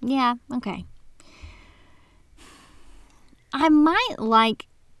superhero. Yeah, okay. I might like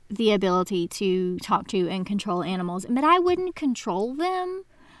the ability to talk to and control animals, but I wouldn't control them.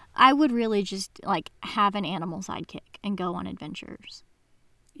 I would really just, like, have an animal sidekick and go on adventures.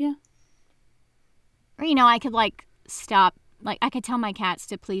 Yeah. Or, you know, I could, like, stop, like, I could tell my cats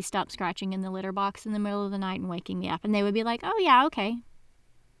to please stop scratching in the litter box in the middle of the night and waking me up. And they would be like, oh, yeah, okay.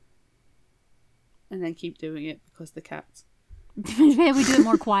 And then keep doing it because the cats. We do it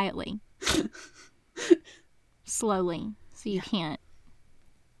more quietly. Slowly. So you can't.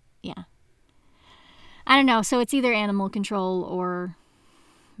 Yeah. I don't know. So it's either animal control or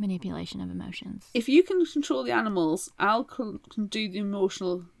manipulation of emotions. If you can control the animals, I'll can do the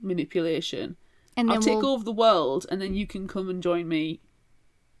emotional manipulation. And then I'll take over the world, and then you can come and join me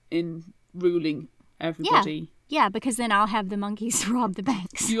in ruling everybody. Yeah, because then I'll have the monkeys rob the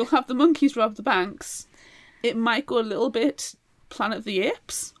banks. You'll have the monkeys rob the banks. It might go a little bit Planet of the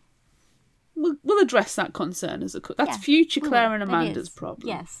Apes. We'll address that concern as that's future Claire and Amanda's problem.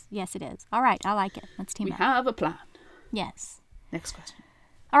 Yes, it is. All right, I like it. Let's team up. We have a plan. Yes. Next question.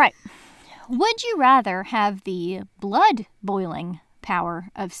 All right. Would you rather have the blood boiling power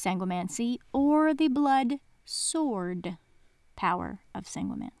of sanguimancy or the blood sword power of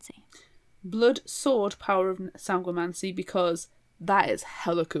sanguimancy. Blood sword power of sanguimancy, because that is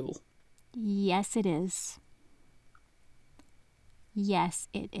hella cool. Yes, it is. Yes,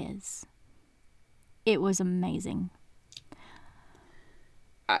 it is. It was amazing.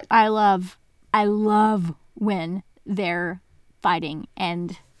 I love when they're fighting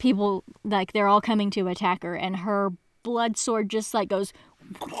and people, like, they're all coming to attack her, and her blood sword just like goes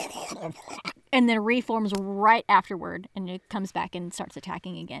and then reforms right afterward, and it comes back and starts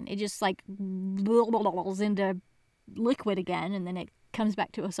attacking again. It just like into liquid again, and then it comes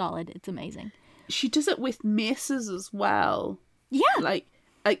back to a solid. It's amazing. She does it with maces as well. Yeah. Like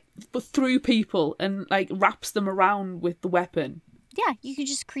but through people, and like wraps them around with the weapon. Yeah, you could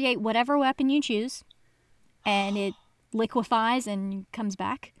just create whatever weapon you choose, and it liquefies and comes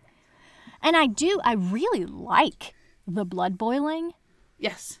back. And I really like the blood boiling.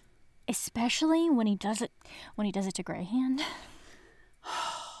 Yes. Especially when he does it to Greyhand.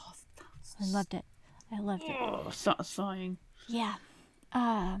 I loved it. Oh, satisfying. Yeah.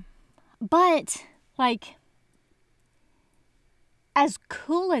 But, like, as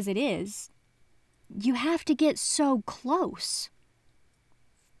cool as it is, you have to get so close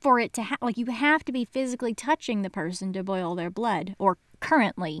for it to like, you have to be physically touching the person to boil their blood, or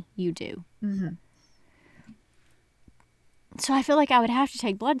currently you do. Mm-hmm. So I feel like I would have to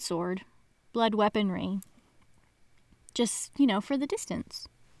take blood sword, blood weaponry, just, for the distance.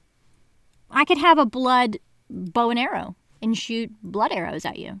 I could have a blood bow and arrow and shoot blood arrows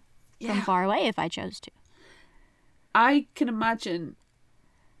at you from far away if I chose to. I can imagine,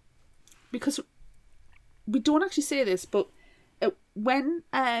 because we don't actually say this, but when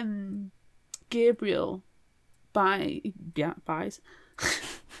Gabriel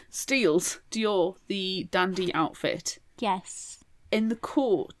steals Dior the dandy outfit. Yes. In the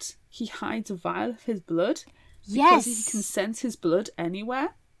court, he hides a vial of his blood. Yes. Because he can sense his blood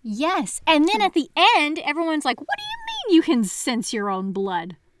anywhere. Yes. And then at the end, everyone's like, what do you mean you can sense your own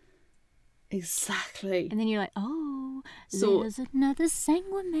blood? Exactly. And then you're like, oh, so, there's another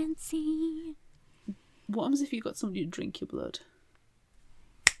sanguimancy. What happens if you got somebody to drink your blood?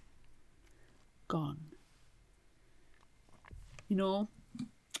 Gone.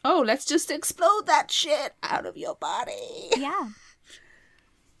 Oh, let's just explode that shit out of your body. Yeah.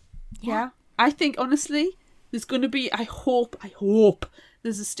 I think, honestly, there's going to be, I hope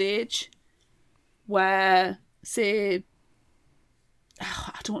there's a stage where, say,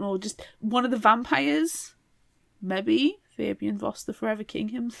 I don't know, just one of the vampires, maybe Fabian Voss, the Forever King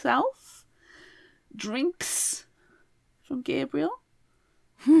himself, drinks from Gabriel.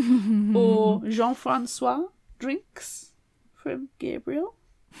 Or Jean-Francois drinks from Gabriel.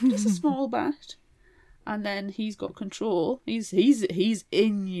 Just a small bat. And then he's got control. He's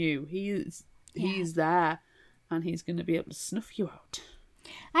in you. He's there. And he's going to be able to snuff you out.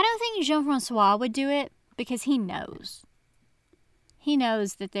 I don't think Jean-Francois would do it because he knows. He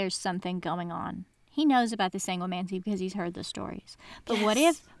knows that there's something going on. He knows about the sanguimancy because he's heard the stories. But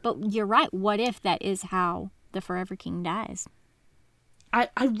yes. But you're right, what if that is how the Forever King dies? I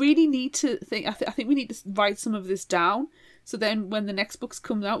really need to think, I think we need to write some of this down, so then when the next books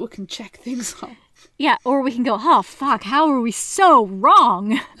come out, we can check things off. Yeah, or we can go, oh fuck, how are we so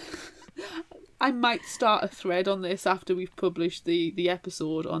wrong? I might start a thread on this after we've published the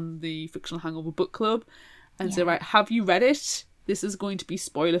episode on the Fictional Hangover Book Club, and say, right, have you read it? This is going to be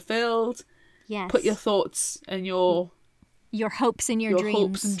spoiler filled. Yes. Put your thoughts and your hopes and your dreams.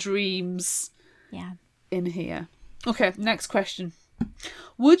 hopes and dreams Yeah. in here. Okay, next question.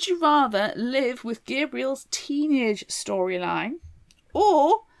 Would you rather live with Gabriel's teenage storyline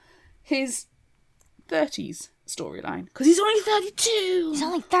or his 30s storyline? Because he's only 32. He's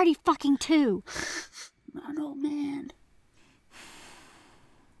only 30 fucking 2. Not an old man.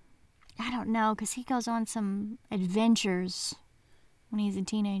 I don't know, because he goes on some adventures when he's a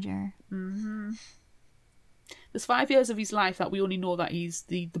teenager. Mm-hmm. There's 5 years of his life that we only know that he's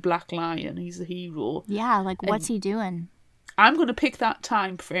the Black Lion. He's the hero. Yeah, like, what's he doing? I'm going to pick that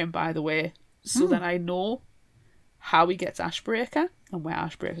time frame, by the way, so that I know how he gets Ashbreaker and where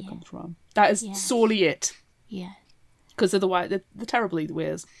Ashbreaker comes from. That is solely it. Yeah. Because otherwise, they're terribly the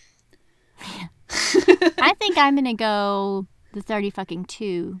ways. Yeah. I think I'm going to go the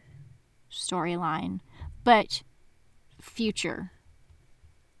 30-fucking-2 storyline, but future.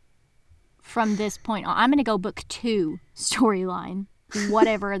 From this point on, I'm going to go book 2 storyline,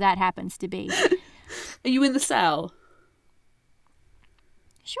 whatever that happens to be. Are you in the cell?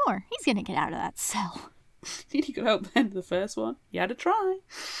 Sure, he's going to get out of that cell. He got out at the end of the first one. You had to try.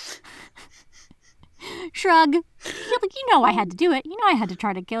 Shrug. You know I had to do it. You know I had to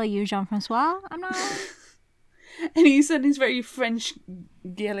try to kill you, Jean-Francois. I'm not... And he said in his very French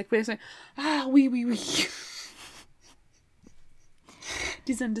Gaelic way, saying, "Ah, oui, oui, oui." It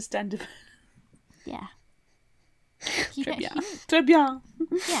is understandable. Yeah. Très bien. Très bien.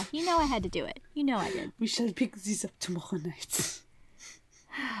 Yeah, you know I had to do it. You know I did. We shall pick this up tomorrow night.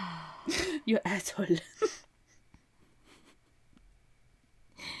 You asshole.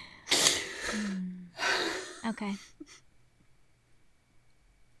 Okay.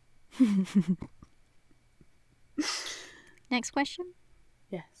 Next question.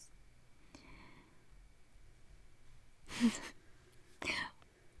 Yes.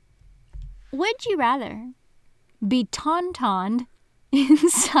 Would you rather be tauntauned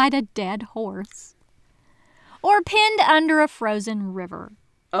inside a dead horse or pinned under a frozen river?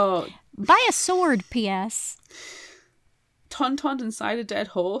 Oh, By a sword, P.S. tauntauned inside a dead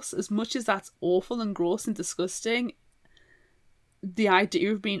horse, as much as that's awful and gross and disgusting, the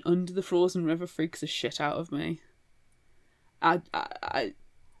idea of being under the frozen river freaks the shit out of me.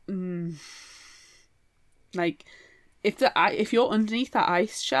 Like, if you're underneath that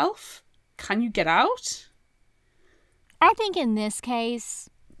ice shelf, can you get out? I think in this case,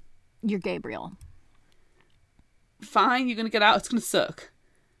 you're Gabriel. Fine, you're gonna get out. It's gonna suck,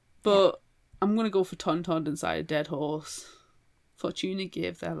 but I'm gonna go for tauntauned inside a dead horse. Fortuna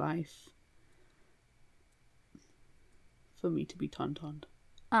gave their life for me to be tauntauned.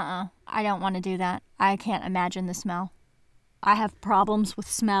 I don't want to do that. I can't imagine the smell. I have problems with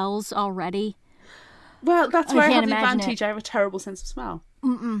smells already. Well, that's where I have the imagine advantage. I have a terrible sense of smell.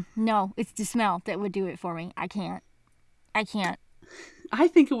 No, it's the smell that would do it for me. I can't. I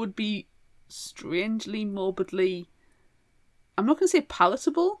think it would be strangely, morbidly, I'm not going to say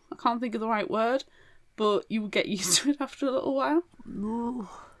palatable. I can't think of the right word. But you would get used to it after a little while. Ooh.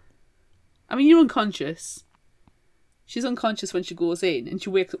 I mean, you're unconscious. She's unconscious when she goes in, and she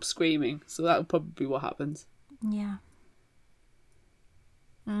wakes up screaming. So that would probably be what happens. Yeah.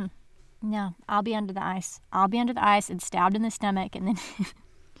 No, I'll be under the ice. I'll be under the ice and stabbed in the stomach, and then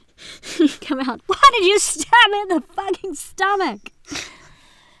you come out. Why did you stab me in the fucking stomach?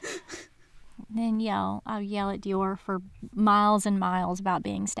 Then I'll yell at Dior for miles and miles about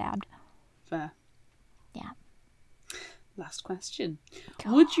being stabbed. Fair. Yeah. Last question.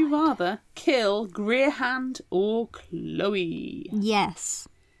 God. Would you rather kill Greyhand or Chloe? Yes.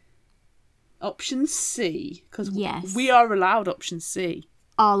 Option C. Because Yes. we are allowed option C.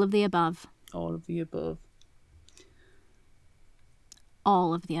 All of the above. All of the above.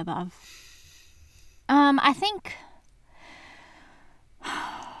 All of the above. I think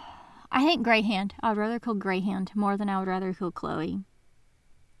Greyhand. I'd rather kill Greyhand more than I would rather kill Chloe.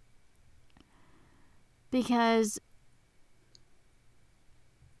 Because,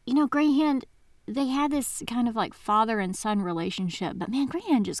 Greyhand, they had this kind of like father and son relationship, but man,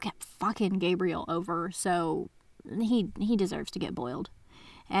 Greyhand just kept fucking Gabriel over, so he deserves to get boiled.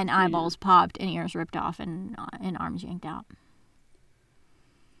 And eyeballs popped and ears ripped off and arms yanked out.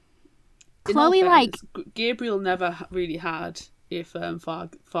 Chloe, Gabriel never really had a firm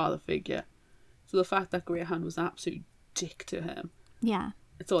father figure. So the fact that Greyhand was an absolute dick to him. Yeah.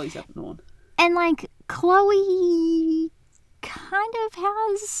 It's all he's ever known. And, Chloe kind of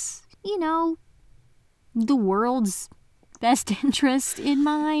has, the world's best interest in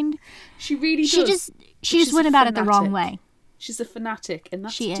mind. She really does. She just went about it the wrong way. She's a fanatic, and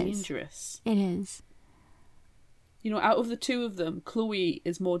that's dangerous. It is. Out of the two of them, Chloe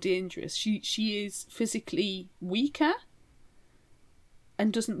is more dangerous. She is physically weaker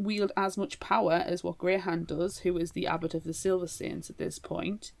and doesn't wield as much power as what Greyhand does, who is the abbot of the Silver Saints at this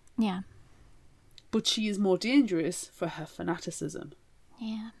point. Yeah. But she is more dangerous for her fanaticism.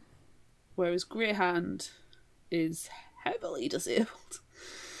 Yeah. Whereas Greyhand is heavily disabled.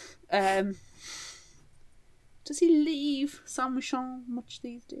 Does he leave Saint-Michon much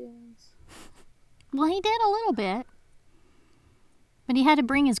these days? Well, he did a little bit. But he had to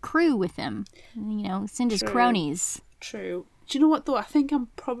bring his crew with him. Send his cronies. True. Do you know what, though? I think I'm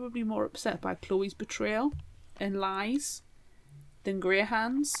probably more upset by Chloe's betrayal and lies than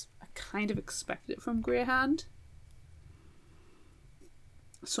Greyhand's. I kind of expected it from Greyhand.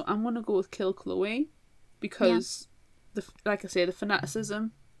 So I'm going to go with kill Chloe. Because, like I say, the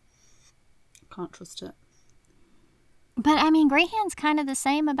fanaticism, can't trust it. But, Greyhand's kind of the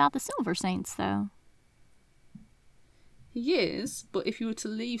same about the Silver Saints, though. He is, but if you were to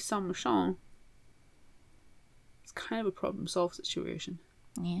leave Saint-Michon, it's kind of a problem-solved situation.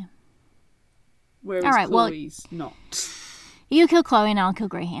 Yeah. Whereas all right, Chloe's not. You kill Chloe and I'll kill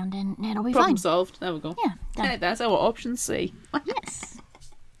Greyhand, and it'll be Problem fine. solved. There we go. Yeah, done. Hey, that's our option C. Yes.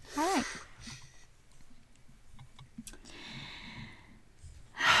 All right.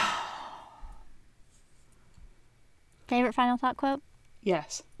 Favorite final thought quote?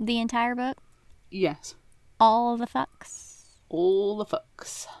 Yes. The entire book? Yes. All the fucks? All the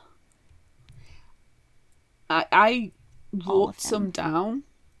fucks. I All wrote of them. some down.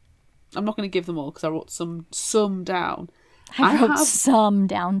 I'm not going to give them all because I wrote some down. I wrote have- some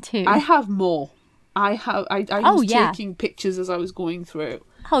down too. I have more. I Oh, was yeah. taking pictures as I was going through.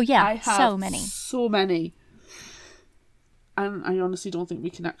 Oh yeah, I have so many. So many. And I honestly don't think we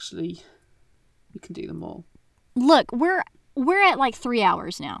can do them all. Look, we're at like 3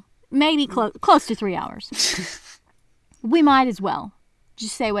 hours now. Maybe close to 3 hours. We might as well.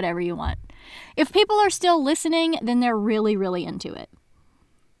 Just say whatever you want. If people are still listening, then they're really, really into it.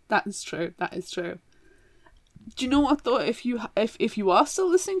 That is true. That is true. Do you know what I thought? If you are still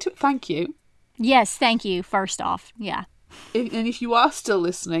listening to it, thank you. Yes, thank you, first off. Yeah. And if you are still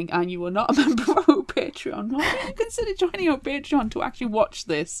listening and you are not a member of our Patreon, why don't you consider joining our Patreon to actually watch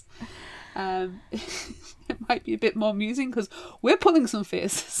this? It might be a bit more amusing because we're pulling some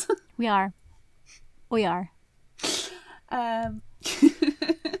faces. We are.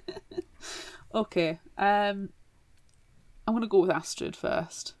 Okay. I'm gonna go with Astrid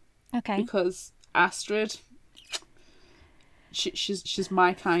first Okay. because Astrid, she's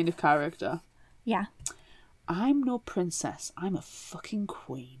my kind of character. Yeah. I'm no princess. I'm a fucking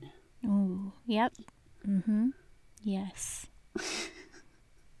queen. Ooh. Yep. Mm-hmm. Yes.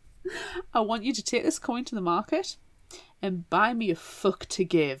 I want you to take this coin to the market and buy me a fuck to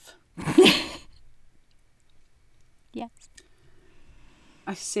give. Yes.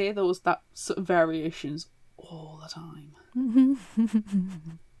 I say that sort of variations all the time.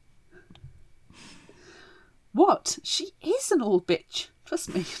 What? She is an old bitch.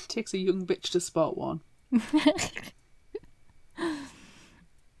 Trust me, it takes a young bitch to spot one.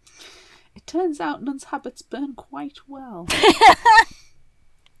 It turns out nuns' habits burn quite well.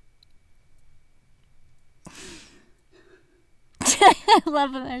 I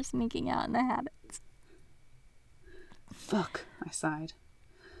love when they're sneaking out in the habits. Fuck, I sighed.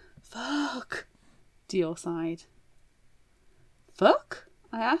 Fuck, Dio sighed. Fuck?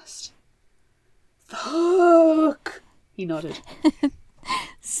 I asked. Fuck, he nodded.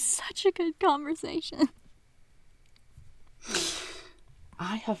 Such a good conversation.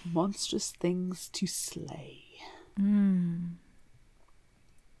 I have monstrous things to slay.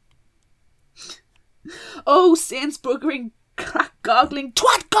 Oh, saints brokering, crack gargling,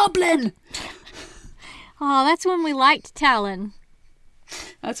 twat goblin! Oh, that's when we liked Talon.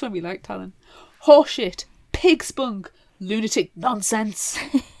 That's when we like Talon. Horseshit, pig spunk, lunatic nonsense.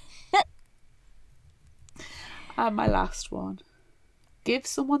 And my last one. Give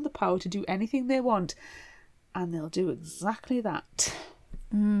someone the power to do anything they want, and they'll do exactly that.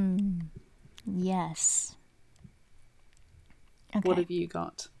 Yes. Okay. What have you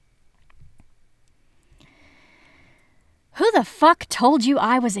got? Who the fuck told you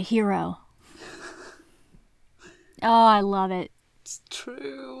I was a hero? Oh, I love it. It's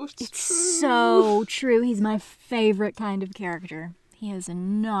true. It's true. So true. He's my favorite kind of character. He is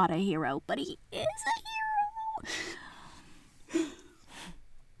not a hero, but he is a hero.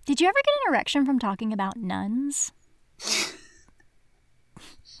 Did you ever get an erection from talking about nuns?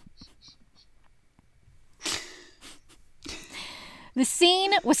 The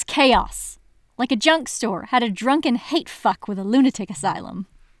scene was chaos. Like a junk store had a drunken hate fuck with a lunatic asylum.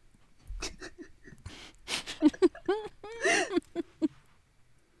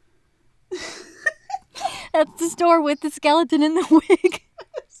 That's the store with the skeleton in the wig.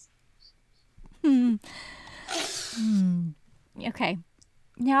 Okay.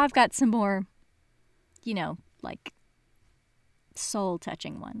 Now I've got some more, like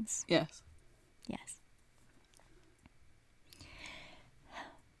soul-touching ones. Yes. Yes.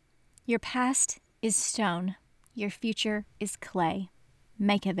 Your past is stone. Your future is clay.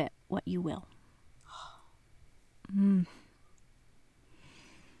 Make of it what you will.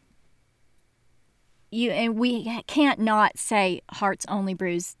 We can't not say hearts only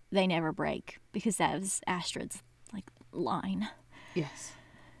bruise, they never break, because that was Astrid's line. Yes.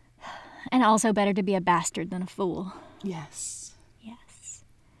 And also better to be a bastard than a fool. Yes. Yes.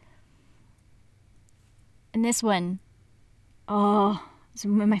 And this one, it's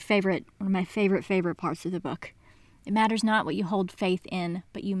one of my favorite parts of the book. It matters not what you hold faith in,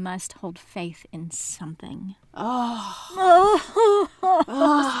 but you must hold faith in something.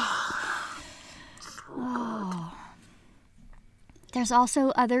 There's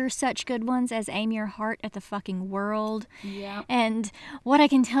also other such good ones as aim your heart at the fucking world. Yeah. And what I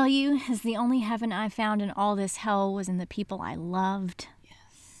can tell you is the only heaven I found in all this hell was in the people I loved.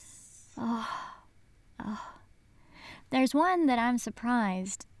 Yes. There's one that I'm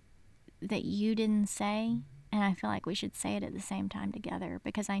surprised that you didn't say, And I feel like we should say it at the same time together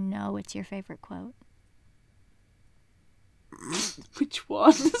because I know it's your favorite quote. Which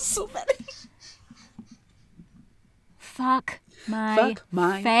one? There's so many. Fuck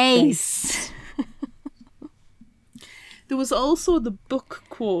my face. There was also the book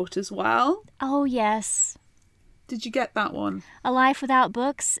quote as well. Oh, yes. Did you get that one? A life without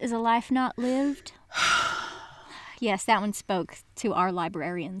books is a life not lived. Yes, that one spoke to our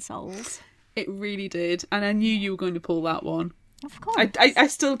librarian souls. It really did. And I knew you were going to pull that one. Of course. I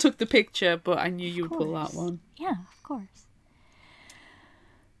still took the picture, but I knew you would pull that one. Yeah, of course.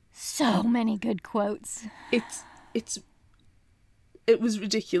 So many good quotes. It was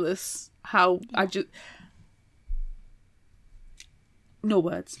ridiculous how I just... No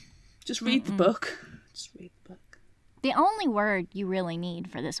words. Just read the book. Just read the book. The only word you really need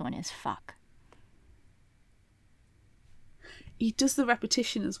for this one is fuck. He does the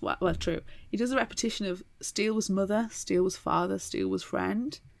repetition as well. Well, true. He does the repetition of Steele was mother, Steele was father, Steele was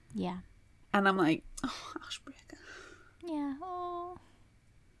friend. Yeah. And I'm like, oh, Ashbreaker. Yeah. Oh,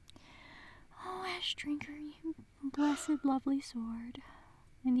 Ash Drinker, you blessed, lovely sword.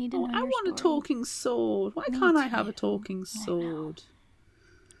 I need to know I your want a story. talking sword. Why Me can't I have a too. talking sword?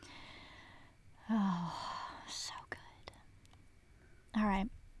 Oh, so good. All right.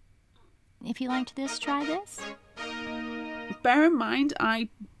 If you liked this, try this. Bear in mind, I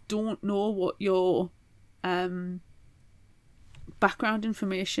don't know what your background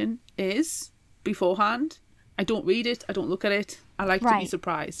information is beforehand. I don't read it. I don't look at it. I like to be Right.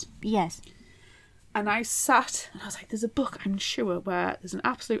 surprised. Yes. And I sat and I was like, there's a book, I'm sure, where there's an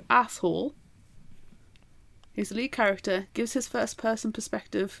absolute asshole. He's the lead character, gives his first person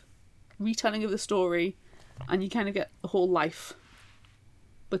perspective, retelling of the story, and you kind of get the whole life.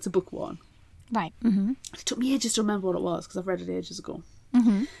 But it's a book one. Right. Mm-hmm. It took me ages to remember what it was because I've read it ages ago.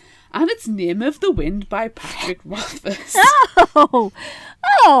 Mm-hmm. And it's Name of the Wind by Patrick Rothfuss. Oh!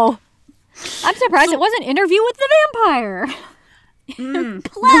 I'm surprised it wasn't Interview with the Vampire.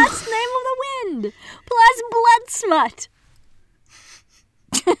 Plus Name of the Wind. Plus Blood Smut.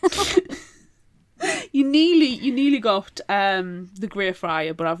 You nearly got The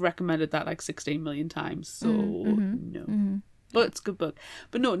Greyfriar, but I've recommended that like 16 million times, so no. Mm-hmm. But it's a good book.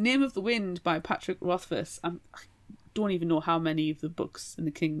 But no, Name of the Wind by Patrick Rothfuss. I don't even know how many of the books in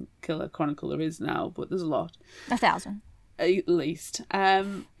the King Killer Chronicle there is now, but there's a lot. 1,000. At least.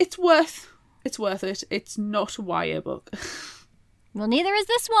 It's worth it. It's not a YA book. Well, neither is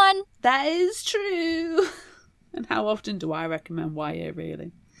this one. That is true. And how often do I recommend YA,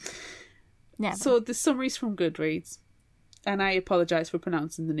 really? Never. So the summary's from Goodreads. And I apologise for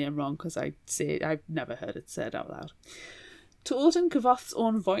pronouncing the name wrong because I've never heard it said out loud. To Alden Kavoth's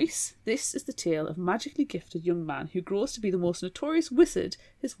own voice, this is the tale of a magically gifted young man who grows to be the most notorious wizard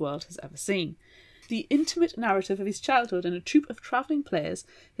his world has ever seen. The intimate narrative of his childhood in a troupe of travelling players,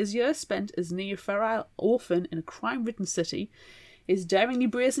 his years spent as near-feral orphan in a crime-ridden city, his daringly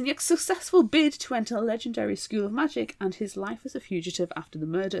brazen yet successful bid to enter a legendary school of magic, and his life as a fugitive after the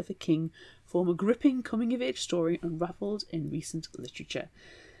murder of a king form a gripping coming-of-age story unravelled in recent literature.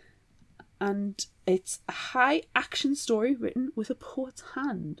 And it's a high-action story written with a poet's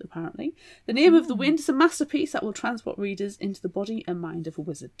hand, apparently. The Name of the Wind is a masterpiece that will transport readers into the body and mind of a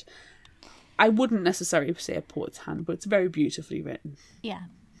wizard. I wouldn't necessarily say a poet's hand, but it's very beautifully written. Yeah.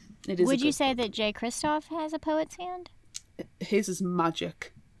 It is. Would you say that Jay Kristoff has a poet's hand? His is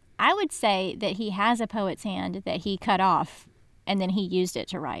magic. I would say that he has a poet's hand that he cut off and then he used it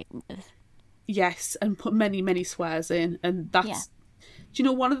to write with. Yes, and put many, many swears in. And that's... Yeah. Do you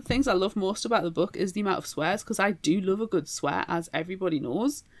know, one of the things I love most about the book is the amount of swears, because I do love a good swear, as everybody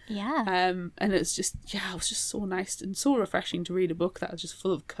knows. Yeah. And it's just, it was just so nice and so refreshing to read a book that is just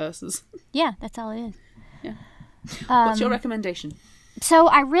full of curses. Yeah, that's all it is. Yeah. What's your recommendation? So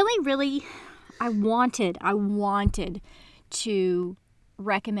I really, I wanted to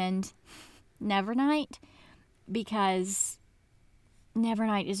recommend Nevernight because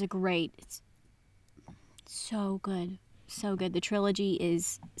Nevernight is it's so good. So good. The trilogy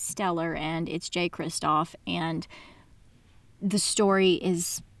is stellar and it's Jay Kristoff and the story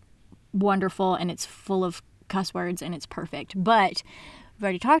is wonderful and it's full of cuss words and it's perfect. But we've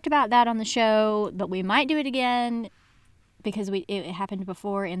already talked about that on the show, but we might do it again because it happened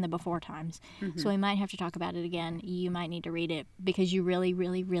before in the before times. Mm-hmm. So we might have to talk about it again. You might need to read it because you really I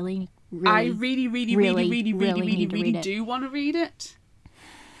really do want to read it.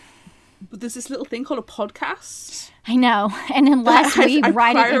 But there's this little thing called a podcast. I know, and unless we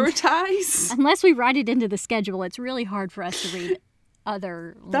write prioritize. unless we write it into the schedule, it's really hard for us to read it.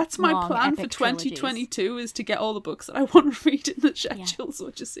 other That's my long, plan for epic trilogies. 2022 is to get all the books that I want to read in the schedule, so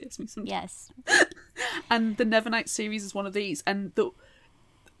it just saves me some time. Yes. And the Nevernight series is one of these. And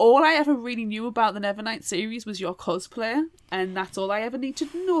all I ever really knew about the Nevernight series was your cosplayer, and that's all I ever need to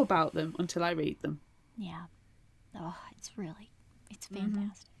know about them until I read them. Yeah. Oh, it's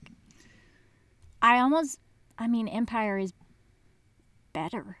fantastic. Empire is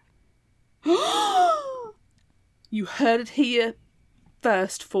better. You heard it here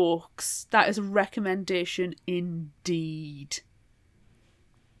first, folks. That is a recommendation indeed.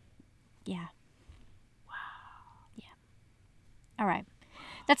 Yeah. Wow. Yeah. All right.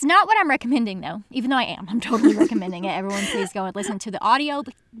 That's not what I'm recommending, though, even though I am. I'm totally recommending it. Everyone, please go and listen to the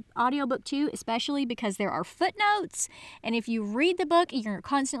audiobook too, especially because there are footnotes. And if you read the book, you're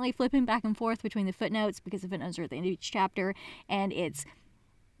constantly flipping back and forth between the footnotes because the footnotes are at the end of each chapter, and it's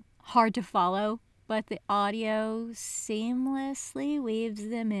hard to follow. But the audio seamlessly weaves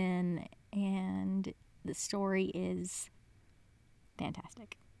them in, and the story is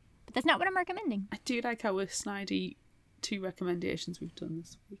fantastic. But that's not what I'm recommending. I do like our snidey 2 recommendations we've done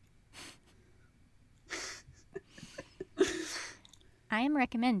this week. I am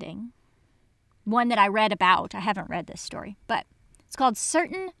recommending one that I read about. I haven't read this story, but it's called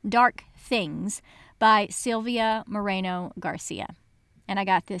Certain Dark Things by Sylvia Moreno Garcia. And I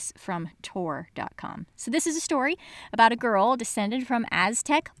got this from Tor.com. So this is a story about a girl descended from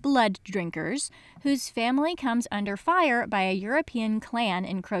Aztec blood drinkers whose family comes under fire by a European clan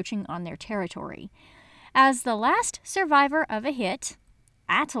encroaching on their territory. As the last survivor of a hit,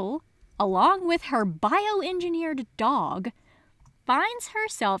 Atul, along with her bioengineered dog, finds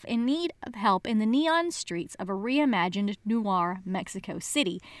herself in need of help in the neon streets of a reimagined noir Mexico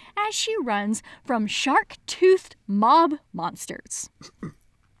City as she runs from shark-toothed mob monsters.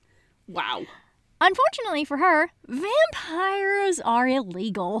 Wow. Unfortunately for her, vampires are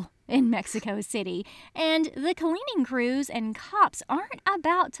illegal in Mexico City, and the cleaning crews and cops aren't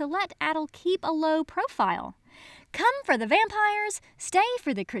about to let Atul keep a low profile. Come for the vampires, stay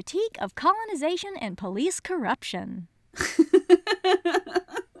for the critique of colonization and police corruption.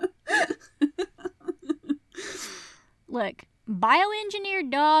 Look, bioengineered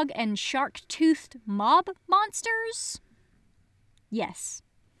dog and shark-toothed mob monsters? Yes.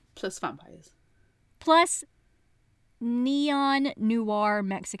 Plus vampires. Plus neon noir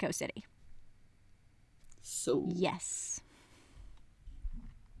Mexico City. So. Yes.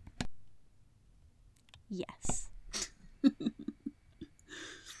 Yes.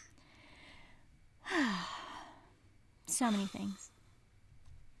 So many things.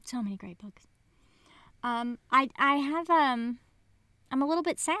 So many great books. I'm a little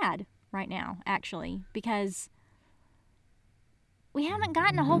bit sad right now, actually, because we haven't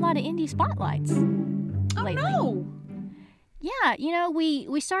gotten a whole lot of indie spotlights lately. Oh, no! Yeah,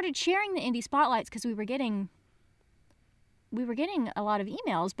 we started sharing the indie spotlights because we were getting a lot of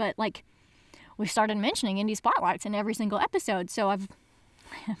emails, but we started mentioning indie spotlights in every single episode, so I've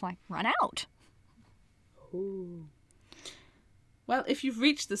run out. Ooh. Well, if you've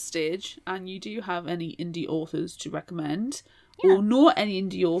reached this stage and you do have any indie authors to recommend, or know any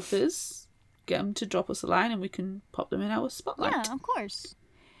indie authors, get them to drop us a line and we can pop them in our spotlight. Yeah, of course.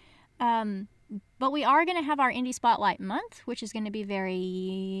 But we are going to have our Indie Spotlight month, which is going to be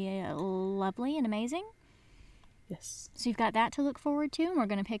very lovely and amazing. Yes. So you've got that to look forward to, and we're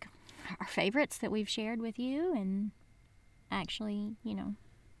going to pick our favorites that we've shared with you and actually,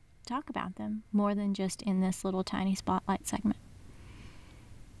 talk about them more than just in this little tiny spotlight segment.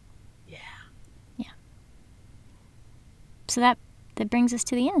 Yeah. Yeah. So that brings us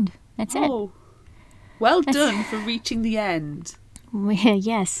to the end. That's it. Oh, well done for reaching the end.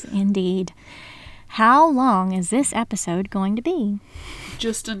 Yes, indeed. How long is this episode going to be?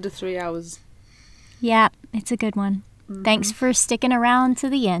 Just under 3 hours. Yeah, it's a good one. Mm-hmm. Thanks for sticking around to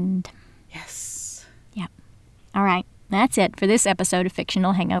the end. Yes. Yeah. All right. That's it for this episode of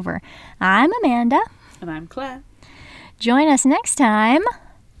Fictional Hangover. I'm Amanda. And I'm Claire. Join us next time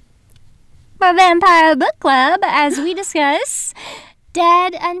for Vampire Book Club as we discuss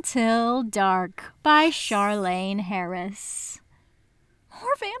Dead Until Dark by Charlaine Harris.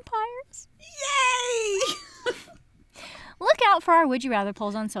 More vampires. Yay! Look out for our Would You Rather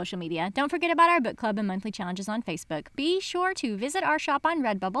polls on social media. Don't forget about our book club and monthly challenges on Facebook. Be sure to visit our shop on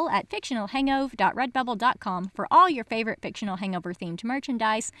Redbubble at fictionalhangover.redbubble.com for all your favorite Fictional Hangover themed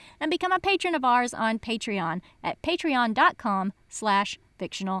merchandise, and become a patron of ours on Patreon at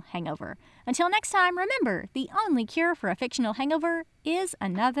patreon.com/fictionalhangover. Until next time, remember, the only cure for a fictional hangover is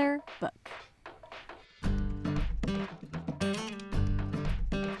another book.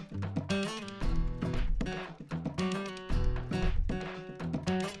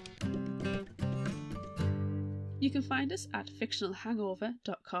 You can find us at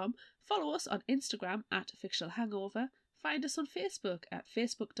fictionalhangover.com, follow us on Instagram at fictionalhangover, find us on Facebook at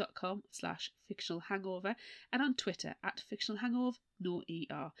facebook.com/fictionalhangover, and on Twitter at fictionalhangover, no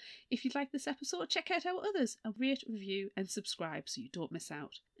ER. If you'd like this episode, check out our others and rate, review and subscribe so you don't miss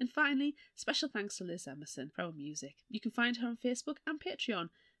out. And finally, special thanks to Liz Emerson for our music. You can find her on Facebook and Patreon.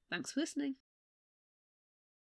 Thanks for listening.